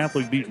 Kearney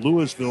Catholic beat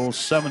Louisville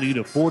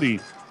 70-40.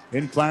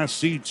 In Class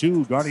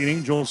C2, Guardian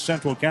Angels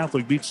Central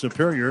Catholic beat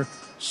Superior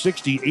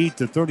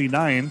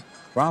 68-39.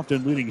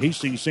 Crofton leading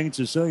Hastings St.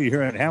 Cecilia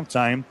here at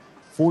halftime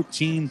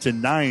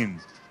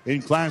 14-9.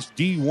 In Class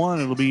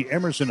D1, it'll be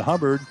Emerson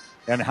Hubbard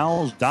and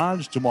Howells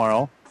Dodge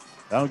tomorrow.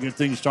 That'll get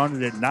things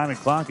started at 9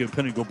 o'clock at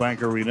Pinnacle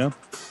Bank Arena.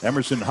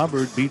 Emerson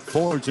Hubbard beat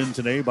Fullerton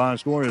today by a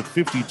score of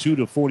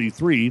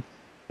 52-43.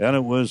 Then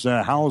it was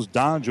Howells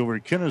Dodge over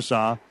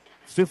Kennesaw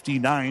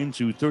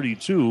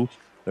 59-32.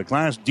 The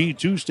Class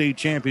D2 state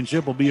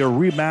championship will be a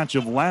rematch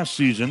of last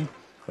season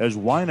as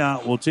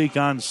Wynot will take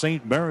on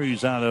St.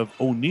 Mary's out of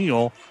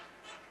O'Neill.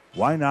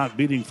 Wynot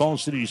beating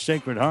Falls City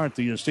Sacred Heart,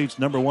 the state's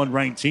number 1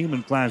 ranked team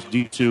in Class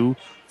D2,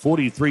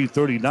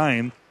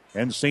 43-39.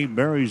 And St.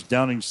 Mary's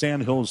downing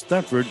Sand Hills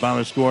Thetford by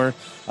a score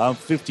of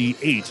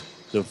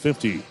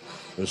 58-50.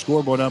 The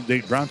scoreboard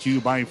update brought to you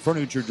by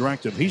Furniture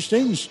Direct of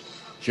Hastings.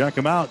 Check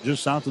them out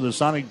just south of the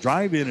Sonic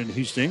Drive-In in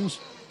Hastings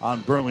on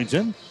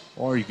Burlington.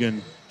 Or you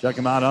can check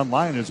them out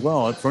online as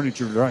well at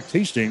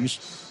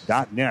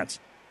FurnitureDirectHastings.net.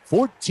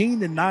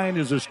 14-9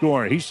 is the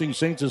score. Hastings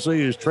St.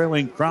 Cecilia is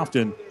trailing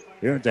Crofton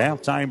here at the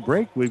halftime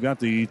break. We've got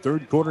the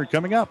third quarter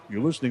coming up.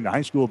 You're listening to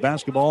high school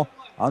basketball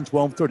on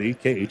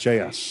 1230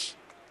 KHAS.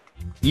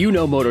 You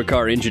know Motor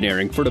Car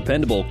Engineering for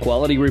dependable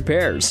quality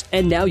repairs.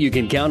 And now you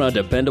can count on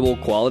dependable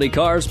quality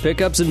cars,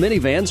 pickups, and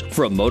minivans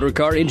from Motor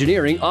Car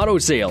Engineering Auto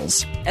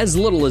Sales. As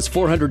little as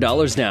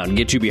 $400 down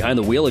gets you behind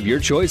the wheel of your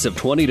choice of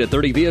 20 to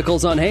 30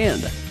 vehicles on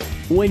hand.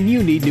 When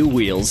you need new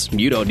wheels,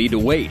 you don't need to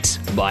wait.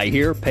 Buy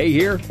here, pay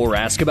here, or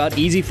ask about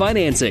easy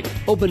financing.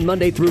 Open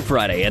Monday through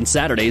Friday and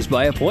Saturdays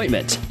by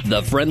appointment.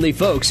 The friendly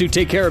folks who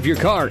take care of your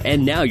car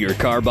and now your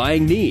car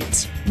buying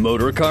needs.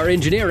 Motor Car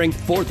Engineering,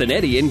 4th and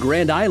Eddy in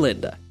Grand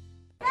Island.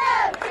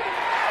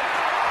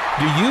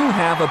 Do you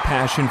have a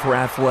passion for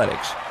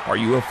athletics? Are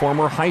you a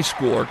former high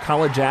school or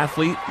college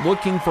athlete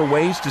looking for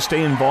ways to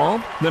stay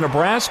involved? The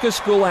Nebraska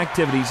School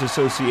Activities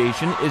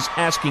Association is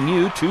asking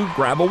you to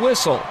grab a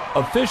whistle.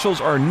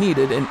 Officials are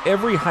needed in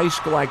every high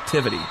school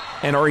activity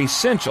and are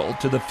essential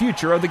to the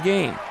future of the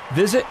game.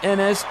 Visit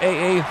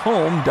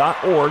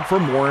nsaahome.org for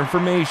more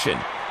information.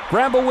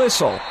 Grab a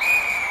whistle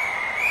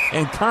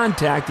and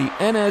contact the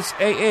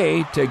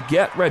NSAA to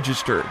get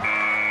registered.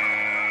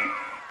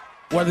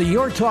 Whether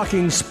you're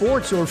talking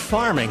sports or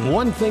farming,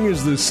 one thing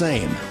is the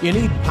same. You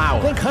need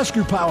power. Think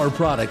Husker Power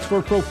products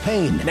for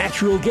propane,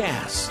 natural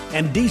gas,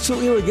 and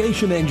diesel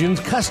irrigation engines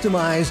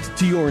customized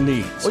to your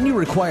needs. When you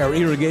require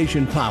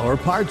irrigation power,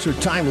 parts, or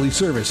timely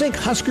service, think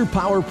Husker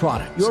Power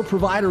products, your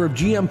provider of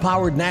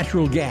GM-powered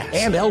natural gas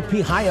and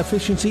LP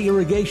high-efficiency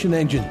irrigation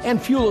engine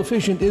and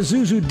fuel-efficient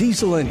Isuzu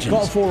diesel engines.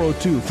 Call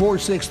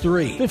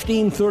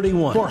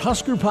 402-463-1531 for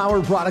Husker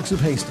Power products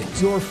of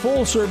Hastings, your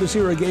full-service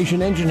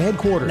irrigation engine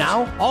headquarters.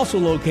 Now,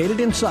 also located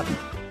in Sutton.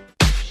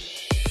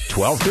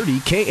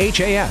 1230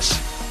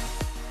 KHAS.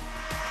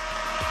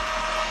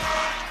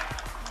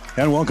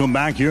 And welcome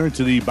back here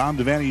to the Bob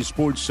Devaney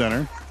Sports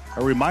Center.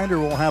 A reminder,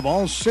 we'll have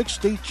all 6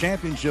 state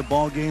championship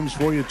ball games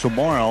for you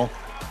tomorrow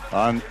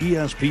on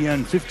ESPN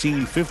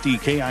 1550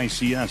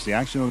 KICS. The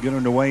action will get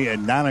underway at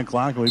 9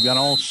 o'clock. We've got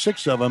all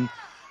 6 of them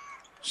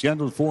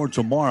scheduled for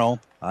tomorrow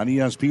on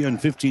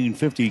ESPN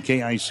 1550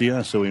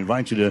 KICS. So we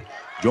invite you to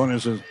join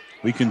us as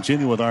we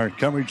continue with our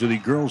coverage of the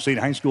Girls State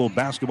High School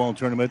Basketball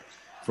Tournament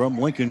from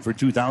Lincoln for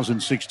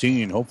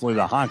 2016. Hopefully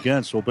the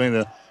Hawkettes will play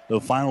the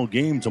final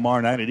game tomorrow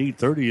night at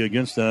 8:30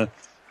 against the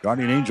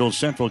Guardian Angels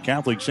Central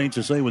Catholic St.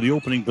 Cecilia with the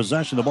opening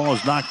possession. The ball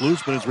is knocked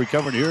loose, but it's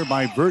recovered here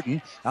by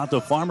Burton. Out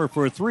to Farmer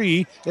for a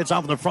 3. It's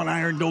off the front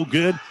iron, no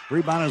good.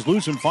 Rebound is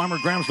loose, and Farmer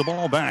grabs the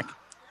ball back.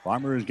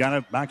 Farmer has got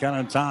it back out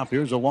on top.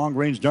 Here's a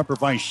long-range jumper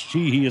by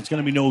Sheehy. It's going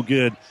to be no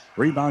good.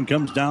 Rebound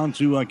comes down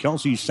to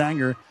Kelsey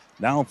Sanger.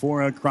 Now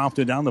for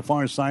Crofton down the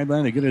far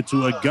sideline. They get it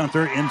to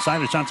Gunther. Inside,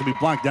 the shot to be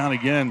blocked down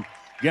again.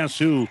 Guess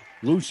who?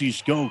 Lucy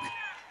Skoke.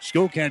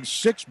 Skoke had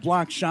 6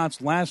 blocked shots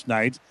last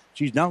night.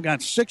 She's now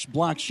got 6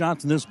 blocked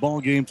shots in this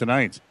ball game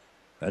tonight.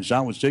 That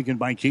shot was taken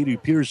by Katie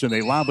Pearson.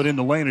 They lob it in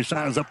the lane. The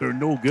shot is up there,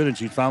 no good, and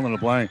she's fouling the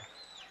play.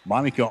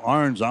 Monica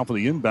Arns off of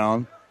the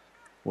inbound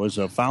was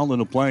fouled in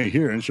the play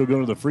here, and she'll go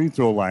to the free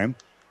throw line.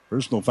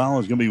 Personal foul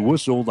is going to be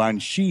whistled on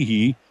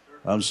Sheehy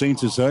of St.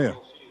 Cecilia.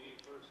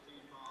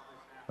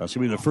 That's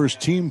going to be the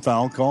first team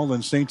foul called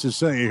in St.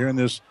 Cecilia here in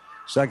this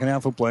second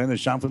half of play. And the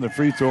shot from the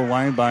free throw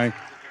line by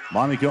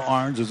Monica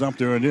Arns is up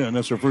there and in.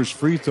 That's her first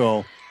free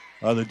throw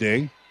of the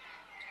day.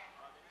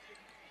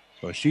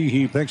 So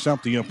Sheehy picks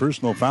up the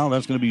personal foul.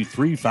 That's going to be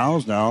 3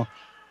 fouls now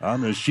on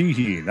the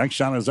Sheehy. Next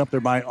shot is up there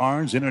by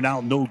Arns. In and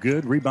out, no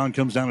good. Rebound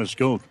comes down to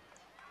Skoke.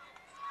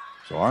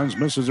 So Arns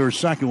misses her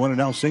second one, and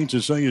now St.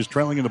 Cecilia is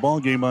trailing in the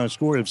ballgame by a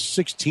score of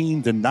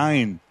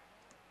 16-9.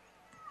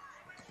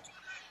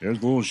 There's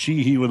a little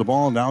Sheehy with the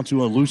ball now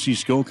to a Lucy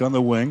Skoke on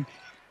the wing.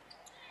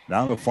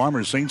 Now the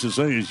Farmers. St.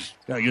 Cecilia's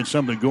got to get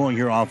something going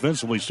here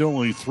offensively. Still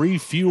only 3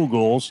 field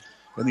goals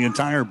in the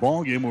entire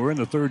ball game. We're in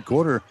the third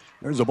quarter.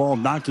 There's a ball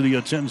knocked to the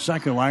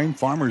 10-second line.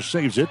 Farmers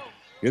saves it.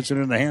 Gets it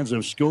in the hands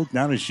of Skoke.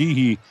 Now to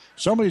Sheehy.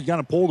 Somebody's got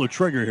to pull the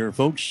trigger here,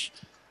 folks.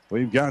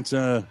 We've got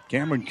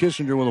Cameron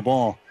Kissinger with the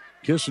ball.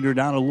 Kissinger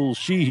down a little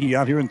Sheehy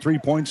out here in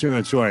 3-point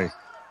territory.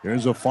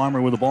 There's a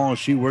Farmer with the ball.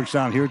 She works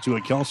out here to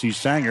a Kelsey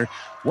Sanger.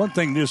 One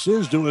thing this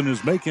is doing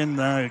is making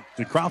the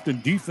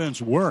Crofton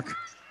defense work.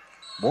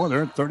 Boy,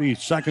 they're 30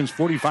 seconds,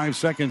 45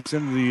 seconds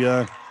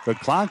into the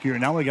clock here.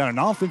 Now we got an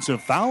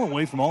offensive foul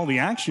away from all the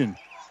action.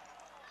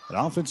 An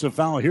offensive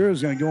foul here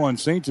is going to go on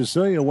St.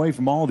 Cecilia away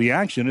from all the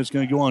action. It's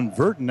going to go on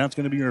Verton. That's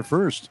going to be her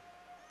first.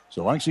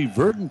 So Lexi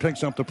Verton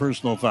picks up the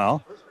personal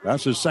foul.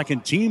 That's his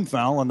second team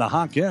foul on the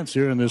Hawkettes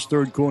here in this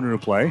third quarter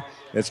of play.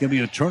 It's going to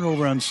be a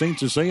turnover on St.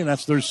 Cecilia.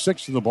 That's their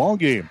 6th of the ball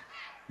game.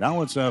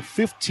 Now it's a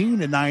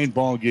 15-9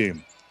 ball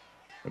game.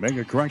 They make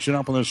a correction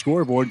up on the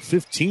scoreboard.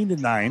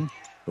 15-9.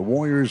 The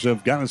Warriors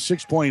have got a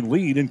 6-point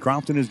lead, and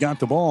Crofton has got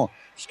the ball.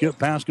 Skip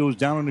pass goes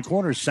down in the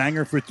corner.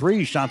 Sanger for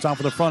three. Shots off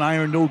of the front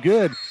iron, no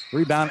good.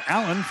 Rebound,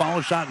 Allen.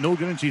 Follow shot, no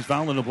good, and she's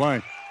fouled in the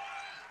play.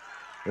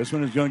 This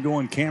one is going to go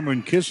on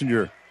Cameron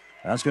Kissinger.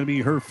 That's going to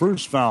be her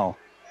first foul.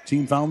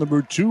 Team foul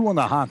number 2 on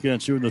the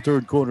Hawkins here in the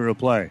third quarter of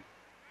play.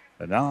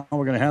 And now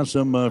we're going to have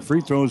some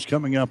free throws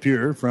coming up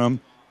here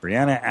from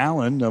Brianna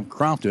Allen of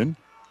Crofton.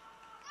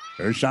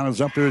 Her shot is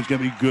up there. It's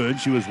going to be good.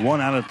 She was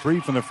 1 out of 3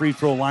 from the free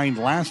throw line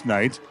last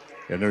night.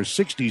 And they're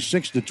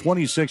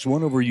 66-26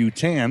 win over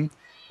UTAN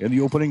in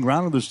the opening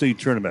round of the state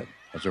tournament.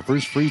 That's her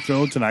first free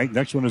throw tonight.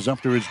 Next one is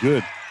up there. It's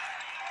good.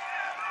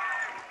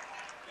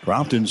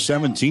 Crofton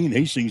 17,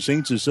 Hastings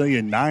St.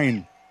 Cecilia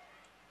 9.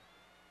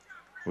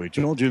 We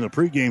told you in the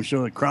pregame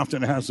show that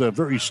Crofton has a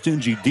very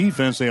stingy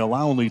defense. They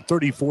allow only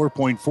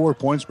 34.4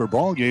 points per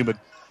ball game, but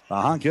the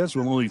Hawkettes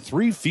with only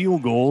 3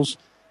 field goals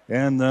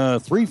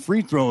and 3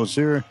 free throws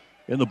here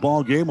in the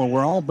ball game. Well,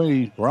 we're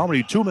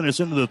already 2 minutes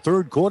into the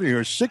third quarter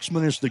here. 6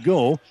 minutes to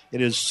go.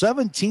 It is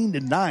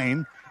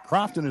 17-9.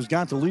 Crofton has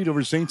got the lead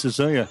over St.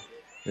 Cecilia.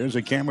 There's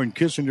a Cameron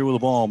Kissinger with the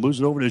ball.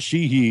 Moves it over to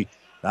Sheehy.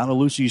 Down to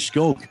Lucy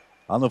Skoke.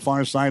 On the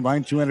far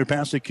sideline, 200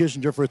 pass to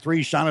Kissinger for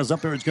 3. Shot is up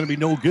there. It's going to be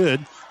no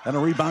good. And a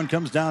rebound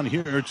comes down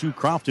here to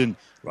Crofton.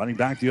 Running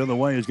back the other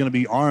way is going to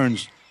be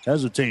Arns.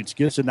 Hesitates.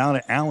 Gets it down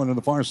to Allen on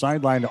the far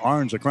sideline to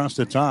Arns across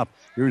the top.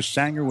 Here's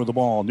Sanger with the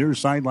ball. Near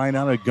sideline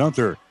out of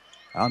Gunther.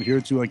 Out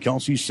here to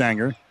Kelsey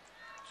Sanger.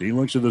 She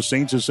looks at the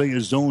St. Cecilia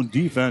zone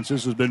defense.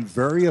 This has been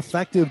very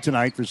effective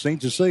tonight for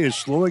St. Cecilia,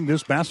 slowing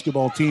this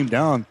basketball team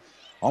down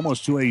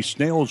almost to a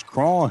snail's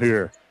crawl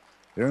here.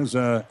 There's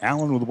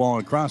Allen with the ball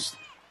across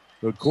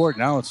the court.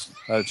 Now it's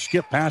a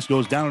skip pass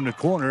goes down in the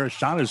corner. A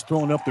shot is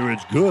thrown up there.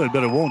 It's good,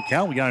 but it won't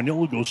count. We got an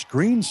illegal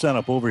screen set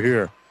up over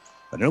here.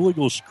 An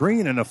illegal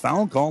screen and a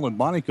foul call on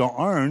Monica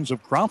Arns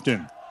of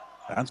Crofton.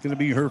 That's going to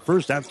be her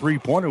first. That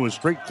three-pointer was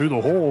straight through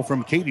the hole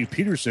from Katie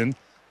Peterson,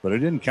 but it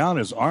didn't count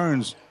as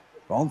Arns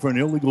called for an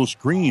illegal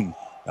screen.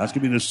 That's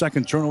going to be the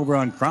second turnover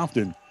on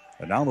Crofton.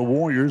 And now the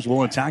Warriors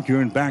will attack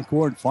here in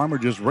backcourt. Farmer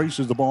just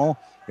races the ball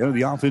into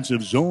the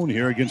offensive zone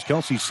here against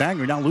Kelsey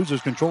Sanger. Now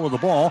loses control of the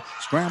ball.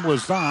 Scramble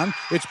is on.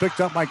 It's picked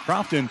up by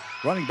Crofton.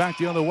 Running back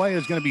the other way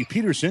is going to be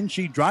Peterson.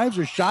 She drives.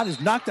 Her shot is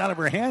knocked out of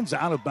her hands,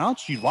 out of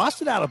bounds. She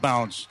lost it out of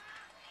bounds.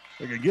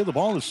 They're going to give the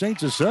ball to St.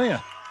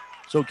 Cecilia.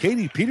 So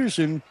Katie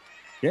Peterson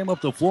came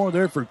up the floor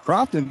there for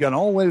Crofton, got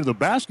all the way to the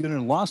basket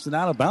and lost it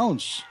out of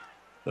bounds.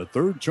 The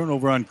third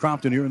turnover on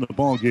Crofton here in the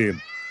ball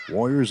game.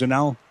 Warriors are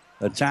now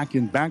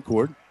attacking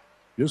backcourt.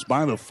 Just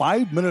by the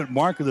 5-minute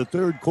mark of the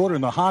third quarter,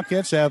 and the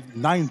Hawkettes have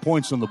 9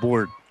 points on the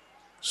board.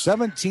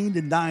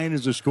 17-9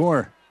 is the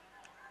score.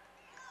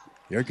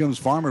 Here comes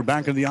Farmer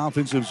back in the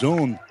offensive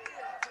zone.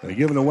 They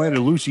give it away to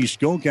Lucy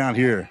Skoke out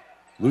here.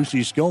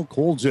 Lucy Skoke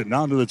holds it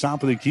now to the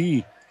top of the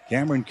key.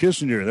 Cameron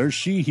Kissinger, there's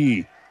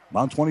Sheehy.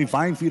 About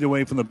 25 feet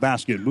away from the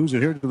basket. Moves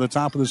it here to the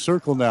top of the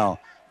circle now.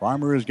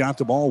 Farmer has got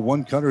the ball.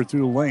 One cutter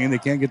through the lane. They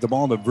can't get the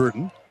ball to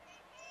Burton.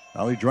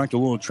 Now they direct a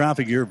little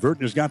traffic here.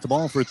 Burton has got the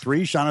ball for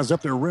 3. Shot is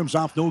up there. Rims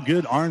off. No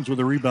good. Arns with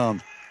a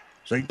rebound.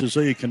 St.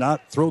 Cecilia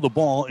cannot throw the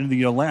ball into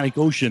the Atlantic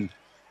Ocean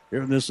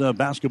here in this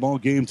basketball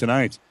game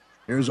tonight.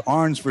 Here's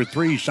Arns for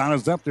 3. Shot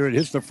is up there. It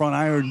hits the front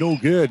iron. No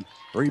good.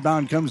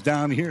 Rebound comes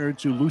down here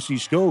to Lucy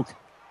Skoke.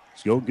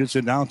 Skoke gets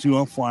it down to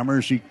a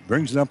Farmer. She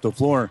brings it up the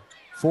floor.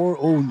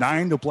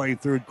 4:09 to play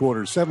third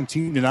quarter.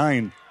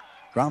 17-9.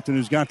 Crofton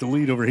has got the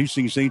lead over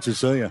Hastings St.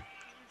 Cecilia.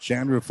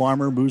 Chandra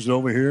Farmer moves it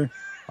over here.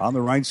 On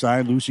the right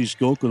side, Lucy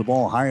Skoke with the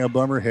ball high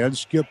above her head.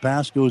 Skip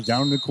pass goes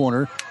down in the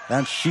corner.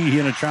 That's Sheehy,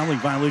 and a traveling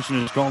violation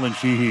is called on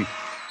Sheehy.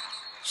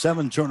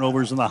 7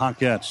 turnovers in the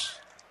Hawkettes.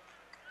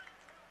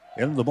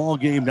 End of the ball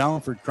game now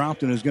for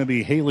Crofton is going to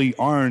be Haley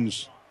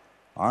Arns.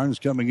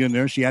 Arns coming in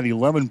there. She had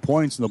 11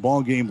 points in the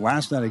ball game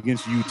last night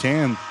against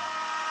UTAN.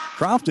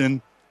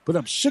 Crofton put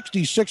up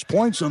 66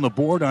 points on the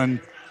board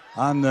on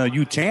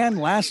UTAN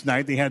last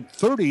night. They had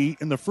 30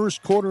 in the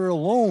first quarter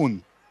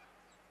alone.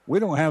 We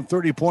don't have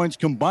 30 points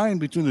combined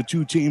between the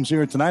two teams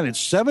here tonight.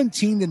 It's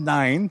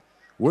 17-9.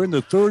 We're in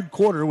the third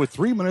quarter with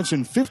 3 minutes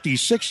and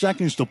 56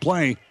 seconds to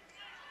play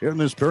here in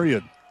this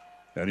period.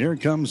 And here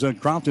comes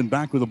Crofton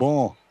back with the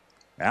ball.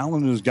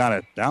 Allen has got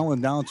it. Allen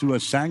down to a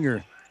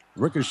Sanger.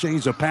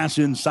 Ricochets a pass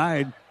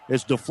inside.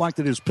 It's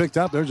deflected. It's picked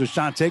up. There's a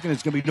shot taken.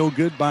 It's going to be no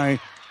good by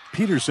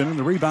Peterson. And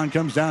the rebound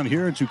comes down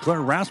here to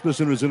Claire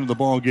Rasmussen, who's into the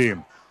ball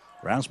game.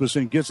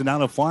 Rasmussen gets it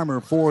out of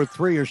Farmer.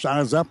 4-3. Her shot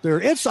is up there.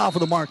 It's off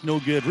of the mark. No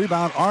good.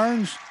 Rebound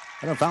Arns.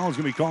 And a foul is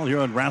going to be called here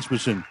on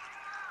Rasmussen.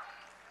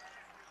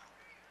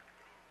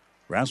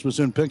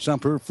 Rasmussen picks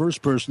up her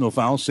first personal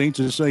foul. St.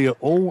 Cecilia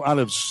 0 out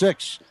of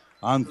 6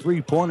 on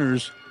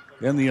 3-pointers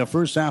in the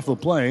first half of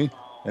play.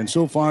 And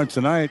so far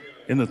tonight,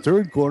 in the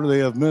third quarter, they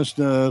have missed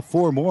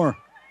 4 more.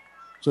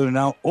 So they're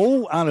now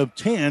 0 out of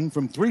 10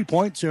 from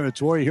 3-point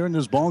territory here in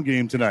this ball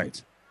game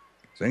tonight.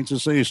 St.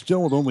 Cecilia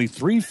still with only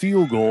 3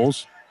 field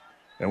goals.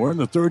 And we're in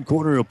the third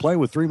quarter of play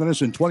with 3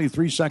 minutes and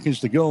 23 seconds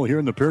to go here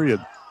in the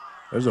period.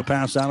 There's a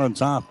pass out on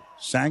top.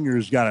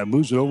 Sanger's got it.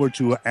 Moves it over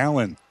to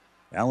Allen.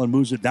 Allen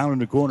moves it down in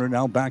the corner.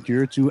 Now back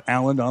here to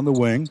Allen on the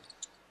wing.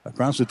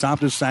 Across the top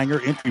to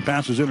Sanger. Entry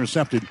pass is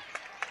intercepted.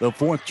 The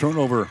fourth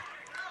turnover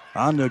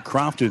on to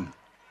Crofton.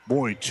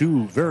 Boy,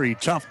 two very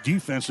tough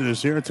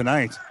defenses here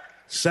tonight.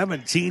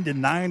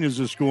 17-9 is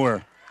the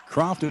score.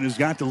 Crofton has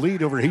got the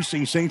lead over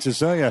Hastings St.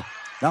 Cecilia.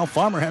 Now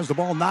Farmer has the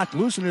ball knocked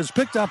loose and is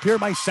picked up here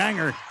by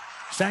Sanger.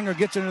 Sanger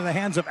gets into the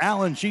hands of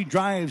Allen. She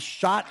drives,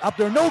 shot up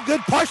there. No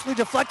good, partially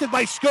deflected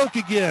by Skoke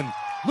again.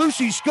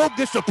 Lucy Skoke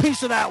gets a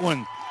piece of that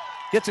one.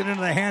 Gets it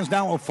into the hands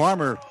now of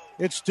Farmer.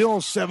 It's still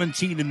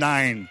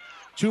 17-9.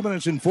 2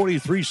 minutes and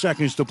 43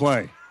 seconds to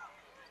play.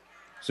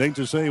 St.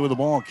 Cecilia with the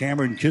ball.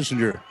 Cameron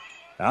Kissinger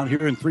out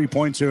here in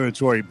 3-point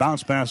territory.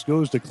 Bounce pass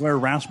goes to Claire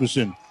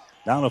Rasmussen.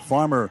 Down to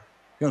Farmer.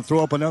 Going to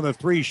throw up another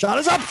three. Shot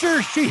is up.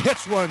 Sure, she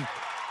hits one.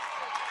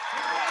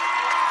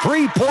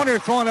 3-pointer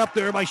thrown up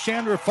there by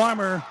Chandra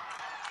Farmer.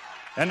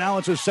 And now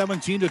it's a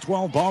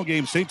 17-12 ball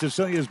game. St.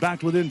 Cecilia is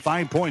back within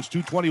 5 points.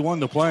 2:21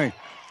 to play.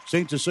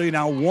 St. Cecilia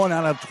now 1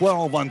 out of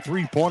 12 on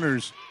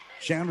 3-pointers.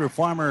 Chandra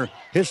Farmer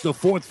hits the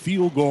fourth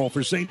field goal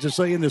for St.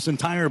 Cecilia in this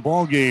entire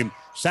ball game.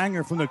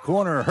 Sanger from the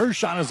corner. Her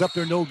shot is up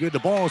there, no good. The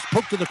ball is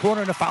poked to the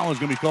corner, and a foul is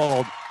going to be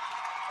called.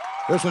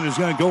 This one is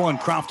going to go on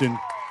Crofton.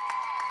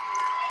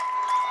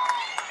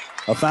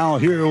 A foul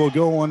here will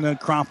go on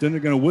Crofton.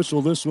 They're going to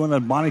whistle this one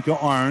on Monica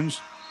Arns.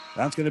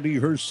 That's going to be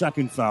her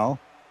second foul.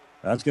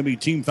 That's going to be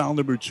team foul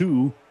number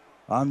 2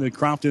 on the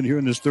Crofton here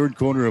in this third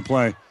quarter of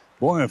play.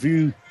 Boy, if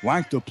you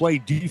like to play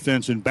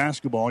defense in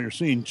basketball, you're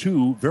seeing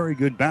two very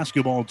good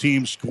basketball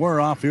teams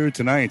square off here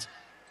tonight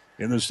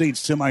in the state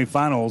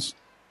semifinals.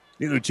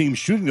 Neither team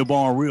shooting the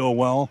ball real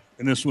well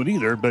in this one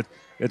either, but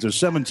it's a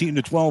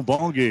 17-12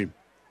 ball game.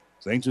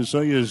 St.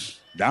 Cecilia is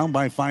down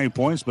by 5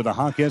 points, but the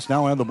Hawkettes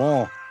now have the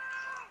ball.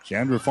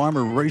 Chandra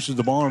Farmer races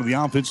the ball into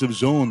the offensive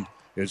zone.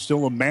 It's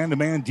still a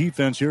man-to-man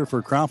defense here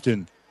for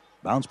Crofton.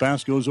 Bounce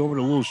pass goes over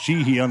to Little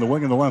Sheehy on the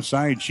wing on the left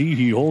side.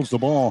 Sheehy holds the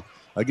ball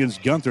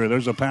against Gunther.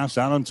 There's a pass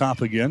out on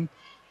top again.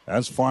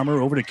 That's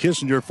Farmer over to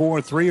Kissinger.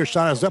 4-3. Her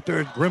shot is up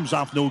there. It rims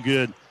off no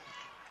good.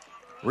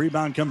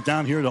 Rebound comes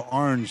down here to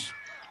Arns.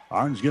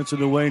 Arns gets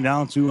it away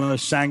now to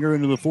Sanger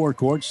into the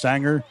forecourt.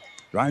 Sanger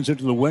drives it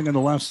to the wing on the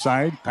left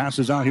side.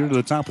 Passes out here to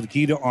the top of the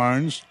key to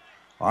Arns.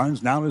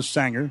 Arns now to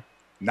Sanger.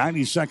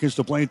 90 seconds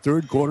to play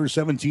third quarter,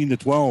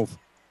 17-12.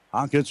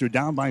 Hawkins are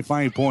down by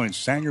 5 points.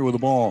 Sanger with the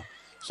ball.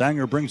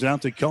 Sanger brings it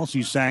out to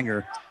Kelsey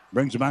Sanger.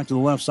 Brings it back to the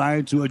left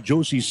side to a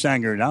Josie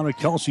Sanger. Now to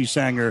Kelsey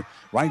Sanger.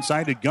 Right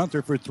side to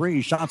Gunther for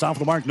 3. Shots off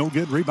the mark. No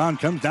good. Rebound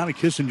comes down to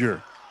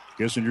Kissinger.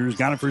 Kissinger's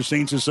got it for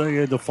St.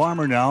 Cecilia. The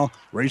Farmer now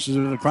races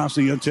it across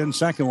the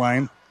 10-second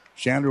line.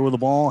 Chandler with the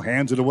ball.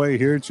 Hands it away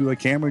here to a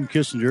Cameron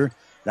Kissinger.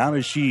 Down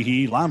to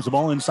Sheehy. Lobs the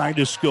ball inside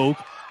to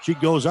Skoke. She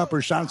goes up.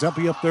 Her shot is up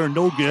there.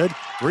 No good.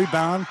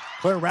 Rebound.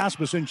 Claire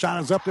Rasmussen.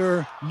 Shot is up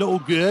there. No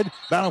good.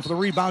 Battle for the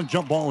rebound.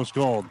 Jump ball is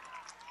called.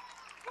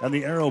 And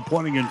the arrow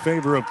pointing in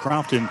favor of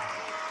Crofton.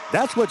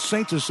 That's what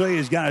St.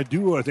 Cecilia's got to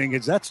do, I think,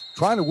 is that's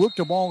try to work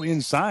the ball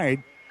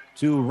inside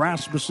to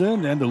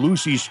Rasmussen and to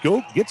Lucy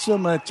Skoke. Get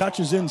some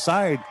touches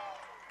inside.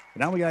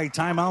 And now we got a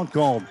timeout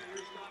called.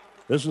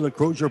 This is the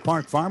Crozier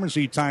Park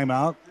Pharmacy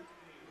timeout.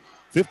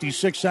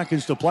 56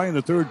 seconds to play in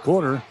the third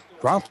quarter.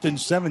 Crofton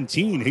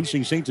 17,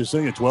 Hastings St.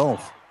 Cecilia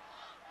 12.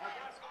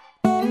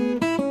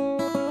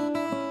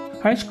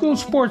 High school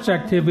sports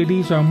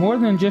activities are more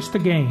than just a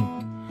game.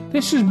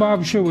 This is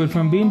Bob Sherwood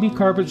from B&B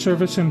Carpet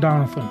Service in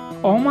Donovan.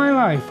 All my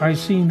life, I've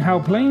seen how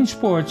playing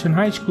sports in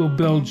high school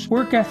builds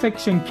work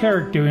ethics and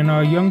character in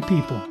our young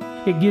people.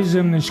 It gives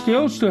them the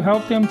skills to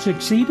help them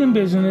succeed in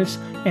business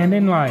and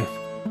in life.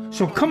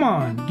 So come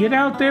on, get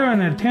out there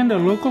and attend a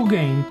local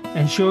game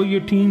and show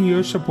your team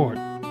your support.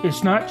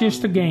 It's not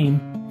just a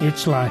game,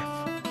 it's life.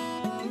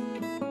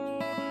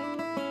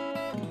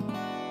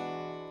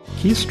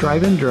 Keith's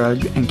Drive-In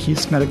Drug and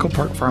Keith's Medical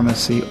Park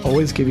Pharmacy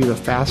always give you the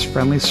fast,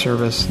 friendly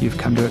service you've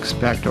come to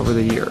expect over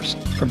the years.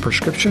 From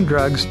prescription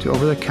drugs to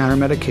over-the-counter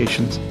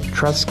medications,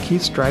 trust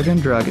Keith's Drive-In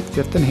Drug at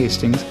 5th and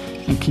Hastings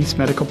and Keith's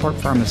Medical Park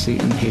Pharmacy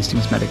in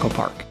Hastings Medical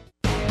Park.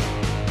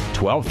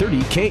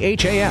 1230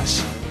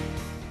 KHAS.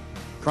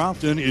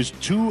 Crofton is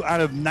 2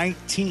 out of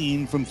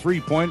 19 from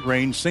three-point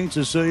range. St.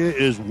 Cecilia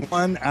is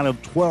 1 out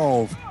of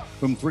 12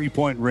 from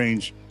three-point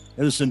range.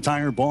 In this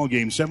entire ball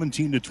game,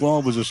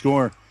 17-12 was the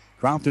score.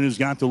 Crofton has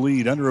got the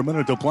lead. Under a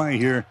minute to play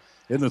here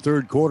in the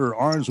third quarter.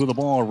 Arns with the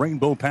ball.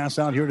 Rainbow pass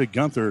out here to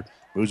Gunther.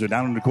 Moves it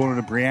down in the corner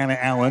to Brianna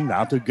Allen.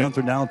 Out to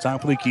Gunther now,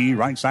 top of the key.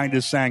 Right side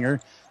to Sanger.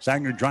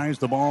 Sanger drives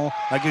the ball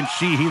against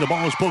Sheehy. The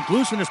ball is poked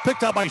loose and is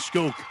picked up by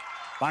Skoke.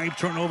 5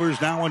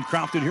 turnovers now on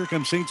Crofton. Here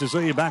comes St.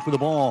 Cecilia back with the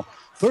ball.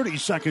 30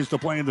 seconds to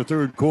play in the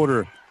third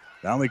quarter.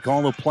 Now they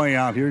call the play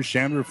out here.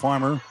 Chandra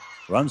Farmer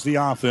runs the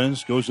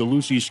offense. Goes to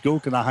Lucy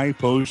Skoke in the high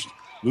post.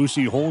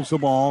 Lucy holds the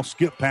ball.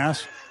 Skip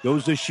pass.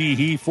 Goes to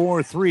Sheehy.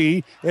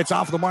 4-3. It's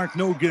off the mark.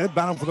 No good.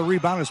 Battle for the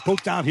rebound is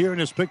poked out here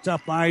and is picked up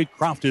by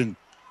Crofton.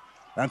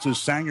 That's a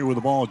Sanger with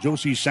the ball.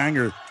 Josie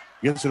Sanger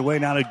gets it away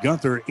now to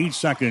Gunther. 8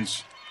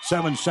 seconds.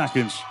 7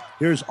 seconds.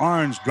 Here's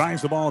Arns.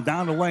 Drives the ball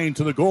down the lane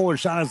to the goal. Her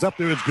shot is up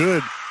there. It's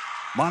good.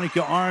 Monica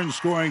Arns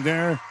scoring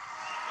there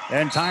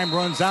And time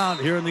runs out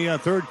here in the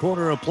third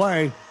quarter of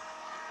play.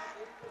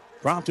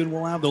 Crofton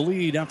will have the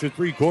lead after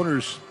 3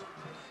 quarters.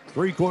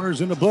 3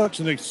 quarters in the books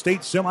in the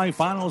state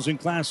semifinals in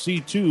Class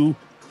C2.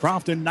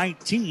 Crofton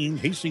 19,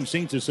 Hastings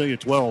St. Cecilia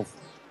 12.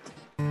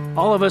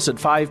 All of us at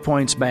 5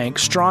 Points Bank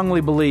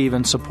strongly believe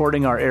in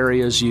supporting our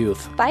area's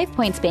youth. 5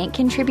 Points Bank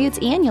contributes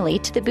annually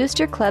to the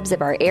booster clubs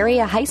of our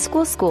area high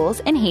school schools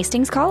and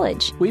Hastings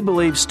College. We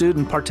believe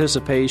student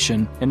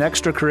participation in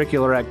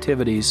extracurricular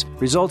activities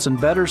results in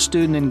better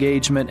student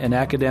engagement and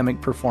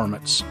academic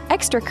performance.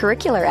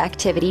 Extracurricular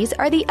activities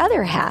are the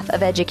other half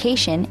of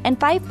education, and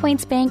 5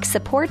 Points Bank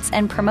supports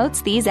and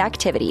promotes these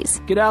activities.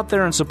 Get out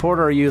there and support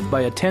our youth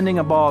by attending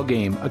a ball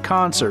game, a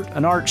concert,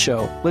 an art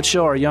show. Let's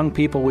show our young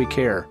people we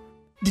care.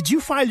 Did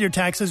you file your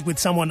taxes with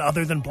someone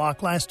other than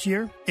Block last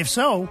year? If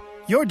so,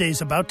 your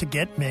day's about to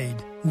get made.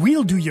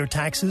 We'll do your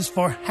taxes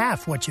for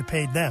half what you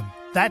paid them.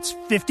 That's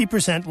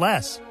 50%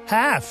 less.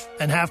 Half.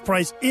 And half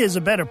price is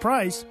a better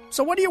price.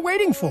 So what are you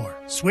waiting for?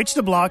 Switch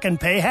to Block and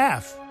pay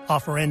half.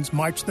 Offer ends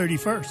March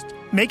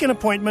 31st. Make an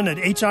appointment at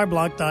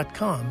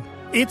hrblock.com.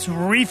 It's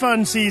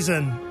refund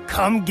season.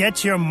 Come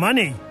get your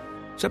money.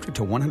 Subject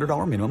to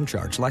 $100 minimum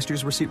charge. Last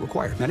year's receipt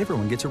required. Not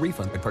everyone gets a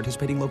refund at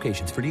participating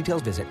locations. For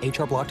details, visit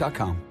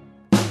hrblock.com.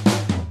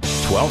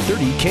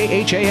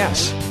 1230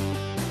 KHAS.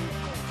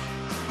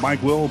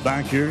 Mike Will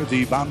back here at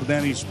the Bob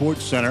Devaney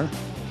Sports Center.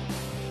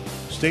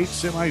 State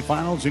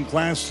semifinals in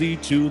Class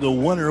C2. The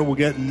winner will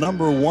get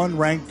number 1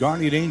 ranked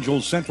Guardian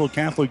Angels Central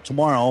Catholic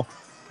tomorrow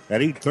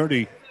at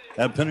 8:30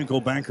 at Pinnacle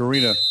Bank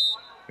Arena.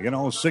 Again,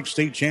 all 6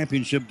 state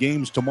championship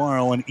games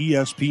tomorrow on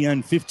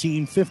ESPN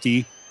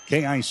 1550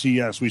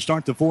 KICS. We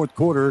start the fourth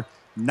quarter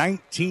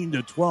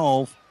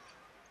 19-12.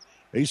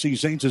 AC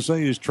St.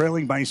 Cecilia is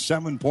trailing by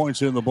 7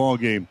 points in the ball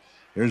game.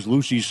 There's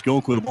Lucy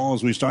Skoke with the ball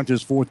as we start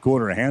this fourth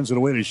quarter. Hands it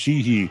away to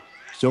Sheehy.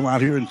 Still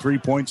out here in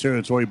 3-point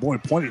territory. Boy,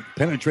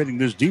 penetrating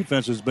this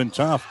defense has been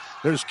tough.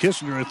 There's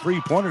Kissinger. A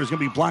 3-pointer is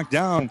going to be blocked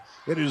down.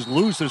 It is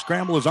loose. The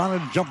scramble is on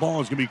it. A jump ball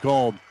is going to be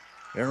called.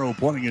 Arrow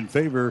pointing in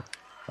favor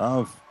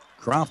of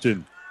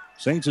Crofton.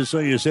 St.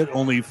 Cecilia has hit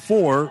only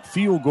 4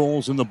 field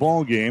goals in the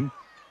ball game.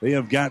 They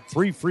have got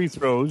 3 free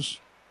throws.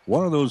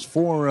 One of those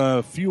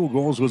 4 field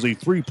goals was a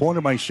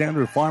 3-pointer by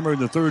Chandra Farmer in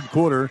the third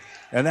quarter,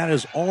 and that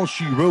is all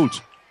she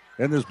wrote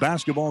in this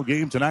basketball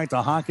game tonight.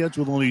 The Hawkettes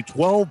with only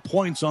 12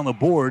 points on the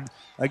board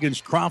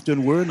against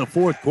Crofton. We're in the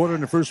fourth quarter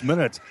in the first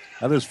minute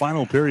of this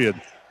final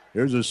period.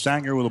 Here's a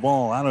Sanger with the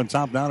ball out on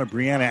top down to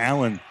Brianna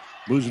Allen.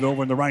 Moves it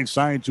over on the right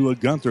side to a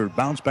Gunther.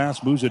 Bounce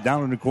pass, moves it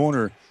down in the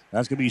corner.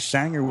 That's going to be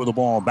Sanger with the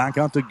ball. Back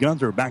out to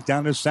Gunther. Back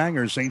down to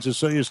Sanger. St.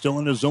 Cecilia still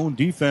in the zone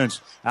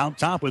defense. Out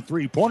top with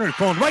 3-pointer.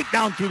 Thrown right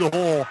down through the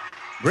hole.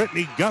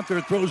 Brittany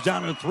Gunther throws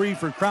down a 3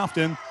 for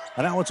Crofton.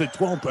 And now it's a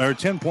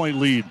 10-point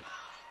lead.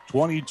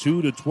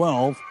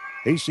 22-12.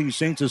 Hastings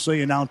St.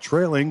 Cecilia now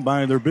trailing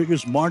by their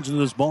biggest margin of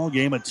this ball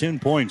game at 10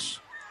 points.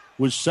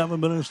 With 7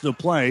 minutes to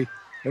play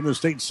in the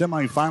state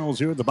semifinals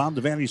here at the Bob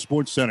Devaney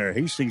Sports Center.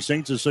 Hastings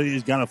St.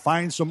 Cecilia's got to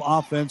find some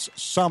offense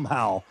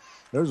somehow.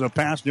 There's a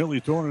pass nearly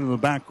thrown into the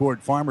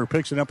backcourt. Farmer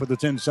picks it up at the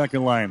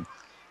 10-second line.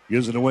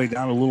 Gives it away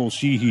down to Little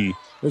Sheehy.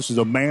 This is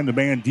a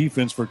man-to-man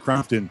defense for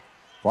Crofton.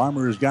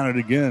 Farmer has got it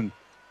again.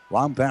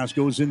 Long pass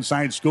goes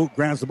inside. Skoke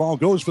grabs the ball,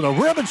 goes for the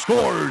rim and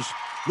scores.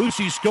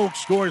 Lucy Skoke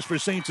scores for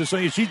St.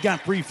 Cecilia. She's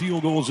got 3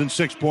 field goals and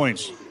 6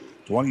 points.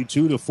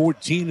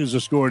 22-14 is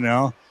the score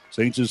now.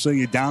 St.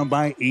 Cecilia down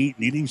by 8,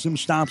 needing some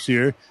stops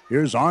here.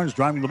 Here's Arns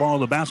driving the ball to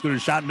the basket. Her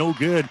shot no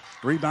good.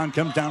 Rebound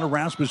comes down to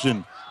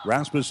Rasmussen.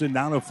 Rasmussen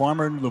down to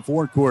Farmer into the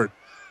forecourt.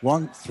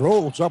 Long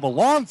throws up a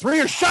long 3.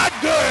 A shot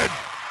good.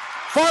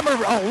 Farmer,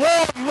 a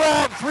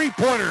long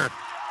 3-pointer.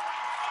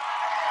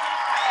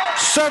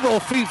 Several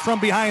feet from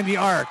behind the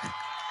arc.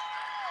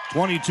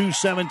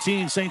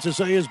 22-17. St.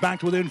 Cecilia is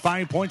back within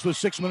 5 points with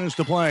 6 minutes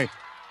to play.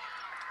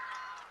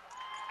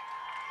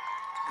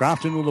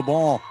 Crofton with the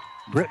ball.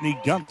 Brittany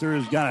Gunther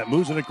has got it.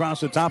 Moves it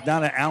across the top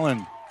down to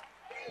Allen.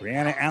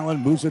 Brianna Allen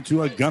moves it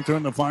to a Gunther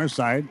on the far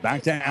side.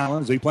 Back to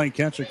Allen as they play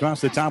catch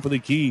across the top of the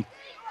key.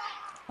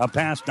 A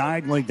pass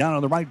diagonally down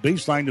on the right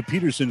baseline to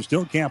Peterson.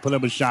 Still can't put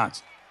up a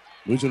shot.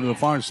 Moves it to the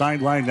far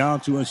sideline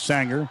down to a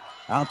Sanger.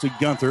 Out to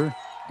Gunther.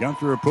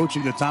 Gunther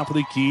approaching the top of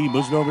the key.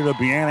 Moves it over to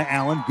Brianna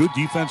Allen. Good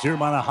defense here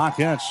by the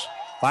Hawkettes.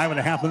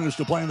 5.5 minutes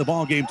to play in the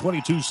ball game.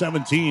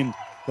 22-17.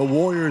 The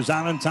Warriors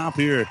out on top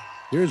here.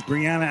 Here's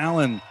Brianna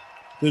Allen.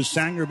 There's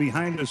Sanger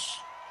behind us.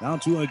 Down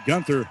to a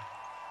Gunther.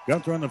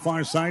 Gunther on the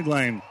far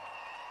sideline.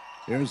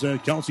 There's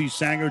Kelsey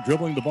Sanger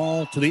dribbling the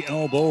ball to the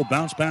elbow.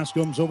 Bounce pass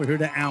comes over here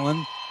to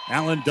Allen.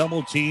 Allen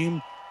double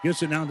team.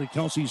 Gets it down to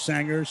Kelsey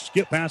Sanger.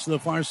 Skip pass to the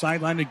far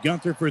sideline to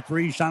Gunther for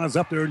 3. Shot is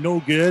up there.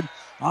 No good.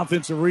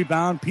 Offensive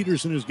rebound.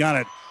 Peterson has got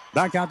it.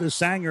 Back out to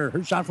Sanger.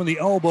 Her shot from the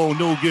elbow.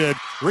 No good.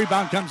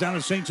 Rebound comes down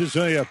to St.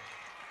 Cecilia.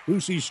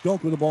 Lucy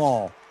Skoke with the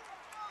ball.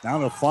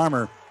 Down to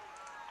Farmer.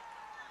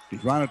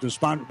 She's right at the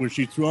spot where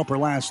she threw up her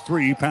last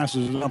 3.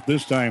 Passes it up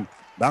this time.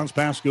 Bounce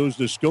pass goes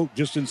to Skoke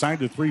just inside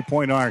the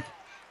 3-point arc.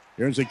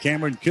 Here's a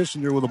Cameron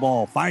Kissinger with the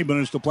ball. 5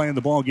 minutes to play in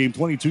the ball game.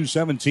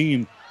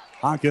 22-17.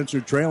 Hawkettes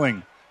are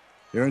trailing.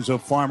 There's a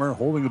Farmer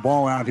holding the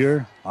ball out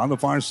here on the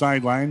far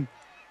sideline.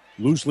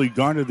 Loosely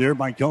guarded there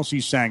by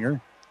Kelsey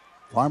Sanger.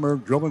 Farmer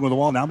dribbling with the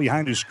ball now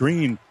behind the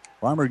screen.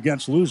 Farmer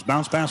gets loose.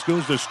 Bounce pass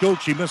goes to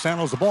Skoke. She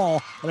mishandles the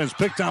ball and is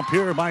picked up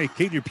here by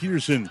Katie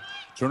Peterson.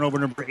 Turnover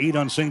number 8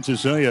 on St.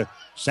 Cecilia.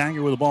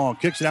 Sanger with the ball.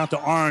 Kicks it out to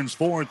Arns.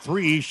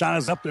 4-3. Shot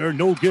is up there.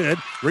 No good.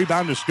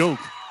 Rebound to Skoke.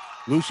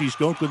 Lucy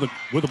Skoke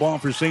with the ball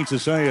for St.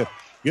 Cecilia.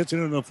 Gets it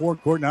into the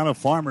forecourt. Now to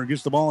Farmer.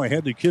 Gets the ball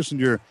ahead to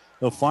Kissinger.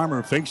 The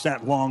Farmer fakes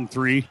that long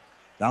three.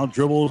 Now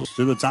dribbles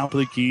to the top of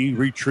the key.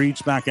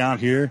 Retreats back out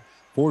here.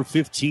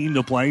 4:15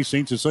 to play.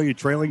 St. Cecilia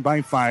trailing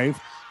by 5.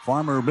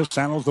 Farmer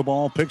mishandles the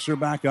ball. Picks her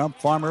back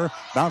up. Farmer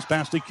bounce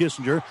pass to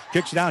Kissinger.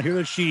 Kicks it out here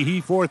to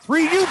Sheehy.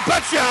 4-3. You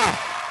betcha!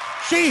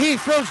 Sheehy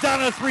throws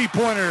down a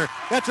three-pointer.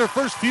 That's her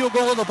first field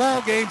goal of the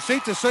ball game.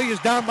 St. Cecilia's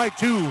down by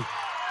 2.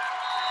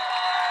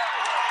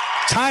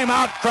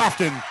 Timeout,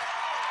 Crofton.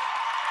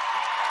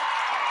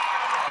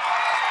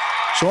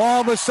 So all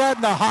of a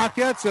sudden, the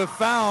Hawkettes have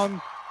found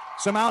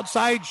some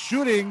outside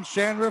shooting.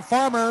 Chandra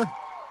Farmer,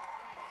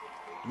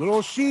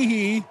 little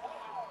Sheehy,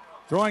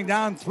 throwing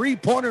down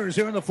three-pointers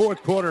here in the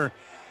fourth quarter.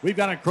 We've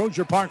got a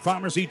Crozier Park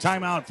Pharmacy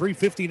timeout.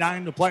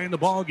 3:59 to play in the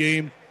ball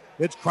game.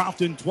 It's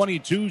Crofton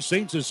 22,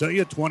 St.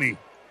 Cecilia 20.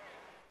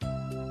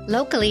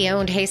 Locally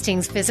owned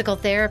Hastings Physical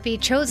Therapy,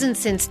 chosen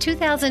since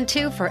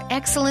 2002 for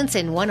excellence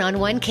in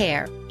one-on-one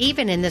care.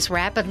 Even in this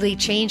rapidly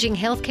changing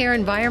healthcare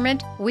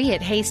environment, we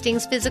at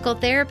Hastings Physical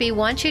Therapy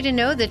want you to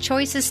know the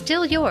choice is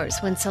still yours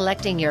when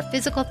selecting your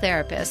physical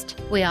therapist.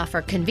 We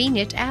offer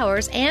convenient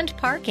hours and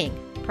parking.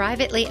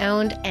 Privately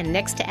owned and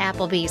next to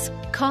Applebee's.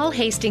 Call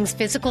Hastings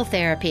Physical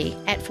Therapy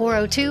at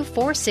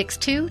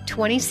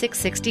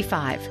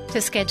 402-462-2665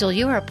 to schedule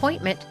your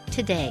appointment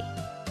today.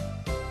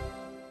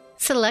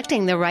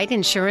 Selecting the right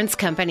insurance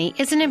company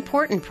is an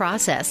important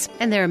process,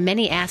 and there are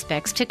many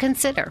aspects to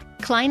consider.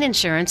 Klein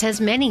Insurance has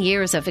many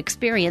years of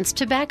experience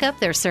to back up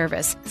their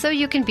service, so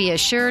you can be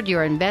assured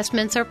your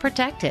investments are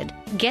protected.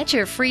 Get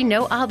your free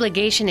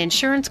no-obligation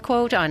insurance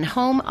quote on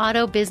home,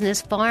 auto,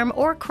 business, farm,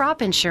 or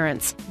crop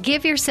insurance.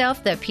 Give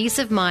yourself the peace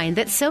of mind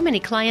that so many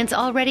clients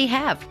already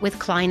have with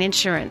Klein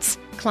Insurance.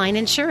 Klein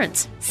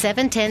Insurance,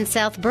 710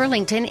 South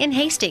Burlington in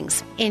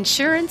Hastings.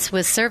 Insurance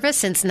with service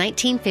since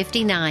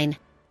 1959.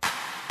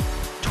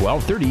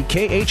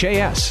 1230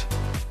 KHAS.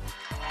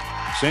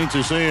 St.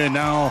 Cecilia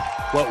now,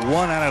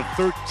 1 out of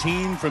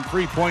 13 from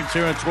three-point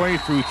territory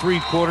through three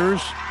quarters.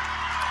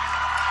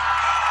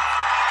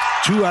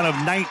 2 out of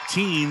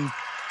 19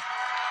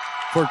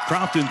 for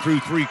Crofton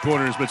through three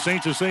quarters. But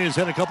St. Cecilia's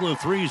hit a couple of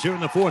threes here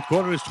in the fourth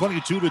quarter. It's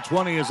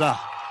 22-20 as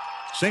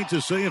St.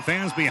 Cecilia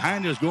fans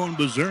behind us going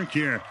berserk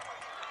here.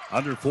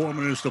 Under 4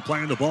 minutes to play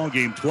in the ball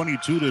game.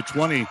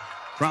 22-20.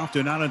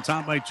 Crofton out on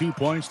top by 2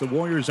 points. The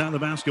Warriors on the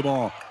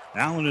basketball.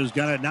 Allen has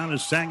got it down to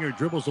Sanger.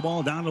 Dribbles the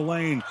ball down the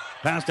lane.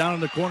 Pass down in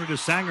the corner to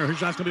Sanger. Her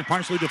shot's going to be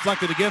partially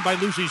deflected again by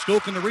Lucy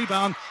Skoke, and the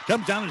rebound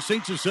comes down to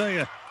St.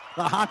 Cecilia.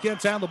 The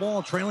Hawkettes have the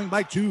ball, trailing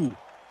by 2.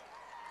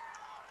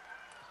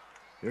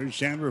 There's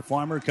Chandra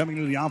Farmer coming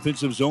to the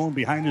offensive zone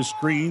behind the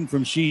screen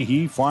from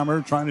Sheehy.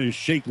 Farmer trying to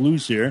shake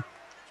loose here.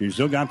 She's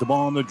still got the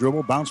ball on the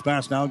dribble. Bounce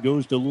pass now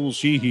goes to little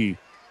Sheehy.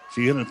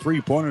 She hit a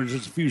three-pointer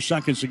just a few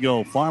seconds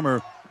ago.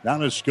 Farmer down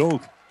to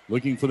Skoke.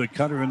 Looking for the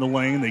cutter in the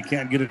lane. They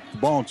can't get the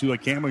ball to a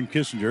Cameron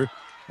Kissinger.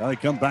 Now they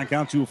come back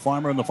out to a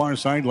Farmer on the far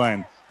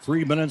sideline.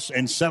 3 minutes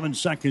and 7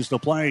 seconds to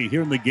play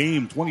here in the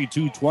game.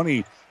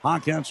 22-20.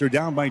 Hawkettes are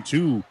down by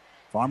 2.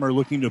 Farmer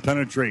looking to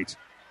penetrate.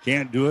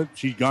 Can't do it.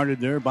 She's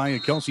guarded there by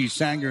Kelsey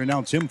Sanger. And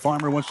now Tim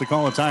Farmer wants to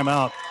call a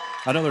timeout.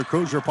 Another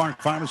Crozier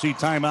Park Pharmacy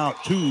timeout.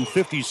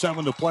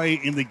 2:57 to play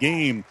in the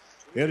game.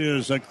 It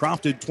is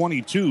Crofton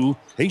 22.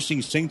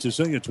 Hastings St.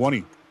 Cecilia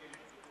 20.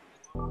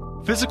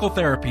 Physical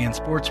Therapy and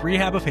Sports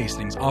Rehab of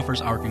Hastings offers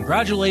our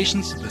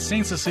congratulations to the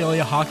St.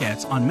 Cecilia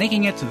Hawkettes on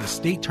making it to the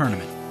state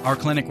tournament. Our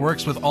clinic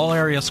works with all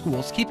area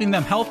schools, keeping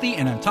them healthy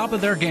and on top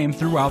of their game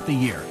throughout the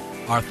year.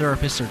 Our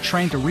therapists are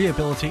trained to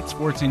rehabilitate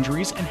sports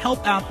injuries and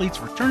help athletes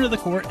return to the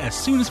court as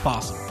soon as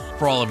possible.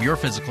 For all of your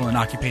physical and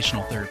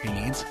occupational therapy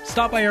needs,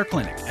 stop by our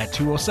clinic at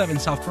 207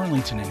 South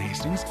Burlington in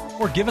Hastings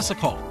or give us a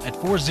call at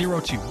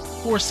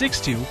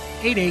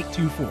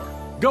 402-462-8824.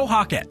 Go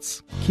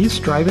Hawkettes! Keith's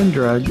Drive-In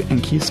Drug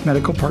and Keith's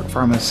Medical Park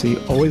Pharmacy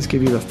always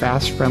give you the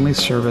fast, friendly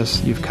service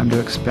you've come to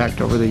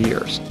expect over the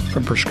years.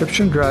 From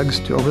prescription drugs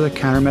to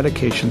over-the-counter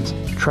medications,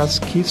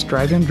 trust Keith's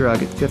Drive-In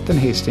Drug at 5th and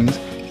Hastings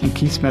and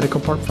Keith's Medical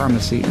Park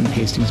Pharmacy in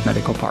Hastings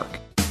Medical Park.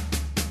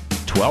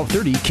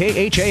 1230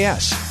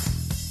 KHAS.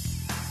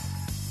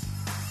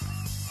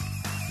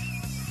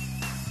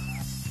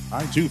 All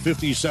right,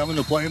 2:57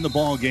 to play in the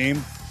ball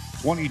game.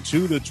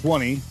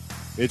 22-20.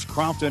 It's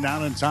Crofton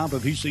out on top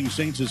of Hastings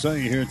St.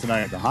 Cecilia here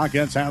tonight. The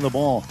Hawkettes have the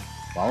ball.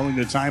 Following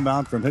the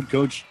timeout from head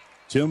coach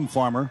Tim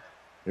Farmer.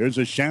 There's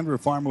a Chandra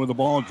Farmer with the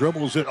ball.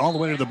 Dribbles it all the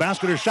way to the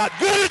basket. Her shot.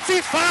 Good, and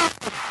she's fouled.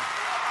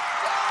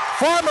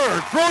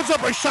 Farmer throws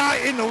up a shot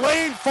in the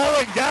lane,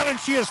 falling down, and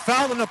she is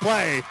fouled in the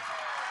play.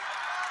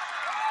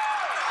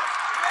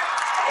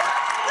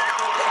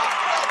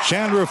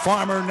 Chandra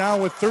Farmer now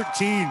with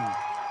 13.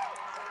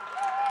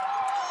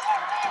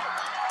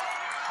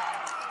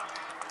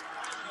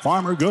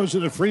 Farmer goes to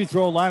the free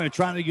throw line and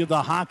trying to give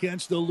the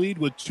Hawkins the lead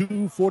with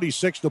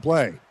 2:46 to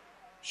play.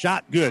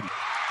 Shot good.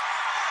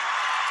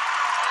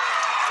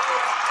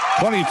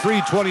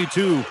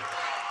 23-22.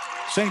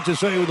 St.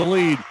 Cecilia with the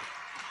lead.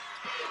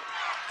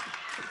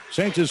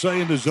 St.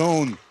 Cecilia in the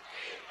zone.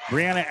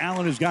 Brianna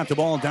Allen has got the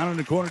ball down in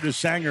the corner to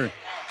Sanger.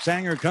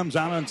 Sanger comes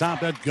out on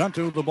top. That's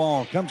Gunther with the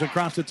ball. Comes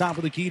across the top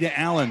of the key to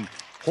Allen.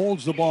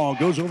 Holds the ball.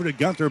 Goes over to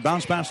Gunther.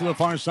 Bounce pass to the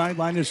far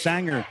sideline to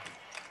Sanger.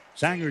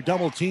 Sanger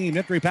double team.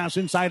 Entry pass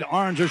inside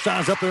Arns. Her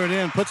shot is up there and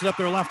in. Puts it up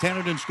there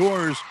left-handed and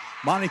scores.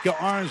 Monica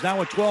Arns now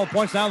with 12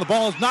 points. Now the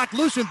ball is knocked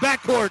loose in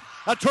backcourt.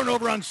 A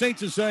turnover on St.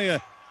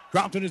 Cecilia.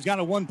 Crofton has got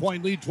a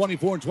 1-point lead,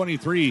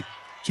 24-23.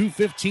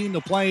 2:15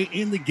 to play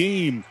in the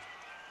game.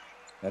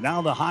 And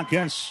now the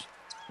Hawkins,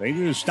 they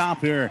need to stop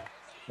here.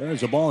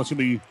 There's a ball that's going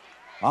to be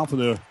off of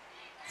the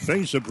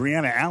face of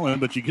Brianna Allen,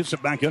 but she gets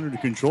it back under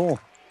control.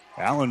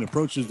 Allen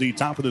approaches the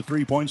top of the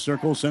three-point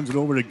circle, sends it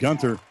over to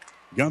Gunther.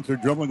 Gunther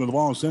dribbling with the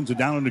ball, sends it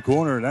down in the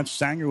corner. That's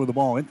Sanger with the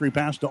ball. Entry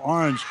pass to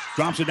Arns.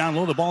 Drops it down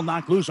low. The ball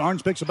knocked loose.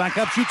 Arns picks it back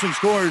up, shoots and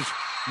scores.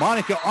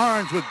 Monica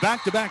Arns with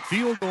back-to-back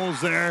field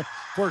goals there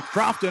for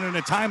Crofton, and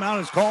a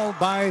timeout is called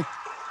by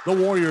the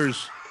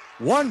Warriors.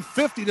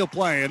 1:50 to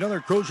play.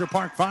 Another Crozier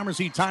Park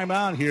Pharmacy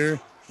timeout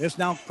here. It's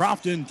now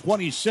Crofton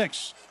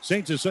 26,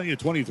 St. Cecilia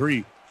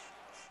 23.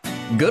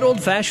 Good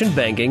old-fashioned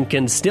banking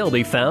can still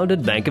be found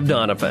at Bank of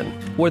Donovan,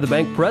 where the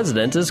bank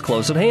president is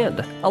close at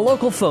hand. A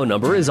local phone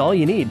number is all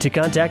you need to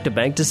contact a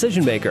bank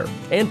decision maker,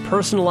 and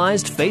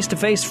personalized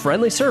face-to-face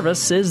friendly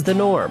service is the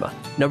norm.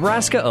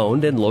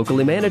 Nebraska-owned and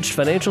locally managed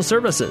financial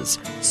services,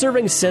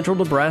 serving central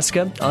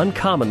Nebraska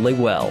uncommonly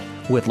well,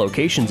 with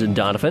locations in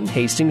Donovan,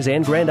 Hastings,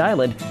 and Grand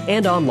Island,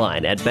 and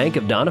online at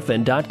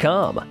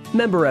bankofdonovan.com.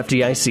 Member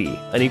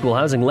FDIC, an equal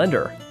housing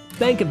lender.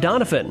 Bank of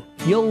Donovan,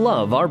 you'll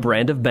love our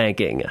brand of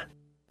banking.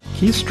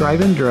 Keith's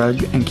Drive-In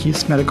Drug and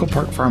Keith's Medical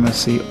Park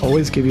Pharmacy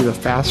always give you the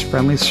fast,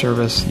 friendly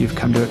service you've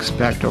come to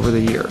expect over the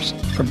years.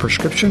 From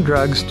prescription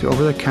drugs to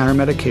over-the-counter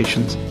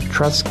medications,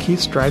 trust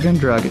Keith's Drive-In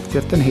Drug at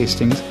 5th and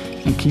Hastings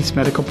and Keith's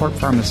Medical Park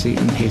Pharmacy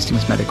in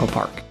Hastings Medical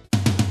Park.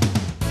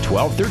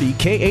 1230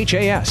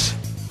 KHAS.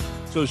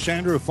 So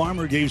Chandra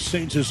Farmer gave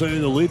St. Cecilia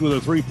the lead with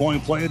a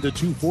three-point play at the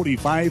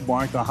 2:45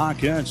 mark. The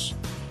Hawkins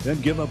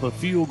then give up a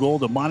field goal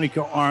to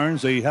Monica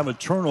Arns. They have a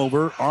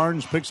turnover.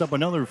 Arns picks up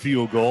another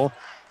field goal.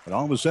 And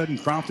all of a sudden,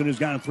 Crofton has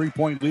got a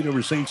three-point lead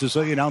over St.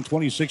 Cecilia, now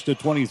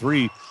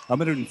 26-23. A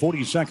minute and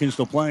 40 seconds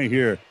to play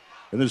here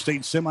in the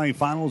state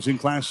semifinals in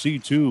Class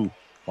C2.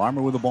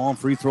 Farmer with the ball,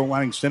 free throw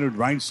line extended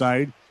right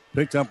side.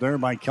 Picked up there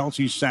by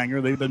Kelsey Sanger.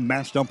 They've been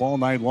matched up all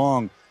night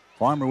long.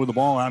 Farmer with the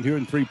ball out here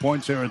in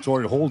three-point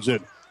territory, holds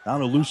it. Now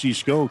to Lucy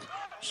Skoke.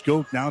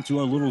 Skoke now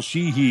to a little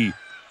Sheehy.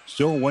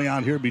 Still way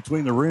out here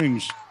between the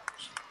rings.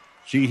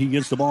 Sheehy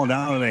gets the ball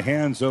down in the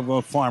hands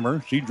of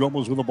Farmer. She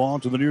dribbles with the ball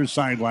to the near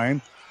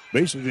sideline.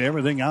 Basically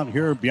everything out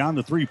here beyond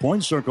the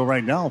three-point circle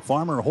right now.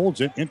 Farmer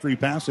holds it. Entry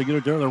pass. They get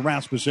it there to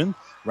Rasmussen.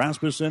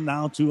 Rasmussen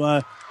now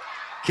to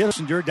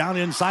Kissinger down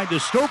inside to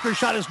Skoke. Her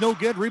shot is no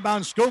good.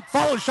 Rebound Skoke.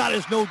 Follow shot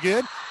is no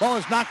good. Ball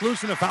is knocked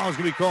loose and a foul is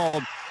going to be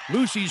called.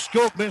 Lucy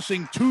Skoke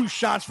missing two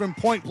shots from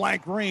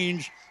point-blank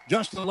range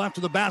just to the left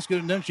of the basket,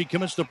 and then she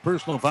commits the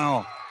personal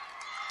foul.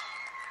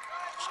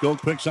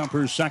 Skoke picks up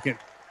her second.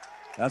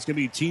 That's going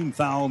to be team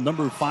foul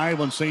number 5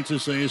 on St.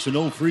 Cecilia, so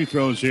no free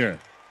throws here.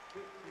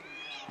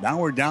 Now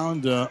we're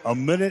down to a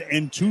minute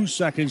and 2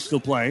 seconds to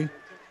play.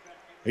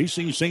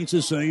 Hastings St.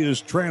 Cecilia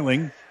is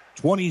trailing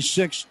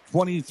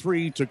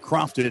 26-23 to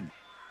Crofton.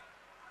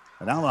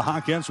 And now the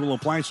Hawkins will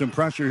apply some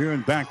pressure here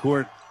in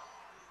backcourt.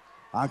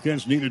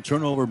 Hawkins need a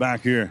turnover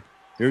back here.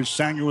 Here's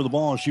Sanger with the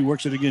ball. She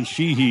works it against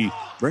Sheehy.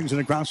 Brings it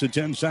across the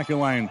 10-second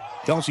line.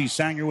 Kelsey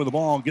Sanger with the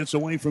ball. Gets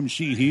away from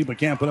Sheehy, but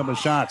can't put up a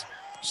shot.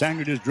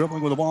 Sanger just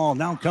dribbling with the ball.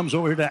 Now comes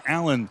over here to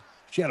Allen.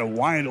 She had a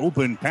wide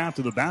open path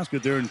to the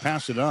basket there and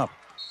passed it up.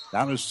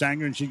 Down to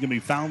Sanger, and she's going to be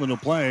fouled in the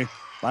play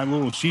by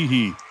little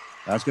Sheehy.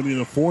 That's going to be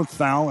the 4th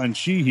foul on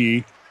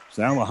Sheehy.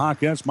 So now the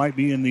Hawkins might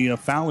be in the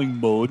fouling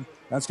mode.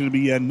 That's going to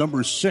be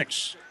number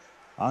 6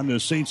 on the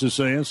St.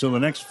 Cecilia. So the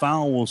next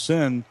foul will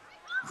send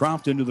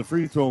Crofton to the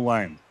free throw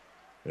line.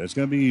 It's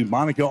going to be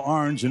Monica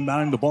Arns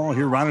inbounding the ball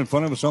here right in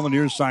front of us on the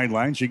near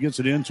sideline. She gets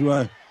it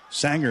into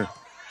Sanger.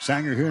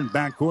 Sanger here in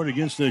backcourt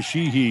against the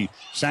Sheehy.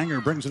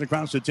 Sanger brings it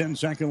across the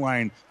 10-second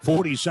line.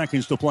 40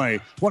 seconds to play.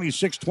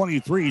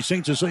 26-23.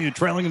 St. Cecilia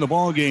trailing in the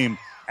ball game.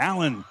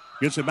 Allen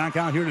gets it back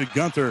out here to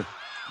Gunther.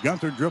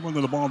 Gunther dribbling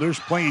with the ball. They're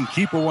playing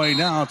keep away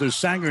now to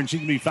Sanger, and she's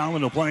going to be fouled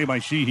in the play by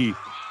Sheehy.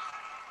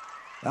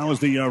 That was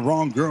the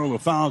wrong girl to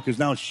foul because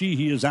now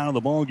Sheehy is out of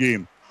the ball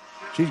game.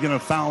 She's going to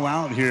foul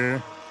out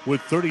here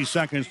with 30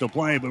 seconds to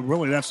play, but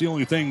really that's the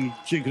only thing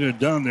she could have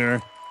done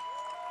there.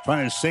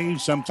 Trying to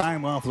save some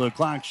time off of the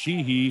clock.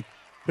 Sheehy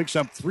picks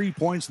up 3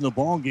 points in the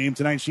ball game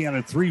tonight. She had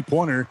a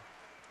three-pointer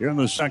here in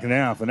the second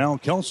half. And now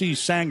Kelsey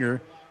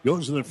Sanger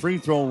goes to the free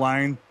throw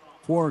line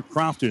for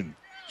Crofton.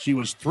 She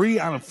was 3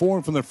 out of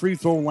 4 from the free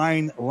throw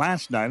line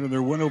last night in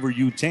their win over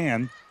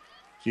UTAN.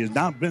 She has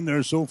not been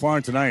there so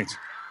far tonight.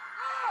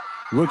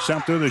 Looks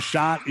up there. The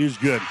shot is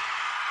good.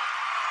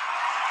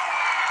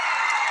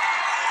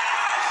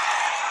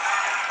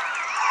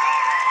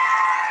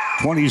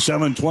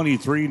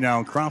 27-23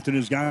 now. Crofton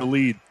has got a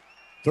lead.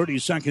 30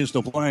 seconds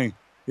to play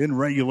in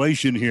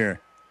regulation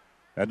here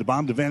at the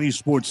Bob Devaney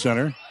Sports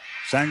Center.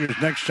 Sanger's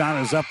next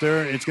shot is up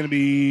there. It's going to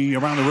be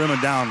around the rim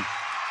and down.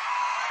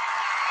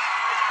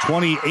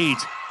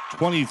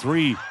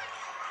 28-23.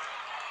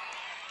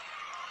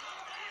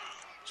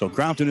 So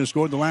Crofton has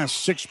scored the last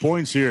 6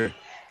 points here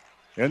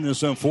in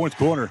this fourth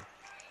quarter.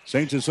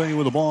 St. Cecilia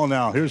with the ball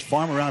now. Here's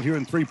Farmer out here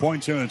in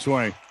three-point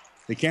territory.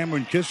 The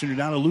Cameron Kissinger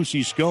down to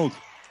Lucy Skoke.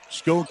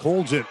 Skoke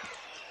holds it.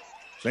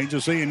 St.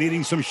 Cecilia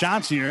needing some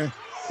shots here.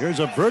 Here's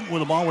a Burton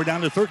with the ball. We're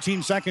down to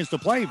 13 seconds to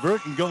play.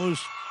 Burton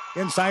goes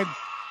inside.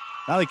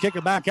 Now they kick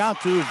it back out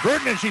to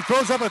Burton, and she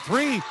throws up a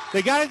three.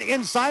 They got it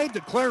inside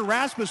to Claire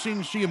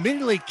Rasmussen. She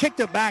immediately kicked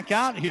it back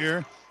out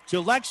here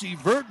to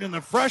Lexi Burton, and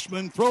the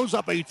freshman throws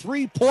up a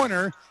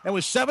three-pointer. And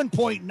with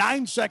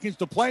 7.9 seconds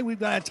to play, we've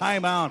got a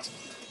timeout.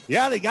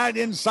 Yeah, they got it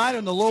inside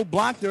on the low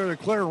block there to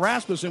Claire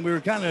Rasmussen. We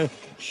were kind of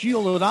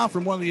shielded off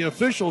from one of the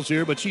officials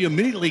here, but she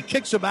immediately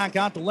kicks it back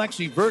out to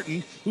Lexi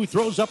Burton, who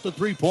throws up the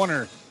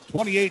three-pointer.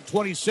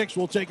 28-26,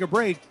 we'll take a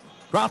break.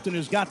 Crofton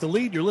has got the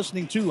lead. You're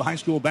listening to high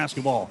school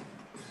basketball.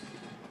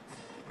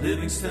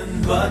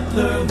 Livingston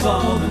Butler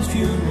Volvens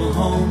Funeral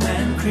Home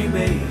and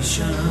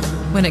Cremation.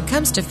 When it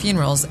comes to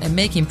funerals and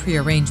making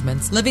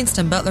pre-arrangements,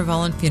 Livingston Butler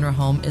Volvens Funeral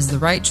Home is the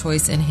right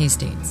choice in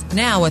Hastings.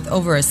 Now, with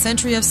over a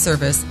century of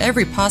service,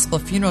 every possible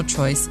funeral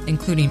choice,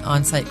 including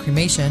on-site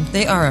cremation,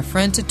 they are a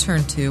friend to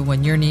turn to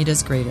when your need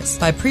is greatest.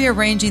 By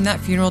pre-arranging that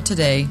funeral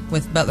today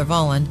with Butler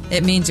Volvens,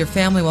 it means your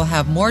family will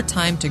have more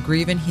time to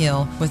grieve and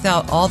heal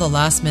without all the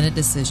last-minute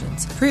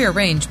decisions.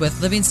 Pre-arrange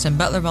with Livingston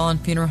Butler Volvens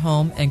Funeral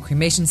Home and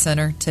Cremation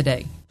Center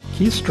today.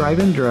 Keith's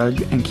Drive-In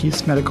Drug and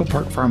Keith's Medical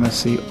Park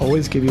Pharmacy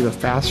always give you the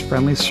fast,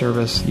 friendly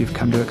service you've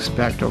come to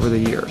expect over the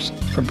years.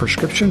 From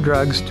prescription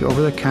drugs to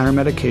over-the-counter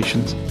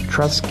medications,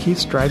 trust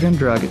Keith's Drive-In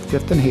Drug at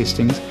 5th and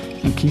Hastings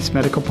and Keith's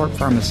Medical Park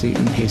Pharmacy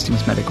in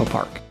Hastings Medical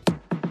Park.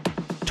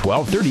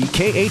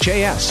 1230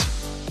 KHAS.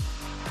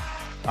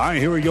 All right,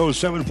 here we go.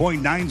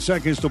 7.9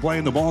 seconds to play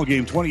in the ball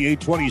game.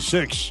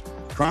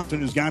 28-26.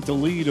 Crofton has got the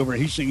lead over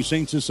Hastings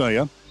St.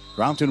 Cecilia.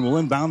 Crofton will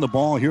inbound the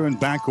ball here in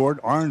backcourt.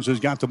 Arns has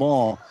got the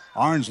ball.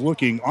 Arns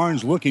looking,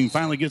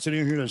 finally gets it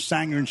in here to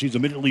Sanger, and she's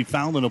immediately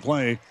fouled in a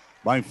play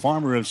by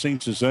Farmer of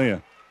St.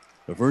 Cecilia.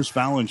 The first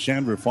foul in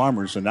Chandra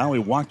Farmer, so now we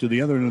walk to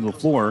the other end of the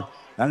floor.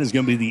 That is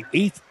going to be the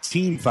 8th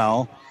team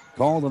foul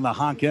called on the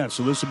Hawkettes.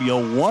 So this will be a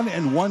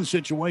 1-and-1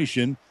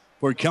 situation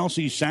for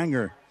Kelsey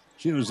Sanger.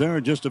 She was there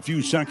just a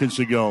few seconds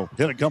ago.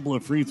 Hit a couple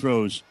of free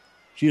throws.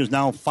 She is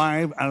now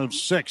 5 out of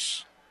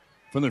 6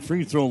 from the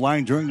free throw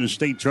line during the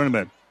state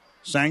tournament.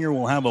 Sanger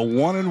will have a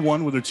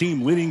 1-and-1 with her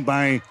team leading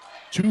by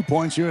 2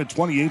 points here at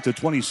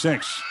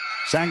 28-26.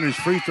 Sanger's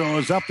free throw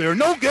is up there.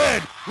 No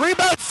good.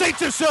 Rebound St.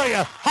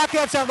 Cecilia.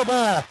 Hawkettes have the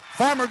ball.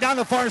 Farmer down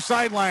the far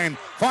sideline.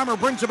 Farmer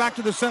brings it back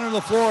to the center of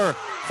the floor.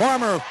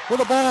 Farmer with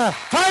the ball.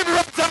 Timer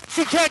up.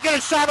 She can't get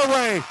a shot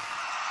away.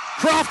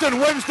 Crofton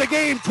wins the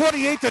game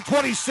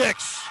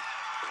 28-26.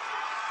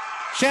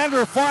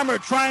 Chandra Farmer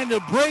trying to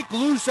break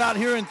loose out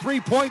here in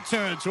three-point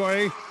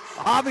territory.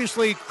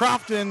 Obviously,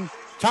 Crofton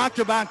talked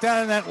about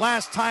that in that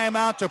last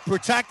timeout to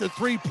protect the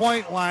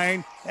three-point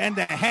line and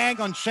to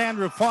hang on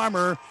Chandra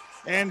Farmer.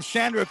 And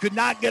Chandra could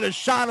not get a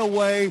shot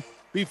away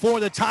before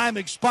the time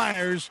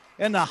expires.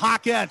 And the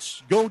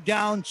Hawkettes go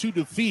down to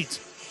defeat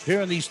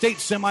here in the state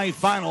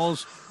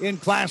semifinals in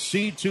Class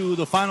C2.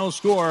 The final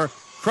score,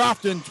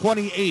 Crofton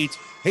 28,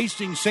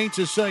 Hastings St.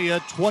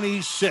 Cecilia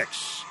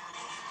 26.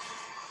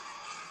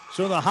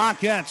 So the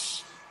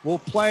Hawkettes will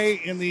play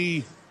in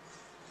the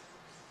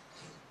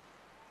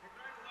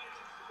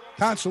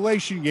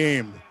consolation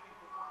game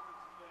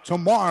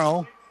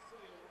tomorrow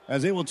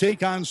as they will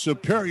take on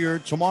Superior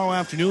tomorrow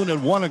afternoon at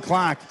 1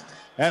 o'clock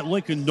at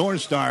Lincoln North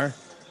Star.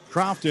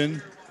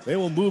 Crofton, they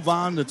will move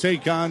on to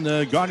take on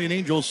the Guardian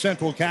Angels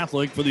Central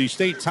Catholic for the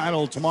state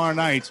title tomorrow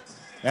night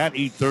at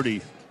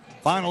 8:30.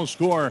 Final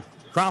score,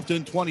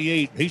 Crofton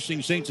 28,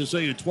 Hastings St.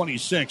 Cecilia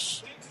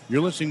 26.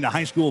 You're listening to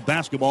high school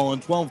basketball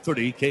on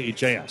 1230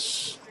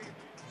 KHAS.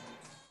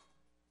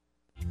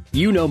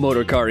 You know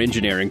Motor Car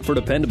Engineering for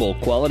dependable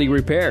quality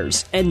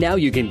repairs. And now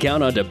you can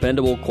count on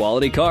dependable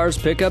quality cars,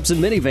 pickups,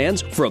 and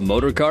minivans from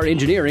Motor Car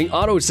Engineering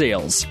Auto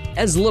Sales.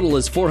 As little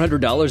as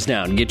 $400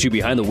 down gets you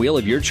behind the wheel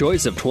of your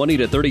choice of 20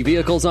 to 30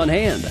 vehicles on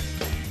hand.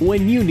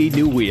 When you need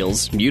new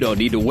wheels, you don't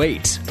need to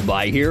wait.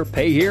 Buy here,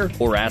 pay here,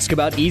 or ask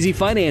about easy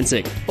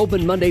financing.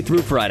 Open Monday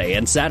through Friday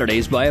and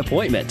Saturdays by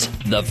appointment.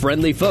 The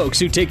friendly folks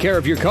who take care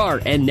of your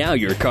car and now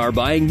your car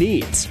buying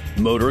needs.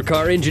 Motor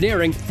Car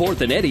Engineering, 4th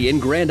and Eddy in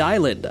Grand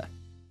Island.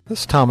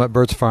 This is Tom at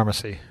Burt's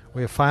Pharmacy.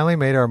 We have finally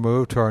made our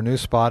move to our new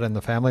spot in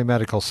the Family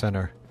Medical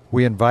Center.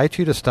 We invite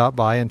you to stop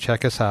by and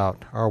check us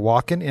out. Our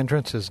walk-in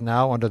entrance is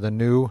now under the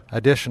new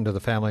addition to the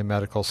Family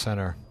Medical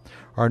Center.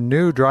 Our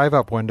new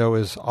drive-up window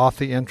is off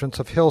the entrance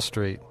of Hill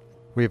Street.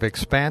 We've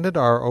expanded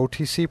our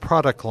OTC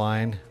product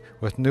line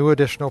with new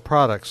additional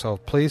products, so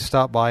please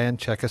stop by and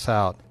check us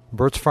out.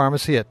 Burt's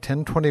Pharmacy at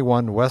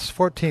 1021 West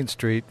 14th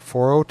Street,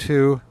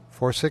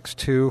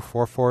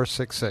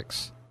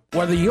 402-462-4466.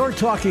 Whether you're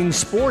talking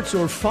sports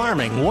or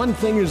farming, one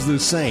thing is the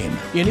same.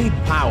 You need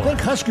power. Think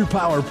Husker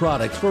Power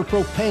products for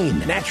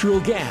propane,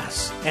 natural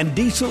gas, and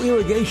diesel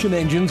irrigation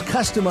engines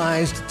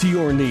customized to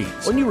your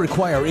needs. When you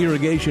require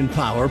irrigation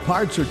power,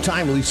 parts, or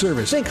timely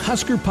service, think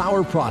Husker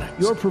Power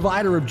products, your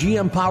provider of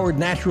GM-powered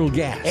natural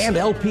gas and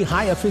LP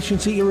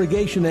high-efficiency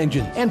irrigation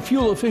engine and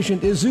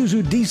fuel-efficient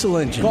Isuzu diesel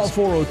engines. Call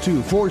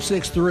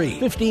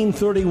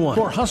 402-463-1531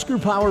 for Husker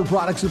Power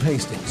products of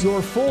Hastings,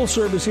 your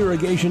full-service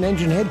irrigation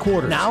engine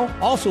headquarters. Now,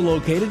 also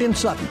located in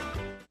Sutton.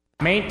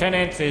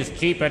 Maintenance is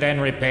cheaper than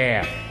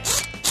repair.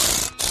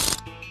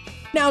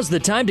 Now's the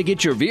time to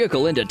get your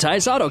vehicle into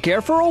Tice Auto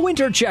Care for a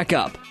winter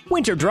checkup.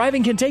 Winter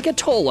driving can take a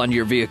toll on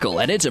your vehicle,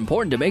 and it's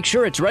important to make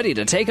sure it's ready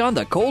to take on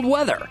the cold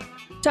weather.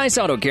 Tice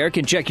Auto Care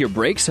can check your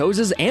brakes,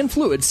 hoses, and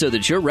fluids so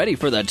that you're ready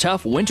for the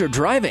tough winter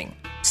driving.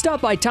 Stop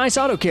by Tice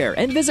Auto Care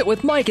and visit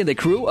with Mike and the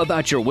crew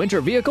about your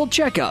winter vehicle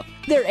checkup.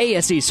 They're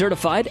ASE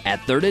certified at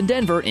 3rd and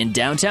Denver in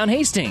downtown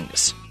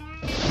Hastings.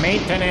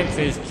 Maintenance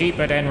is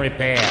cheaper than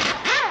repair.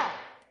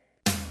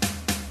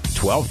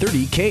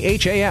 1230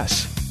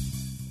 KHAS.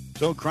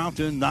 So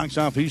Crofton knocks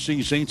off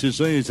Hastings St.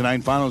 Cecilia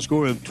tonight. Final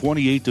score of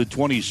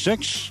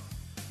 28-26.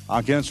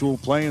 Hawkins will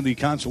play in the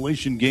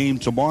consolation game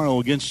tomorrow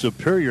against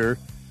Superior,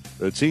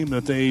 the team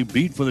that they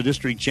beat for the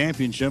district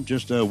championship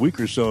just a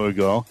week or so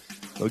ago.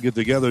 They'll get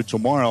together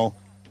tomorrow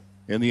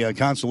in the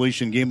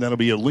consolation game. That'll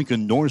be at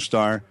Lincoln North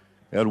Star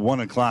at 1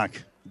 o'clock.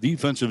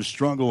 Defensive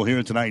struggle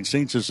here tonight.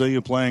 St.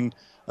 Cecilia playing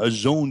a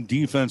zone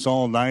defense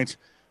all night.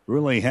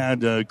 Really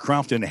had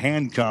Crofton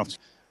handcuffed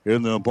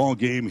in the ball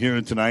game here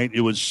tonight.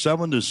 It was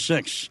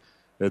 7-6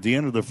 at the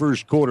end of the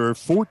first quarter,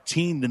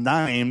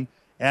 14-9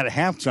 at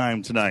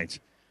halftime tonight.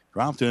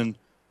 Crofton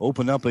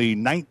opened up a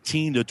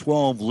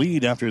 19-12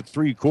 lead after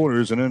 3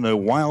 quarters, and in a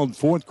wild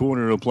fourth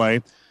quarter of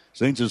play,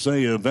 St.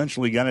 Cecilia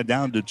eventually got it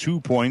down to 2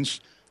 points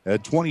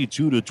at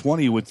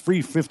 22-20 with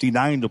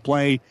 3:59 to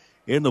play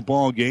in the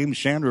ball game.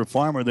 Chandra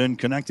Farmer then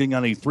connecting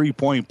on a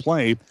 3-point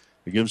play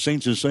to give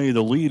St. Cecilia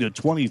the lead at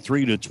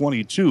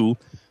 23-22.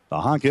 The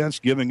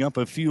Hawkettes giving up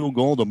a field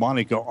goal to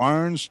Monica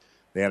Arns.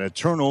 They had a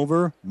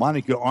turnover.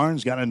 Monica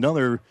Arns got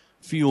another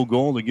field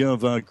goal to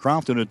give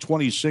Crofton a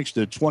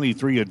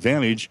 26-23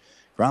 advantage.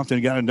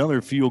 Crofton got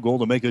another field goal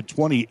to make it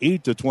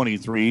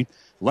 28-23.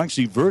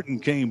 Lexi Verton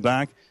came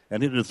back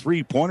and hit a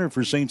 3-pointer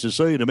for St.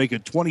 Cecilia to make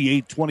it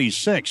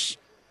 28-26.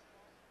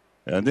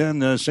 And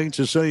then St.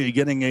 Cecilia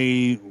getting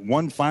a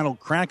one final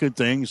crack at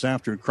things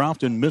after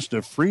Crofton missed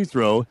a free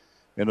throw.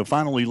 In the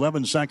final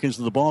 11 seconds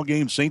of the ball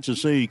game, St.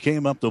 Cecilia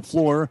came up the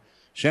floor.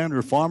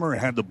 Chandra Farmer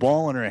had the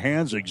ball in her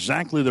hands,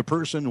 exactly the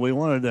person we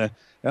wanted to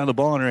have the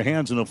ball in her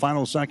hands in the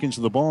final seconds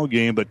of the ball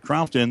game. But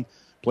Crofton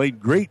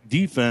played great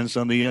defense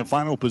on the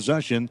final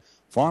possession.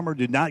 Farmer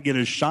did not get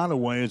a shot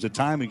away as the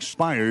time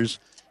expires.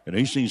 And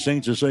Hastings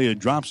St. Cecilia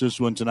drops this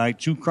one tonight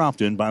to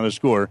Crofton by the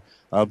score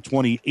of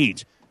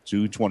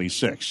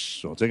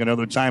 28-26. So we'll take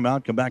another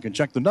timeout, come back and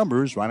check the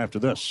numbers right after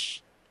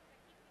this.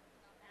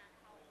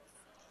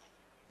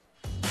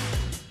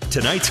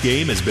 Tonight's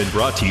game has been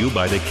brought to you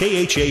by the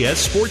KHAS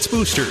Sports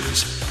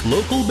Boosters,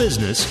 local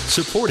business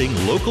supporting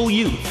local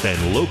youth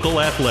and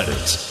local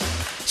athletics.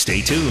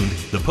 Stay tuned.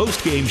 The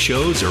post-game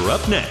shows are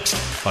up next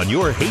on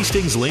your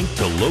Hastings link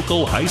to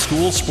local high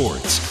school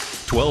sports.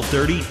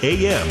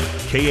 1230 a.m.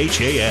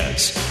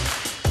 KHAS.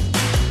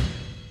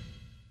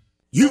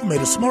 You've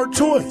made a smart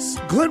choice.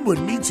 Glenwood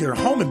meets your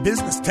home and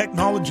business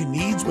technology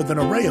needs with an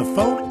array of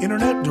phone,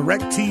 internet,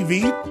 direct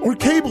TV, or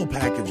cable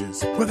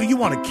packages. Whether you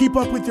want to keep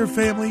up with your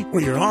family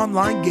or your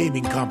online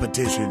gaming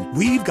competition,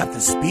 we've got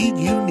the speed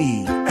you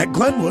need. At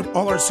Glenwood,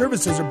 all our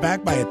services are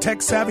backed by a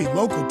tech-savvy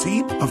local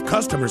team of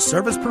customer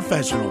service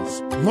professionals.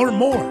 Learn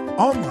more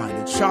online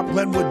at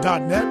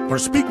shopglenwood.net or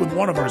speak with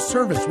one of our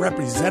service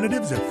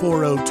representatives at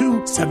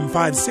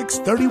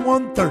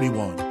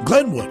 402-756-3131.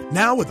 Glenwood,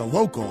 now with a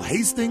local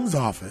Hastings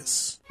office.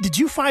 Did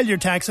you file your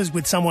taxes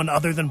with someone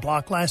other than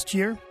Block last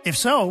year? If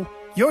so,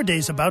 your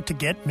day's about to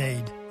get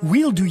made.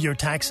 We'll do your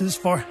taxes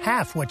for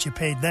half what you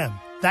paid them.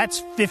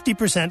 That's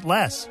 50%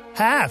 less.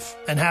 Half.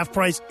 And half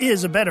price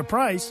is a better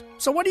price.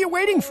 So what are you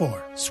waiting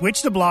for?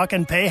 Switch to Block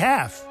and pay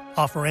half.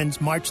 Offer ends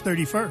March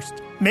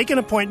 31st. Make an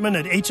appointment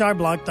at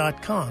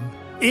hrblock.com.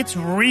 It's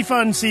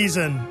refund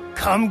season.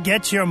 Come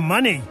get your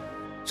money.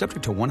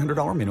 Subject to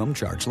 $100 minimum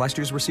charge. Last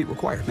year's receipt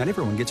required. Not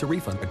everyone gets a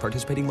refund at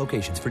participating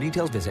locations. For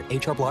details, visit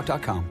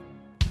hrblock.com.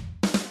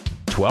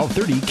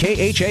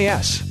 1230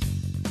 KHAS.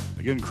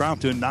 Again,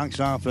 Crofton knocks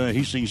off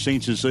Hastings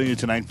St. Cecilia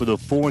tonight for the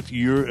 4th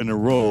year in a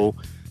row.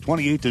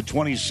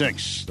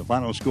 28-26, the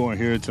final score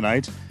here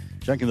tonight.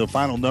 Checking the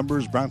final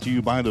numbers brought to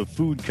you by the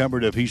Food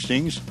Cupboard of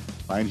Hastings.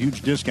 Find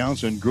huge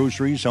discounts on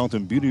groceries, health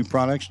and beauty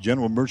products,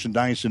 general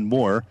merchandise, and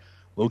more.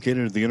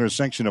 Located at the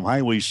intersection of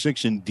Highway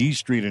 6 and D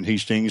Street in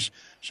Hastings.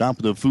 Shop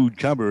at the Food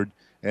Cupboard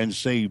and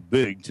save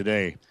big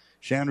today.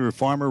 Chandra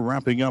Farmer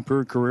wrapping up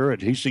her career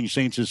at Hastings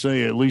St.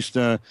 Cecilia, at least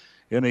in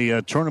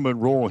a tournament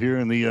role here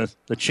in the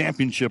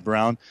championship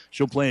round.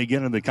 She'll play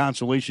again in the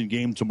consolation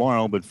game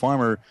tomorrow, but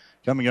Farmer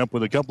coming up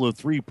with a couple of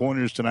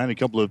 3-pointers tonight, a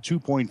couple of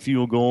 2-point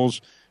field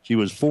goals. She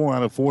was 4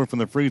 out of 4 from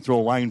the free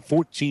throw line,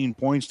 14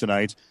 points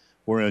tonight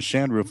for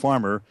Chandra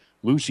Farmer.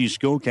 Lucy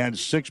Skoke had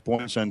 6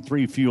 points on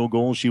 3 field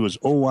goals. She was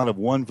 0 out of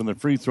 1 from the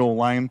free throw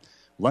line.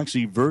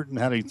 Lexi Burton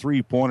had a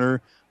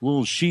 3-pointer.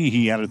 Lil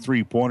Sheehy had a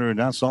 3-pointer, and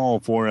that's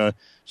all for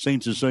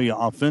St. Cecilia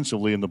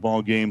offensively in the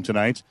ball game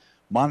tonight.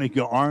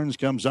 Monica Arns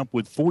comes up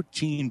with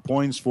 14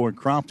 points for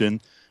Crofton.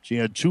 She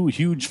had 2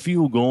 huge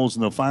field goals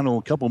in the final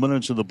couple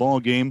minutes of the ball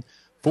game.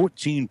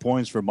 14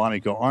 points for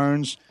Monica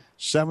Arns,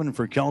 7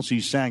 for Kelsey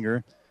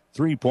Sanger,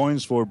 3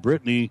 points for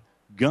Brittany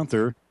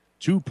Gunther,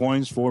 2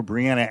 points for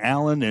Brianna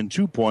Allen, and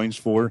 2 points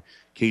for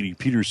Katie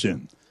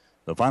Peterson.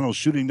 The final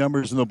shooting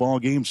numbers in the ball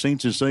game,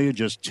 St. Cecilia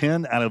just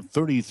 10 out of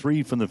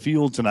 33 from the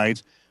field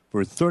tonight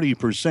for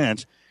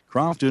 30%.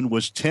 Crofton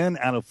was 10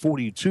 out of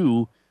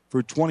 42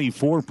 for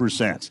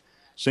 24%.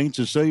 St.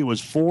 Cecilia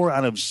was 4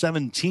 out of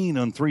 17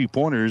 on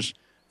three-pointers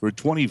for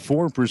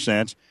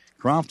 24%.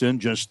 Crofton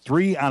just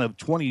 3 out of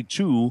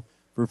 22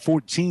 for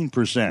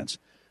 14%.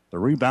 The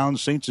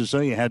rebounds, St.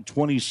 Cecilia had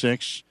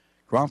 26.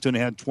 Crofton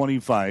had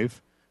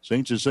 25.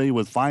 St. Cecilia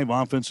with 5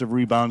 offensive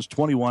rebounds,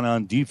 21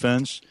 on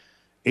defense.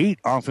 8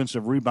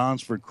 offensive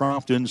rebounds for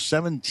Crofton,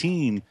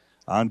 17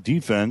 on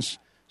defense.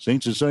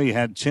 St. Cecilia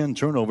had 10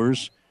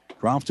 turnovers.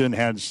 Crofton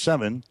had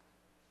 7.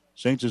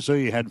 St.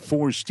 Cecilia had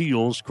 4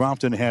 steals.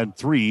 Crofton had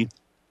 3.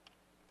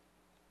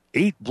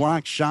 8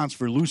 block shots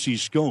for Lucy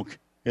Skoke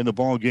in the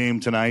ball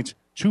game tonight.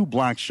 2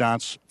 block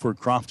shots for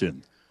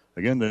Crofton.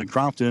 Again, the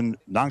Crofton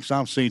knocks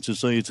off St.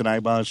 Cecilia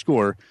tonight by a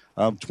score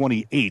of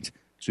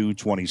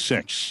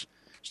 28-26.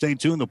 Stay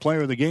tuned. The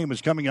player of the game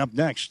is coming up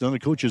next on the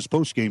Coach's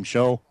Postgame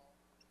Show.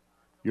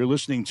 You're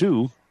listening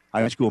to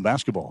High School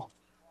Basketball.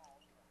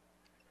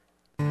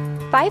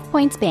 5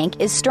 Points Bank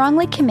is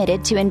strongly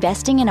committed to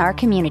investing in our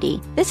community.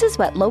 This is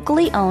what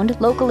locally owned,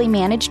 locally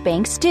managed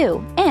banks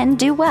do, and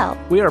do well.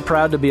 We are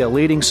proud to be a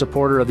leading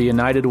supporter of the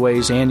United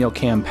Way's annual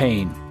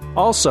campaign.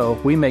 Also,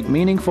 we make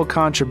meaningful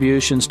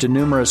contributions to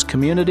numerous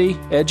community,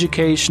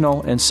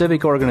 educational, and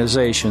civic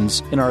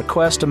organizations in our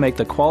quest to make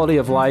the quality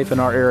of life in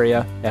our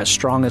area as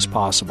strong as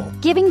possible.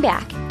 Giving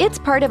back. It's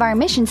part of our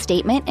mission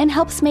statement and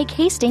helps make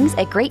Hastings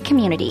a great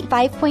community.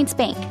 5 Points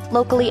Bank.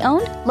 Locally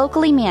owned,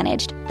 locally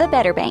managed. The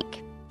better bank.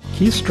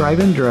 Keith's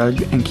Drive-In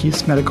Drug and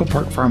Keith's Medical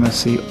Park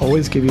Pharmacy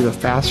always give you the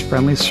fast,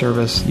 friendly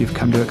service you've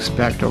come to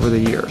expect over the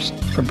years.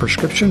 From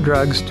prescription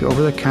drugs to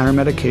over-the-counter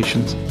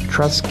medications,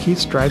 trust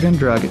Keith's Drive-In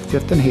Drug at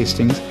 5th and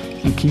Hastings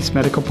and Keith's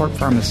Medical Park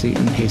Pharmacy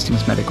in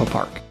Hastings Medical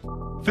Park.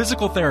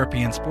 Physical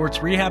Therapy and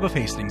Sports Rehab of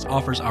Hastings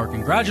offers our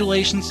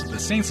congratulations to the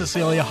St.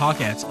 Cecilia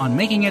Hawkettes on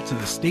making it to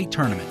the state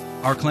tournament.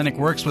 Our clinic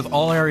works with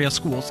all area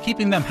schools,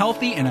 keeping them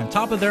healthy and on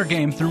top of their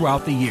game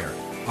throughout the year.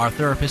 Our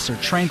therapists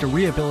are trained to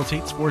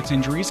rehabilitate sports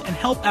injuries and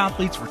help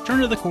athletes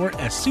return to the court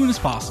as soon as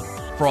possible.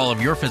 For all of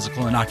your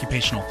physical and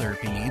occupational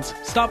therapy needs,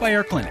 stop by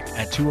our clinic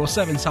at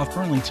 207 South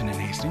Burlington in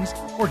Hastings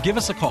or give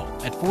us a call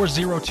at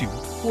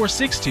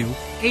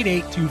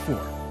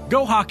 402-462-8824.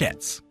 Go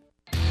Hawkettes!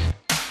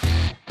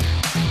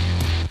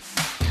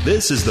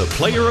 This is the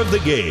player of the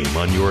game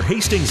on your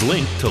Hastings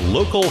link to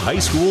local high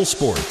school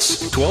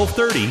sports.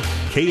 1230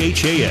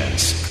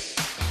 KHAS.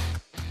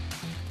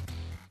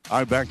 All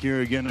right, back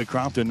here again.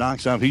 Crofton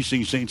knocks off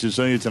Hastings St.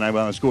 Cecilia tonight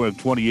by a score of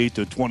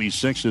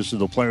 28-26. This is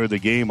the player of the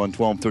game on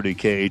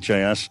 1230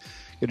 KHAS.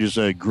 It is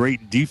a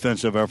great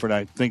defensive effort,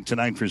 I think,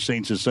 tonight for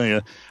St.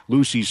 Cecilia.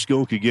 Lucy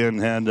Skoke again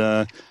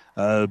had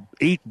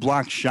 8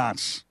 blocked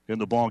shots in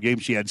the ball game.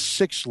 She had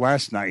 6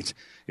 last night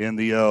in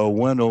the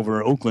win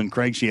over Oakland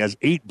Craig. She has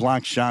 8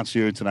 blocked shots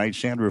here tonight.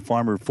 Chandra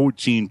Farmer,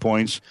 14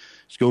 points.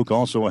 Skoke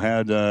also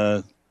had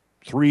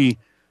 3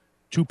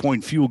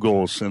 2-point field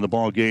goals in the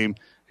ball game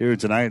here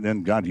tonight.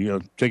 And, God,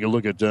 take a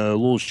look at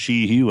Lil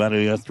Sheehy, who had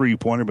a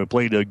 3-pointer, but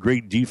played a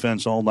great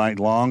defense all night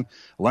long.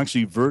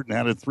 Lexi Burton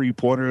had a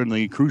 3-pointer in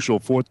the crucial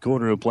fourth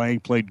quarter of play,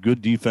 played good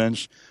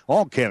defense.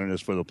 All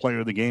candidates for the player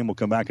of the game will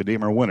come back a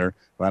Damer winner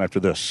right after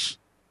this.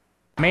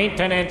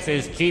 Maintenance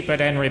is cheaper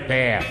than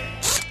repair.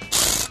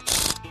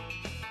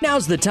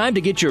 Now's the time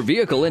to get your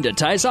vehicle into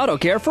Tice Auto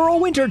Care for a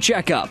winter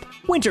checkup.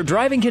 Winter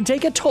driving can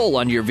take a toll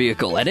on your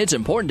vehicle, and it's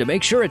important to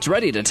make sure it's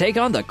ready to take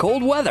on the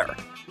cold weather.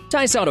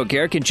 Tice Auto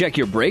Care can check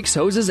your brakes,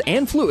 hoses,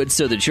 and fluids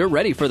so that you're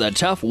ready for the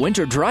tough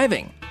winter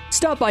driving.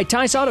 Stop by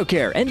Tice Auto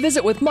Care and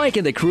visit with Mike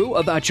and the crew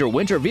about your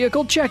winter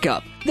vehicle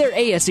checkup. They're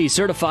ASE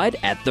certified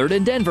at 3rd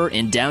and Denver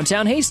in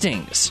downtown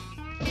Hastings.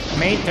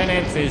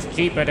 Maintenance is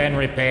cheaper than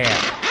repair.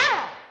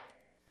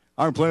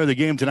 Our player of the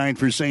game tonight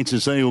for St.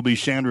 Cecilia will be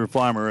Chandra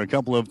Farmer. A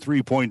couple of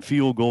 3-point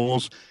field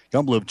goals, a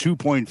couple of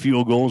 2-point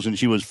field goals, and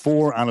she was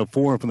 4 out of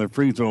 4 from the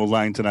free throw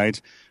line tonight.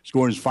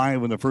 Scores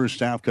 5 in the first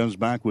half, comes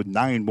back with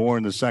 9 more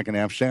in the second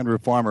half. Chandra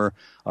Farmer,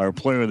 our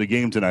player of the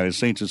game tonight, as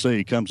St.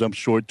 Cecilia comes up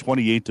short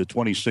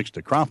 28-26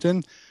 to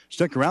Crofton.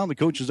 Stick around. The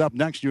coach is up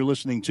next. You're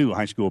listening to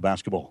High School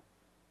Basketball.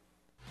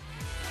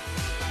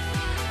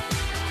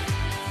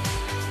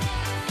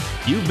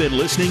 You've been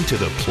listening to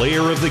the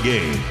player of the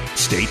game.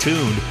 Stay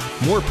tuned.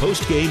 More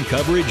post-game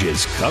coverage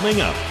is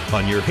coming up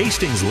on your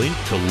Hastings link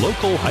to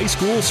local high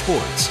school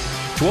sports.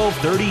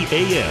 1230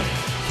 a.m.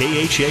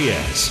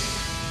 KHAS.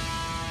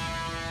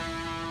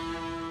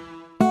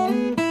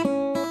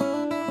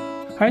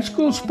 High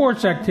school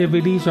sports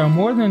activities are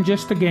more than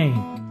just a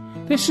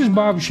game. This is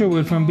Bob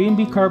Sherwood from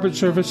B&B Carpet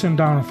Service in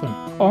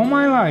Doniphan. All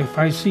my life,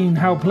 I've seen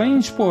how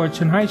playing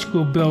sports in high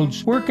school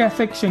builds work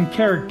ethics and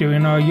character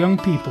in our young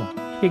people.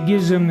 It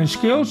gives them the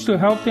skills to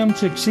help them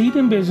succeed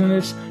in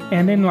business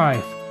and in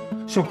life.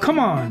 So come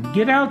on,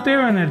 get out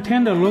there and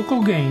attend a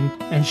local game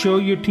and show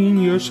your team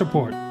your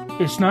support.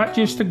 It's not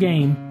just a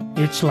game,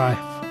 it's life.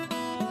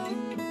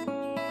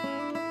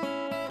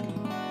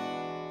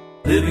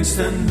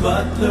 Livingston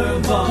Butler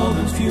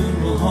Volvin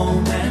Funeral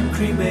Home and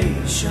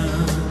Cremation.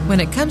 When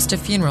it comes to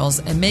funerals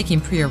and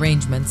making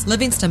pre-arrangements,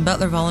 Livingston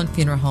Butler Volvin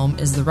Funeral Home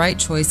is the right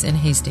choice in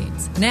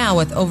Hastings. Now,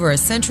 with over a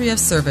century of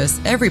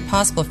service, every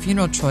possible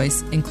funeral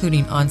choice,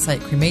 including on-site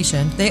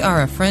cremation, they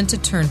are a friend to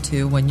turn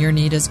to when your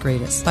need is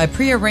greatest. By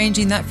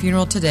pre-arranging that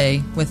funeral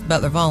today with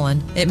Butler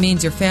Volvin, it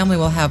means your family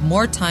will have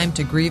more time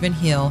to grieve and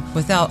heal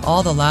without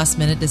all the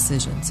last-minute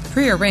decisions.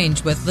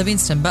 Pre-arrange with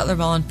Livingston Butler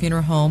Volvin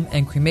Funeral Home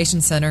and Cremation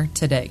Center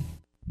today.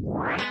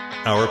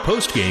 Our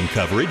post-game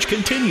coverage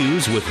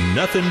continues with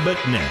Nothing But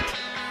Net.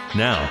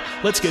 Now,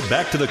 let's get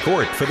back to the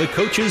court for the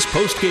coach's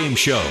post-game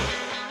show.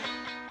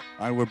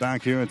 All right, we're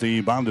back here at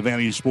the Bob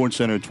Devaney Sports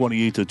Center,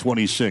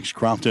 28-26.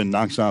 Crofton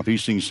knocks off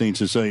Hastings St.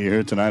 Cecilia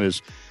here tonight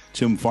as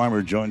Tim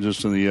Farmer joins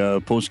us in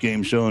the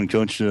post-game show. And,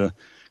 Coach,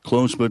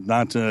 close but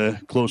not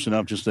close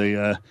enough, just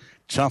a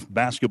tough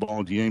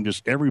basketball game.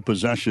 Just every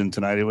possession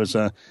tonight. It was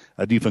a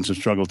defensive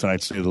struggle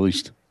tonight, to say the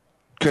least.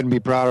 Couldn't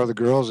be prouder of the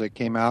girls. They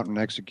came out and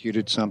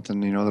executed something,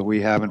 that we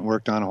haven't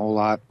worked on a whole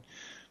lot,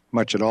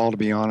 much at all, to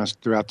be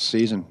honest, throughout the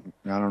season.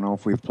 I don't know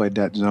if we've played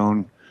that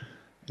zone,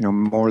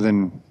 more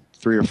than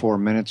 3 or 4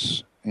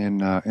 minutes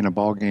in a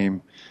ball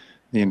game,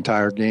 the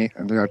entire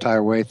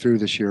way through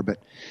this year. But,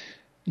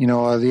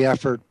 the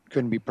effort,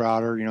 couldn't be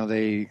prouder.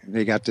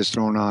 They got this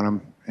thrown on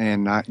them.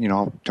 And,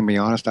 to be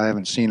honest, I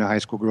haven't seen a high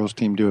school girls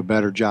team do a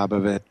better job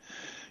of it.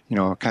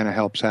 It kind of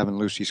helps having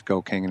Lucy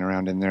Skoke hanging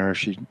around in there.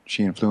 She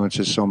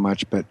influences so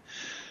much, but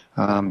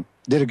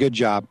did a good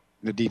job.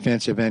 The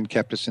defensive end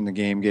kept us in the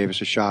game, gave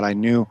us a shot. I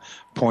knew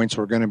points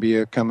were going to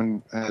be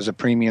coming as a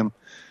premium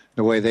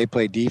the way they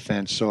play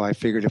defense, so I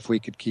figured if we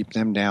could keep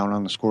them down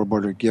on the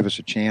scoreboard, it would give us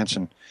a chance.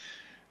 And,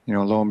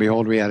 lo and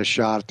behold, we had a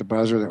shot at the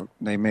buzzer that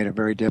they made it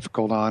very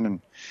difficult on,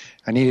 and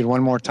I needed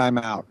one more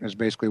timeout is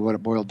basically what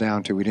it boiled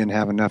down to. We didn't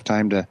have enough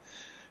time to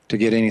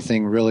get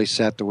anything really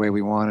set the way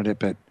we wanted it,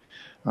 but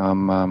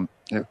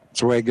it's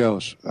the way it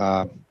goes.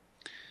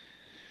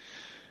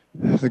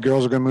 The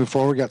girls are going to move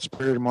forward. We got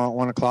Superior tomorrow at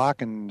 1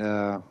 o'clock, and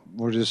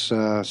we'll just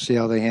see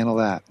how they handle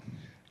that.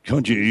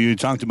 Coach, you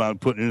talked about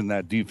putting in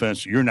that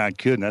defense. You're not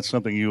kidding. That's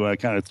something you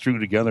kind of threw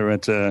together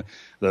at a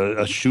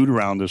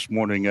shoot-around this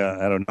morning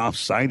at an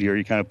offside here.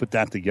 You kind of put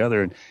that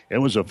together, and it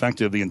was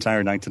effective the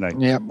entire night tonight.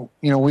 Yeah,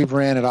 we've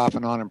ran it off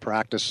and on in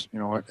practice.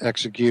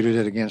 Executed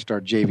it against our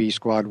JV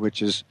squad,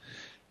 which is,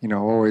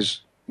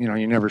 always – you're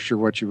never sure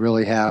what you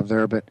really have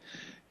there. But,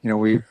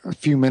 a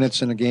few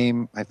minutes in a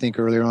game, I think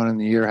earlier on in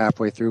the year,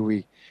 halfway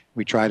through,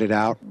 we tried it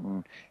out,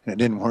 and it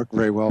didn't work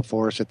very well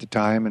for us at the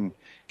time and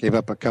gave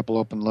up a couple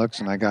open looks,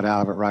 and I got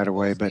out of it right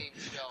away. But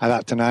I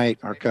thought tonight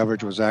our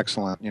coverage was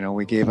excellent.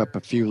 We gave up a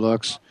few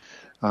looks,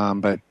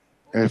 but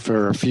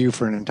for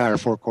an entire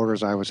 4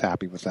 quarters, I was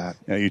happy with that.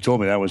 Yeah, you told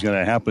me that was going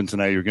to happen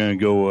tonight. You're going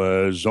to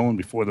go zone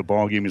before the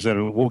ball game. You said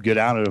we'll get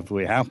out of it if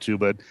we have to,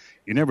 but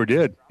you never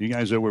did. You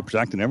guys were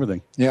protecting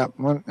everything. Yeah,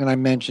 well, and I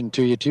mentioned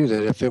to you, too,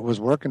 that if it was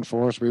working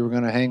for us, we were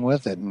going to hang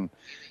with it. And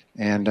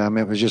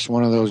it was just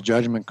one of those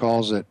judgment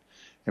calls that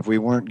if we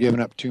weren't giving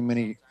up too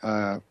many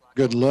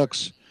good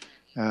looks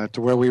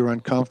to where we were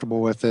uncomfortable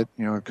with it,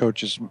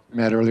 coaches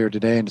met earlier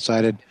today and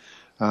decided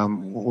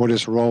we'll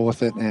just roll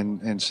with it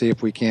and see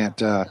if we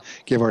can't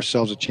give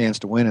ourselves a chance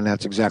to win, and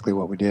that's exactly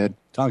what we did.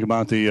 Talk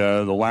about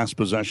the last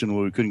possession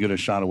where we couldn't get a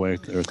shot away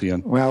there at the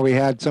end. Well, we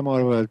had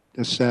somewhat of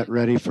a set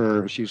ready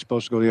for – she was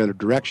supposed to go the other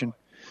direction,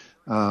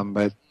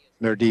 but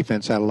their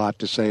defense had a lot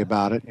to say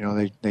about it.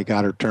 They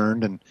got her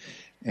turned,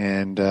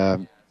 and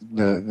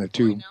the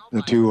two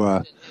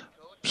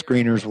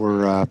screeners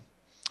were a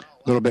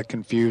little bit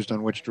confused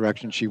on which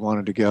direction she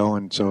wanted to go,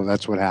 and so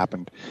that's what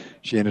happened.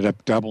 She ended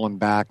up doubling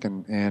back,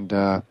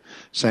 and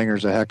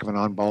Sanger's a heck of an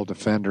on-ball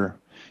defender.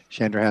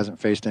 Chandra hasn't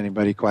faced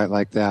anybody quite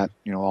like that,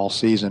 all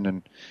season,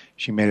 and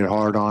she made it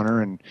hard on her,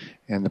 and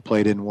the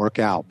play didn't work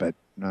out, but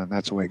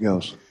that's the way it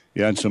goes.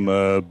 You had some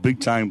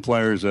big-time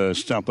players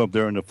step up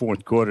there in the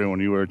fourth quarter when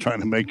you were trying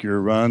to make your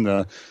run.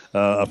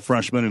 A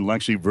freshman in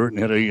Lexi Burton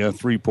hit a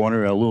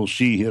three-pointer. Little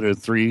She hit a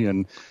three,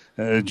 and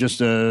just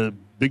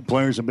big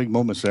players and big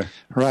moments there.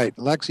 Right.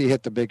 Lexi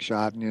hit the big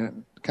shot,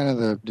 and kind of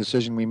the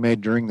decision we made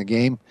during the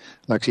game.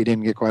 Lexi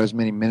didn't get quite as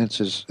many minutes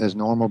as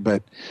normal,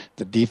 but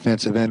the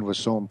defensive end was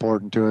so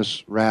important to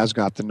us. Raz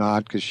got the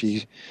nod because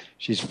she's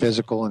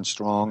physical and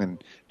strong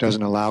and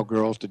doesn't allow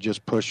girls to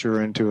just push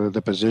her into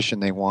the position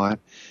they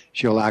want.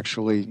 She'll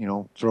actually,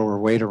 throw her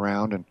weight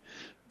around, and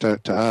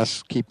to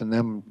us, keeping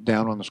them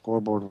down on the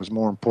scoreboard was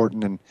more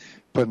important than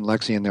putting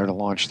Lexi in there to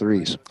launch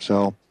threes.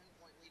 So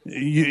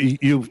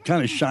You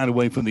kind of shied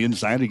away from the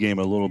inside of the game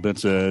a little bit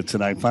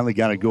tonight. Finally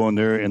got it going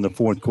there in the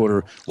fourth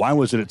quarter. Why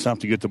was it tough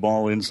to get the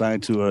ball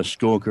inside to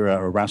Skolk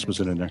or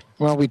Rasmussen in there?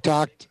 Well, we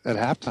talked at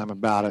halftime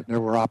about it. There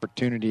were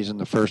opportunities in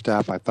the first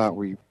half I thought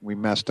we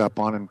messed up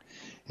on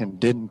and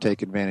didn't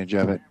take advantage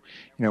of it.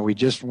 We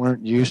just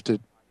weren't used to,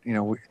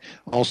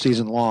 all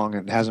season long,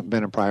 it hasn't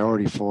been a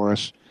priority for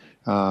us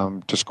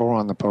to score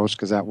on the post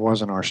because that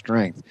wasn't our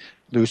strength.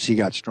 Lucy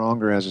got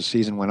stronger as the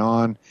season went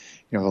on.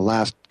 The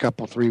last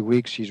 3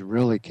 weeks, she's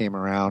really came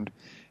around.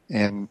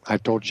 And I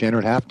told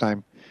Chandler at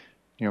halftime,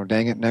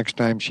 dang it, next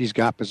time she's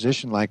got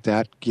position like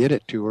that, get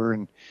it to her.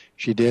 And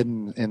she did.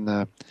 In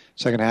the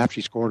second half,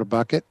 she scored a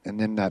bucket. And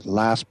then that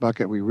last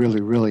bucket we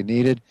really, really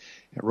needed,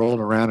 it rolled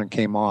around and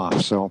came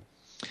off. So,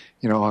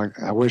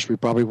 I wish we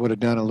probably would have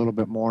done a little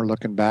bit more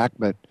looking back.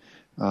 But,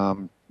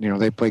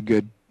 they played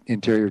good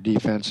interior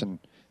defense and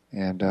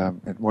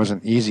it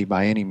wasn't easy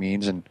by any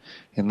means, and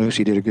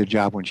Lucy did a good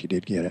job when she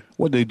did get it.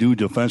 What did they do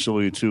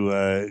defensively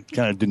to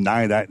kind of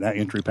deny that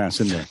entry pass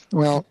in there?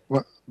 Well,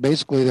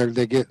 basically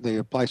they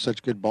apply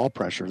such good ball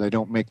pressure, they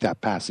don't make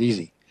that pass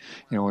easy.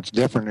 It's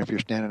different if you're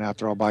standing out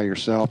there all by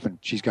yourself and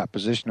she's got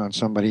position on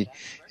somebody,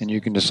 and you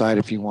can decide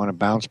if you want to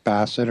bounce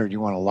pass it or you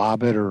want to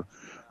lob it or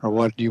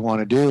what do you want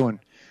to do,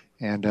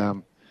 and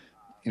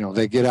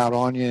they get out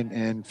on you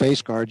and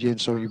face guard you, and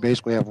so you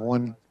basically have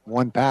one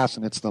pass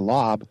and it's the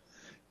lob.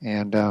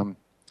 And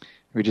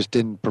we just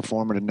didn't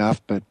perform it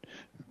enough, but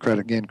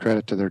credit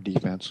to their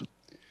defense.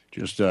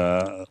 Just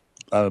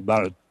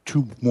about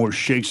 2 more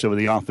shakes of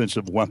the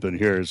offensive weapon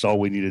here is all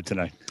we needed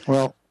tonight.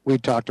 Well, we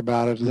talked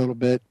about it a little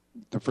bit.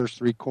 The first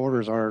 3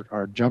 quarters,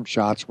 our jump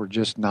shots were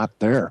just not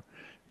there.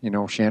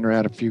 Chandra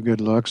had a few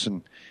good looks,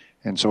 and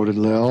so did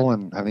Lil,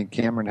 and I think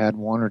Cameron had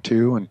 1 or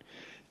 2,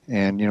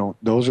 and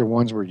those are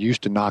ones we're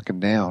used to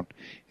knocking down.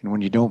 And when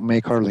you don't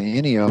make hardly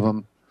any of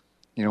them,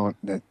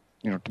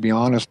 to be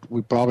honest,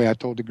 I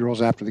told the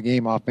girls after the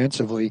game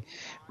offensively,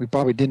 we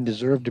probably didn't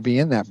deserve to be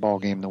in that ball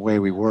game the way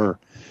we were.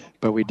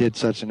 But we did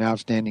such an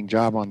outstanding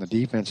job on the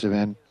defensive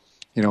end.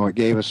 It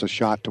gave us a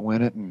shot to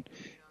win it.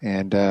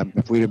 And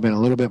if we'd have been a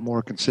little bit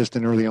more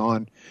consistent early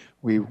on,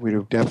 we'd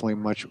have definitely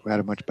had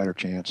a much better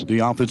chance. The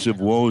offensive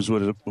woes,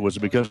 was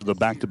it because of the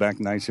back-to-back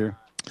nights here?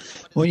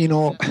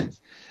 Well,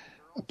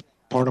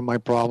 part of my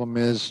problem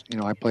is,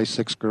 I play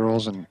 6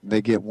 girls and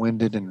they get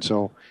winded, and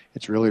so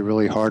it's really,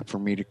 really hard for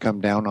me to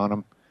come down on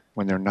them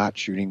when they're not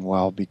shooting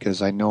well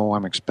because I know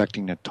I'm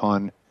expecting a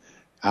ton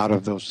out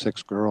of those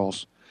 6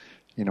 girls.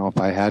 If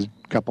I had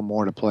a couple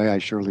more to play, I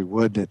surely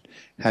would that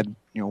had,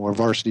 were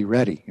varsity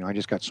ready. I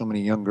just got so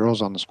many young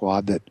girls on the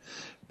squad that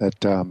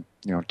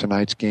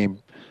tonight's game,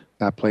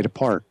 that played a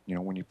part.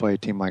 When you play a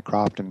team like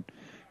Crofton,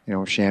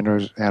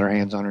 Chandra's had her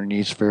hands on her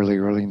knees fairly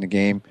early in the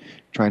game,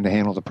 trying to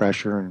handle the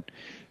pressure, and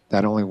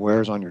that only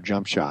wears on your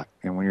jump shot.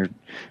 And when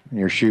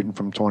you're shooting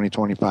from 20,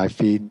 25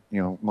 feet,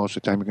 most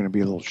of the time you're going to be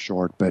a little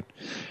short. But,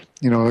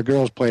 the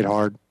girls played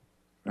hard.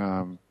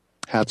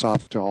 Hats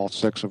off to all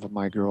 6 of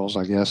my girls,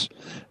 I guess.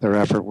 Their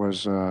effort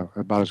was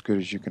about as good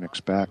as you can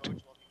expect.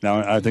 Now,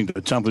 I think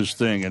the toughest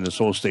thing in this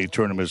whole state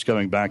tournament is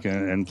coming back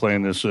and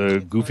playing this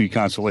goofy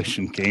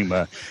consolation game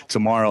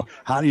tomorrow.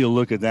 How do you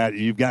look at that?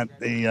 You've got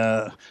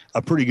a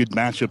pretty good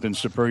matchup in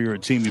Superior, a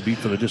team you beat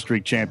for the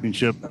district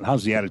championship.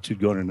 How's the attitude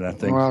going into that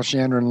thing? Well,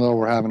 Chandra and Lil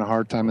were having a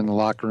hard time in the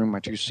locker room. My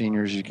 2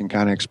 seniors, you can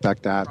kind of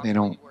expect that. They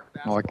don't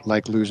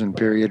like losing,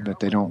 period, but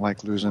they don't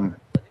like losing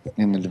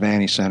in the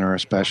Devaney Center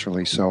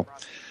especially. So,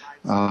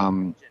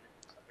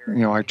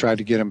 I tried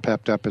to get them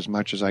pepped up as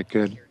much as I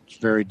could. It's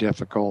very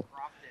difficult.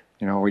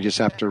 We just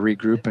have to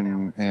regroup,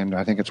 and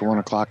I think it's 1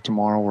 o'clock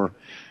tomorrow. We'll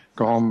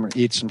go home,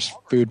 eat some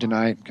food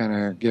tonight, kind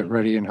of get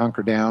ready and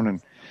hunker down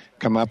and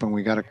come up, and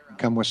we got to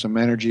come with some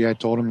energy. I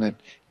told them that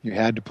you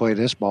had to play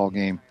this ball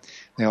game.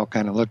 They all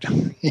kind of looked at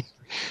me,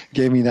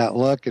 gave me that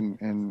look,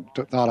 and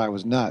thought I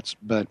was nuts.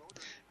 But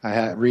I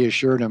had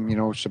reassured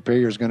them,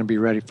 Superior is going to be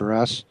ready for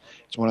us.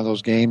 It's one of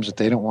those games that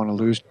they don't want to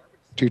lose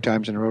 2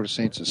 times in a row to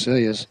St.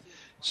 Cecilia's,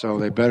 so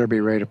they better be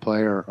ready to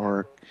play,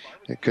 or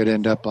it could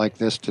end up like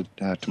this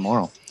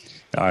tomorrow.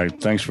 All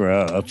right, thanks for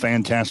a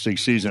fantastic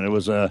season. It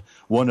was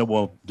one that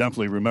we'll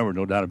definitely remember,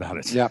 no doubt about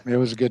it. Yeah, it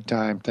was a good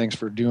time. Thanks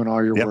for doing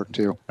all your work,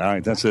 too. All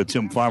right, that's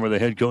Tim Farmer, the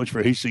head coach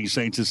for Hastings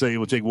St. Cecilia.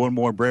 We'll take one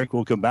more break.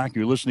 We'll come back.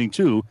 You're listening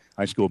to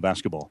High School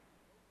Basketball.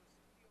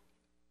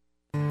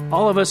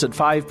 All of us at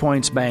 5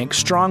 Points Bank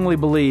strongly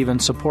believe in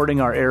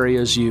supporting our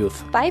area's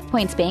youth. 5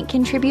 Points Bank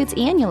contributes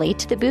annually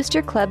to the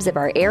booster clubs of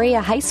our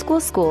area high school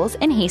schools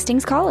and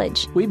Hastings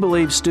College. We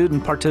believe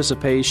student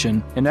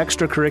participation in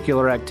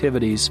extracurricular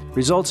activities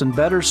results in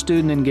better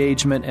student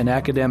engagement and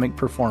academic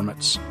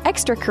performance.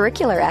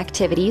 Extracurricular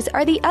activities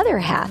are the other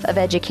half of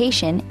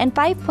education, and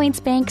 5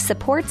 Points Bank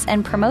supports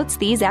and promotes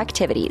these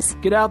activities.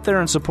 Get out there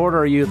and support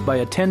our youth by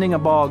attending a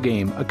ball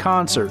game, a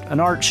concert,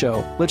 an art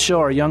show. Let's show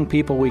our young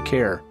people we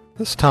care.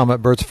 This is Tom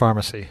at Burt's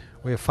Pharmacy.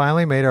 We have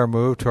finally made our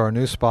move to our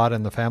new spot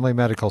in the Family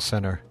Medical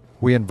Center.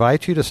 We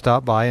invite you to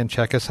stop by and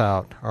check us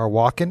out. Our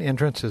walk-in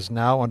entrance is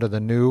now under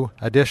the new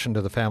addition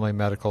to the Family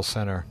Medical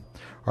Center.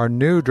 Our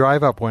new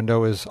drive-up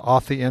window is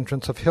off the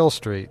entrance of Hill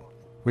Street.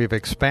 We've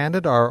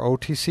expanded our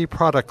OTC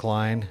product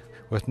line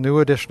with new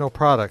additional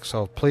products,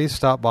 so please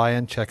stop by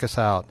and check us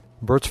out.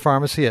 Burt's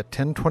Pharmacy at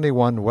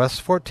 1021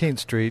 West 14th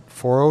Street,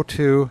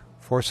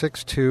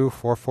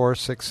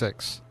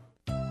 402-462-4466.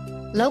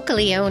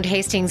 Locally owned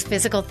Hastings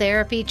Physical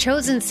Therapy,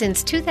 chosen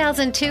since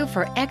 2002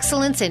 for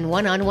excellence in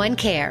one-on-one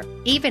care.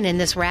 Even in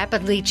this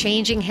rapidly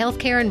changing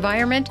healthcare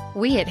environment,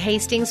 we at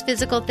Hastings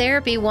Physical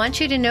Therapy want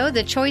you to know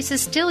the choice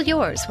is still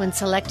yours when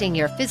selecting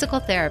your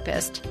physical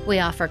therapist. We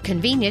offer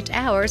convenient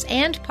hours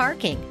and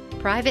parking.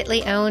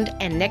 Privately owned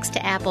and next to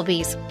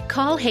Applebee's.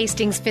 Call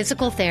Hastings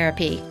Physical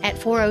Therapy at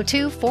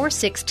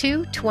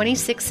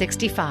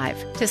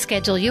 402-462-2665 to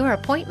schedule your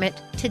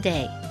appointment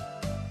today.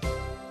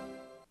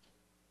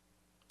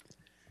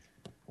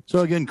 So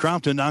again,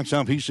 Crofton knocks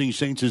off Hastings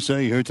St.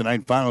 Cecilia here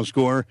tonight. Final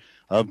score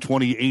of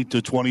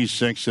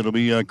 28-26. It'll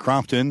be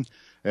Crofton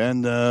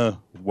and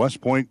West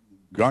Point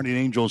Guardian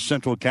Angels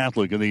Central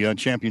Catholic in the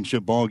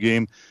championship ball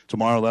game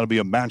tomorrow. That'll be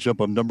a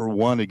matchup of number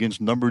 1 against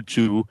number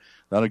 2.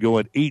 That'll go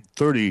at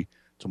 8:30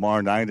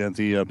 tomorrow night at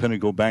the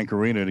Pinnacle Bank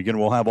Arena. And again,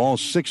 we'll have all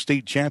 6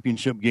 state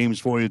championship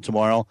games for you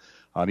tomorrow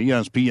on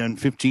ESPN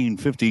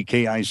 1550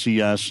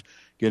 KICS,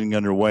 getting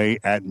underway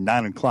at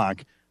 9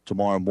 o'clock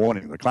tomorrow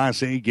morning. The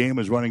Class A game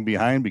is running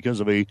behind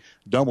because of a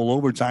double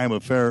overtime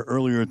affair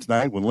earlier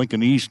tonight when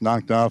Lincoln East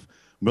knocked off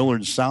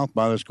Millard South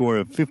by the score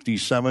of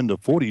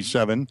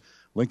 57-47.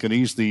 Lincoln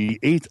East, the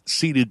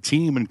 8th-seeded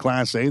team in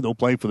Class A. They'll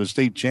play for the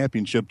state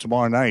championship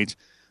tomorrow night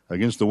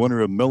against the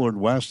winner of Millard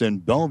West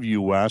and Bellevue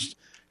West.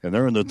 And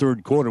they're in the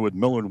third quarter with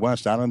Millard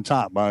West out on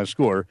top by a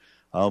score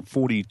of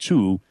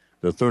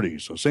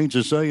 42-30. So St.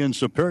 Cecilia and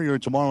Superior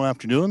tomorrow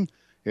afternoon.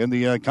 In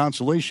the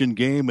consolation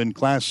game in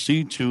Class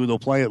C2, they'll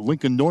play at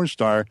Lincoln North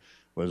Star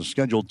with a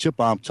scheduled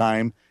tip-off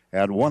time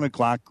at 1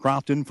 o'clock.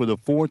 Crofton, for the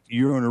 4th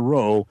year in a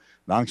row,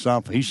 knocks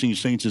off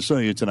Hastings St.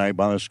 Cecilia tonight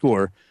by a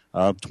score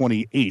of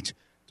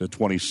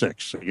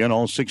 28-26. Again,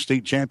 all 6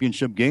 state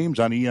championship games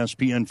on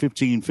ESPN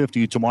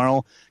 1550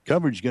 tomorrow.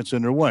 Coverage gets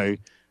underway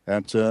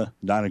at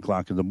 9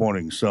 o'clock in the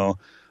morning. So,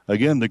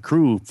 again, the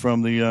crew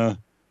from the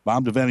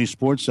Bob Devaney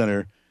Sports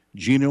Center,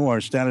 Gino,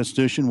 our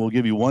statistician, will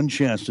give you one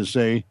chance to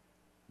say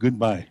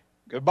goodbye.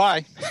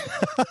 Goodbye.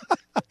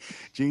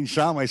 Gene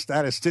Shaw, my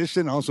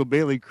statistician. Also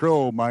Bailey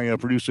Crow, my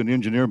producer and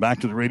engineer,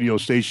 back to the radio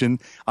station.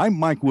 I'm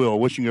Mike Will,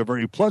 wishing you a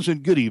very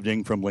pleasant good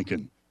evening from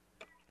Lincoln.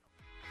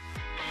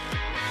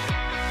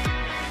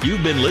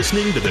 You've been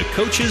listening to the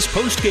Coach's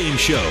Post-Game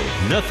Show,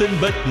 Nothing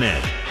But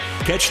Net.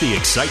 Catch the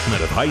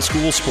excitement of high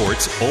school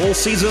sports all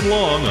season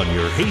long on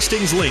your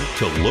Hastings link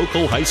to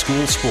local high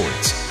school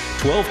sports.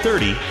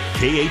 1230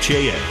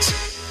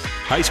 KHAS.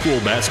 High school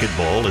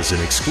basketball is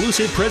an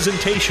exclusive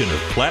presentation of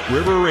Platte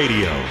River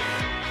Radio.